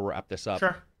chat, and we'll wrap this up.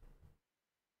 Sure.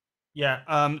 Yeah,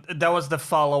 that was the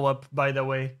follow-up, by the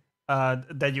way,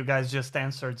 that you guys just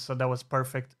answered, so that was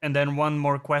perfect. And then one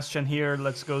more question here.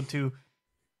 Let's go to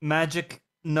Magic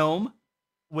Gnome,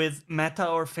 with Meta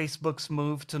or Facebook's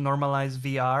move to normalize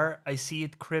VR, I see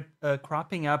it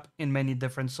cropping up in many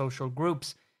different social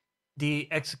groups. The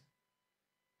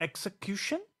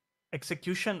execution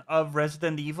of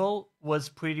Resident Evil was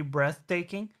pretty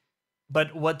breathtaking.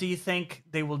 But what do you think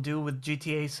they will do with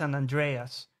GTA San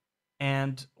Andreas?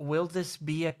 And will this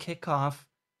be a kickoff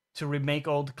to remake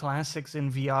old classics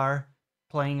in VR,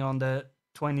 playing on the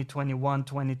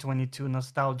 2021-2022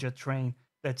 nostalgia train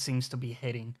that seems to be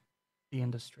hitting the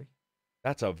industry?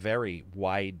 That's a very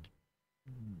wide.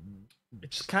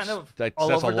 It's kind of that's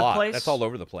all over the place. That's all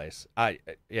over the place.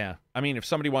 Yeah. I mean, if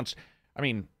somebody wants,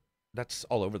 that's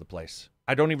all over the place.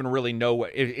 I don't even really know.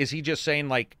 Is he just saying,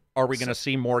 like, are we going to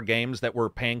see more games that were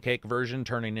pancake version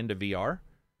turning into VR?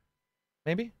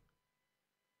 Maybe.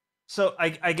 So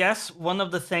I guess one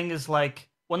of the things is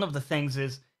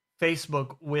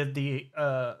Facebook with the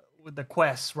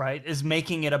Quest, right, is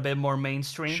making it a bit more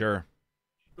mainstream. Sure.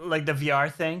 Like the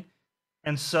VR thing.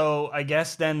 And so I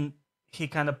guess then he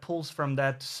kind of pulls from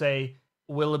that to say,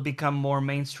 will it become more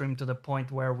mainstream to the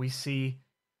point where we see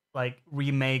like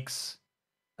remakes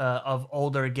of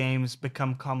older games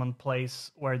become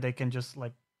commonplace, where they can just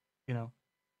like,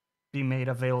 be made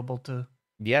available to.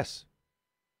 Yes.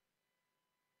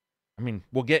 I mean,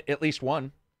 we'll get at least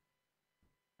one.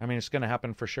 I mean, it's going to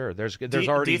happen for sure. There's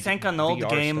already. Do you think an old VR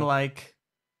game stuff.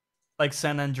 like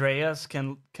San Andreas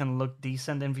can look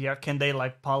decent in VR? Can they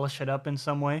like polish it up in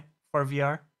some way for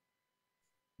VR?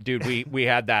 Dude, we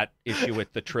had that issue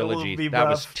with the trilogy. That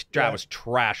was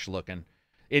trash looking.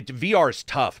 VR is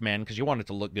tough, man, because you want it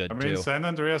to look good too. San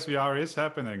Andreas VR is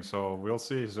happening, so we'll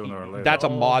see sooner or later. That's a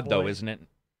mod though, isn't it?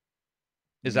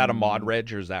 Is that a mod,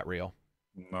 Reg, or is that real?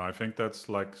 No, I think that's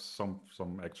like some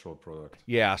actual product.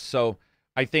 Yeah, so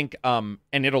I think and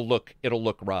it'll look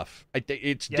rough.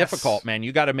 It's difficult, man.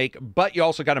 You got to but you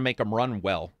also got to make them run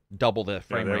well, double the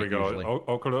frame rate. There we usually.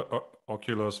 go.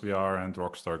 Oculus VR and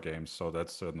Rockstar Games, so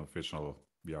that's an official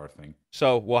VR thing.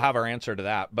 So we'll have our answer to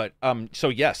that. But so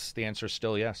yes, the answer is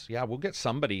still yes. Yeah, we'll get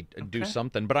somebody to do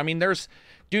something. But I mean,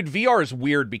 VR is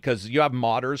weird because you have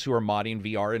modders who are modding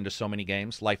VR into so many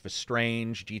games. Life is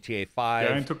Strange, GTA 5.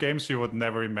 Yeah, into games you would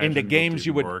never imagine. Into games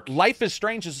you would. Work. Life is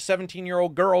Strange is a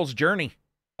 17-year-old girl's journey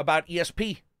about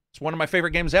ESP. It's one of my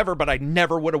favorite games ever, but I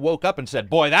never would have woke up and said,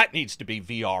 boy, that needs to be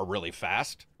VR really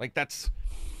fast. Like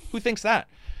who thinks that?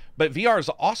 But VR is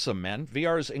awesome, man.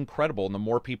 VR is incredible, and the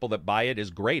more people that buy it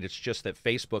is great. It's just that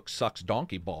Facebook sucks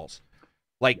donkey balls.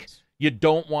 Like, you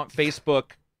don't want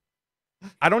Facebook.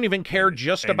 I don't even care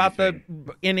just about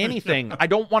in anything. I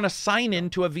don't want to sign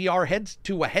into a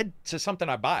VR to something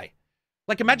I buy.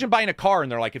 Like, imagine buying a car,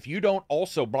 and they're like, if you don't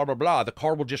also blah, blah, blah, the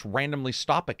car will just randomly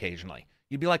stop occasionally.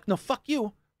 You'd be like, no, fuck you.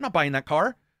 I'm not buying that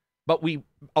car. But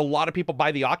a lot of people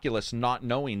buy the Oculus not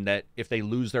knowing that if they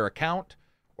lose their account,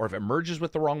 or if it merges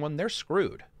with the wrong one, they're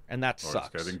screwed, and that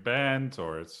sucks. It's getting banned,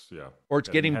 or it's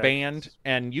getting banned,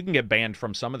 and you can get banned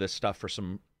from some of this stuff for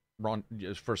some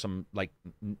like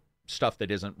stuff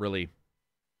that isn't really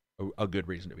a good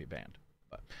reason to be banned.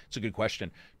 But it's a good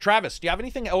question. Travis, do you have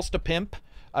anything else to pimp?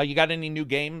 You got any new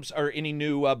games or any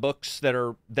new books that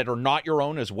are not your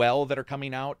own as well that are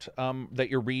coming out that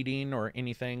you're reading, or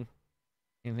anything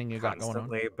you got going on?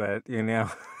 But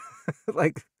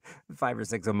like 5 or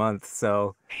 6 a month.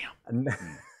 So damn.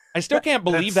 I still can't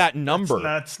believe that number.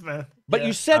 That's nuts, man. But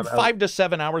you said 5 to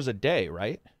 7 hours a day,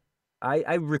 right?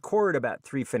 I record about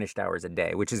 3 finished hours a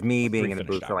day, which is me being in the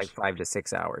booth for like 5 to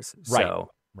 6 hours. Right. So,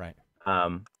 right.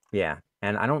 Yeah,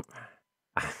 and I don't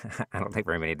take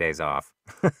very many days off.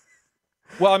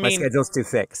 Well, I my mean, schedule's too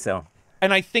thick. So,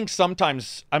 and I think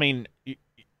sometimes, I mean,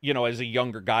 as a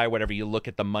younger guy, whatever, you look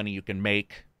at the money you can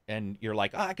make, and you're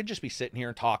like, I could just be sitting here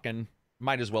and talking.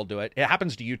 Might as well do it. It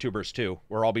happens to YouTubers too,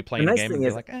 where I'll be playing a game and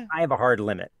be like, I have a hard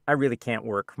limit. I really can't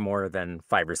work more than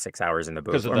 5 or 6 hours in the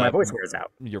booth, or my voice wears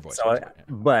out. Your voice. So,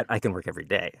 but I can work every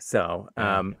day. So,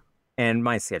 and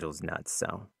my schedule's nuts.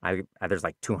 So there's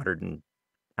like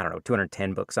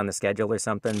 210 books on the schedule or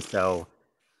something. So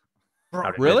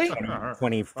really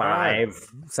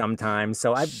 25 sometimes.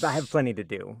 So I have plenty to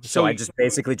do. So I just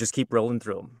basically keep rolling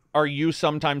through them. Are you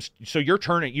sometimes? So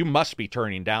you must be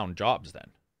turning down jobs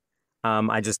then.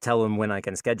 I just tell them when I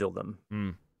can schedule them,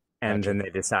 and then they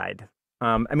decide.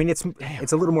 I mean, it's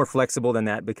a little more flexible than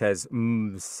that because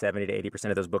 70 to 80%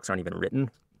 of those books aren't even written.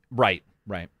 Right.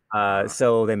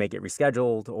 So they may get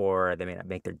rescheduled, or they may not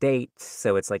make their date.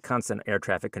 So it's like constant air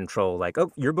traffic control. Like,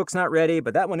 oh, your book's not ready,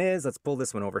 but that one is. Let's pull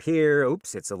this one over here.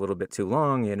 Oops, it's a little bit too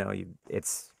long. You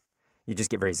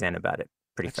just get very zen about it.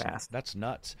 Fast. That's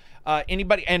nuts.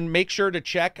 Anybody, and make sure to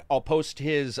check. I'll post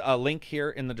his link here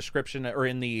in the description or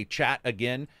in the chat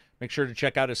again. make sure to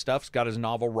check out his stuff. He's got his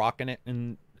novel Rocking It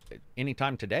in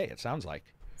anytime today, it sounds like.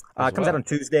 It comes out on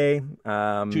Tuesday.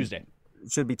 Tuesday.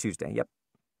 Should be Tuesday, yep.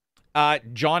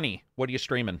 Johnny, what are you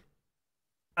streaming?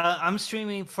 I'm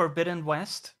streaming Forbidden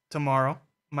West tomorrow.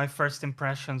 My first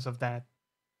impressions of that.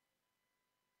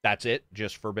 That's it?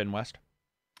 Just Forbidden West?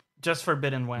 Just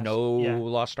Forbidden West. No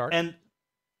Lost Ark? And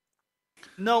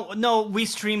no, we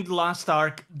streamed Lost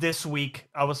Ark this week.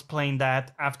 I was playing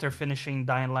that after finishing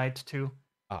Dying Light 2.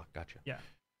 Oh, gotcha. Yeah.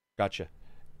 Gotcha.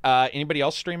 Anybody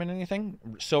else streaming anything?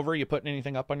 Silver, you putting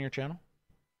anything up on your channel?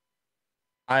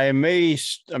 I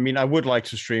would like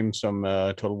to stream some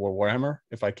Total War Warhammer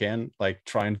if I can, like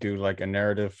try and do like a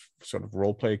narrative sort of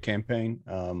role play campaign,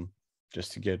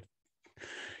 just to get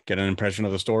an impression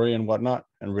of the story and whatnot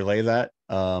and relay that.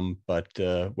 But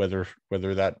whether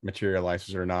that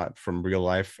materializes or not from real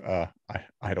life,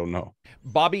 I don't know.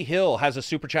 Bobby Hill has a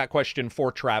super chat question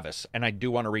for Travis, and I do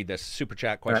want to read this super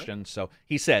chat question. Right. So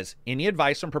he says, any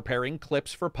advice on preparing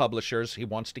clips for publishers? He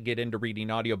wants to get into reading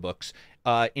audiobooks.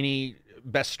 Any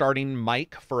best starting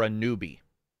mic for a newbie?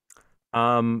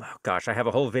 Gosh, I have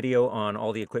a whole video on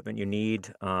all the equipment you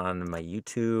need on my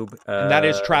YouTube. And that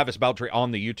is Travis Beltry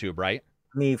on the YouTube, right?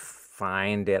 Let me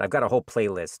find it. I've got a whole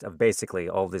playlist of basically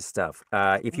all this stuff.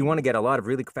 If you want to get a lot of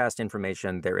really fast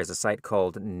information, there is a site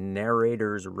called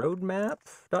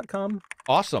narratorsroadmap.com.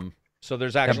 Awesome. So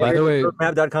there's actually... by the way,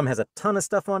 roadmap.com has a ton of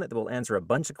stuff on it that will answer a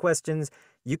bunch of questions.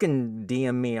 You can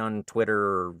DM me on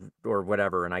Twitter or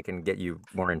whatever, and I can get you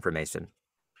more information.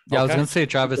 Yeah, I was going to say,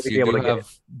 Travis, you do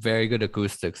have very good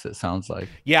acoustics, it sounds like.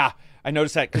 Yeah, I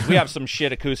noticed that because we have some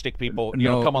shit acoustic people,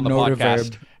 come on the podcast.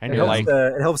 Reverb. And you're like...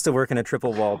 it helps to work in a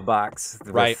triple-walled box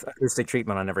with acoustic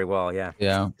treatment on every wall, yeah.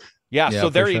 Yeah, so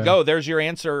there you go. There's your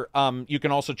answer. You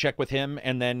can also check with him,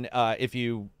 and then if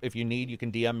you need, you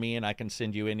can DM me, and I can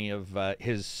send you any of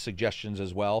his suggestions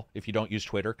as well. If you don't use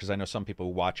Twitter, because I know some people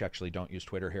who watch actually don't use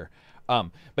Twitter here.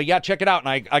 But yeah, check it out.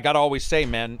 And I gotta always say,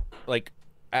 man, like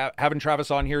having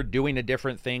Travis on here, doing a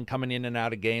different thing, coming in and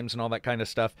out of games, and all that kind of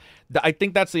stuff. I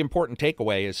think that's the important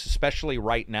takeaway. Is especially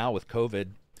right now with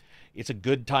COVID, it's a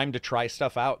good time to try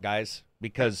stuff out, guys.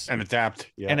 Because and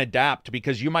adapt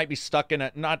because you might be stuck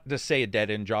in not to say a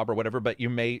dead-end job or whatever, but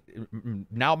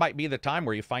now might be the time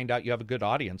where you find out you have a good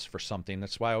audience for something.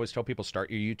 That's why I always tell people, start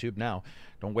your YouTube now.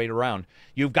 Don't wait around.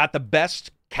 You've got the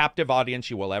best captive audience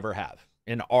you will ever have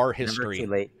in our history. Never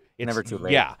too late. Never too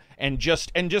late. Yeah, and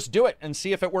just do it and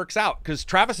see if it works out. Because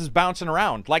Travis is bouncing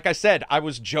around. Like I said, I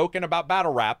was joking about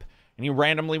battle rap, and he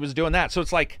randomly was doing that. So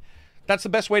it's like, that's the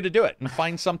best way to do it, and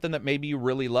find something that maybe you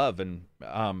really love, and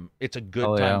it's a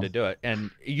good time to do it. And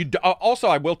you also,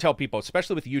 I will tell people,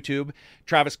 especially with YouTube,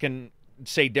 Travis can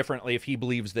say differently if he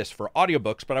believes this for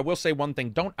audiobooks, but I will say one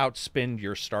thing: don't outspend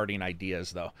your starting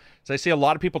ideas, though. So I see a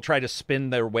lot of people try to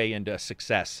spin their way into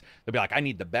success. They'll be like, I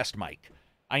need the best mic,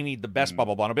 I need the best blah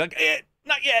blah blah. And I'll be like,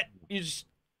 not yet. You just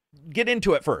get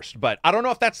into it first. But I don't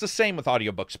know if that's the same with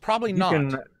audiobooks. Probably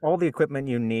not. All the equipment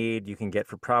you need, you can get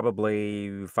for probably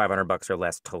 $500 or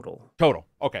less total.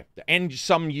 Okay. And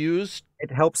some used. It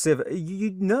helps if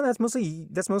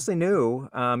that's mostly new.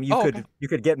 You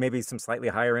could get maybe some slightly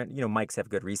higher end. Mics have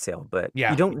good resale, but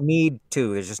you don't need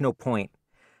to. There's just no point.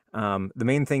 The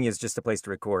main thing is just a place to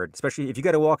record, especially if you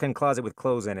got a walk-in closet with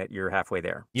clothes in it, you're halfway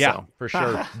there. Yeah, so. For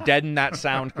sure. Deaden that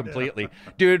sound completely.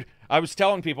 Dude, I was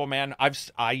telling people, man,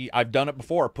 I've done it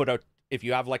before. If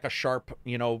you have like a sharp,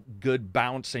 good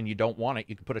bounce and you don't want it,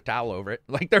 you can put a towel over it.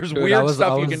 Like there's weird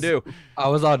stuff you can do. I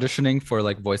was auditioning for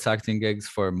like voice acting gigs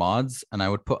for mods, and I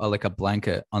would put like a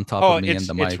blanket on top of me and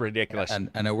the mic. It's ridiculous. And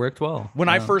it worked well. When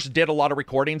I first did a lot of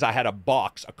recordings, I had a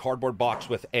cardboard box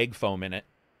with egg foam in it.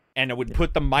 And I would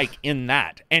put the mic in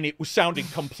that, and it was sounding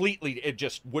completely, it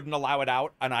just wouldn't allow it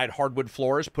out. And I had hardwood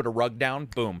floors, put a rug down,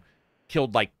 boom,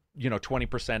 killed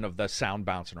 20% of the sound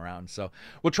bouncing around. So,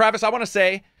 well, Travis, I want to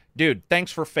say, dude,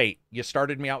 thanks for Fate. You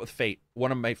started me out with Fate,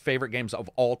 one of my favorite games of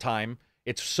all time.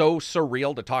 It's so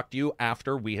surreal to talk to you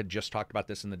after we had just talked about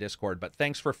this in the Discord, but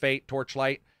thanks for Fate,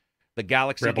 Torchlight. The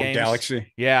Galaxy Rebel games.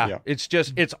 Galaxy. Yeah.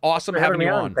 It's awesome having you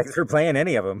on. Thanks for playing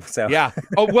any of them. So yeah.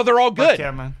 Oh, well, they're all good.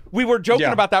 Yeah, man. We were joking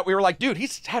about that. We were like, dude,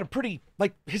 he's had a pretty,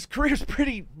 his career's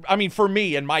pretty, I mean, for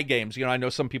me and my games, I know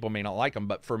some people may not like them,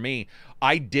 but for me,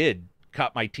 I did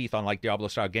cut my teeth on Diablo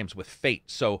style games with Fate.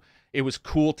 So it was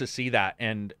cool to see that.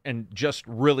 And just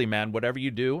really, man, whatever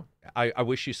you do, I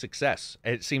wish you success.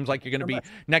 It seems like you're going to be,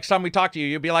 next time we talk to you,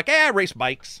 you'll be like, I race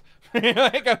bikes.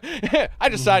 I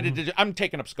decided I'm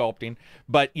taking up sculpting,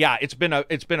 but yeah, it's been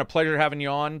a pleasure having you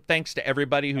on. Thanks to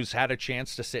everybody who's had a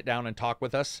chance to sit down and talk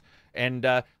with us and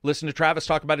listen to Travis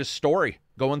talk about his story,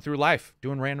 going through life,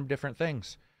 doing random different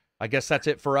things. I guess that's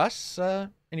it for us.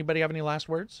 Anybody have any last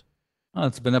words? Oh,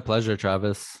 it's been a pleasure,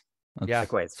 Travis.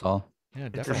 Likewise. That's all. Yeah,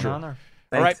 definitely. It's an honor.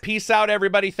 All right, peace out,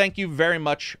 everybody. Thank you very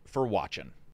much for watching.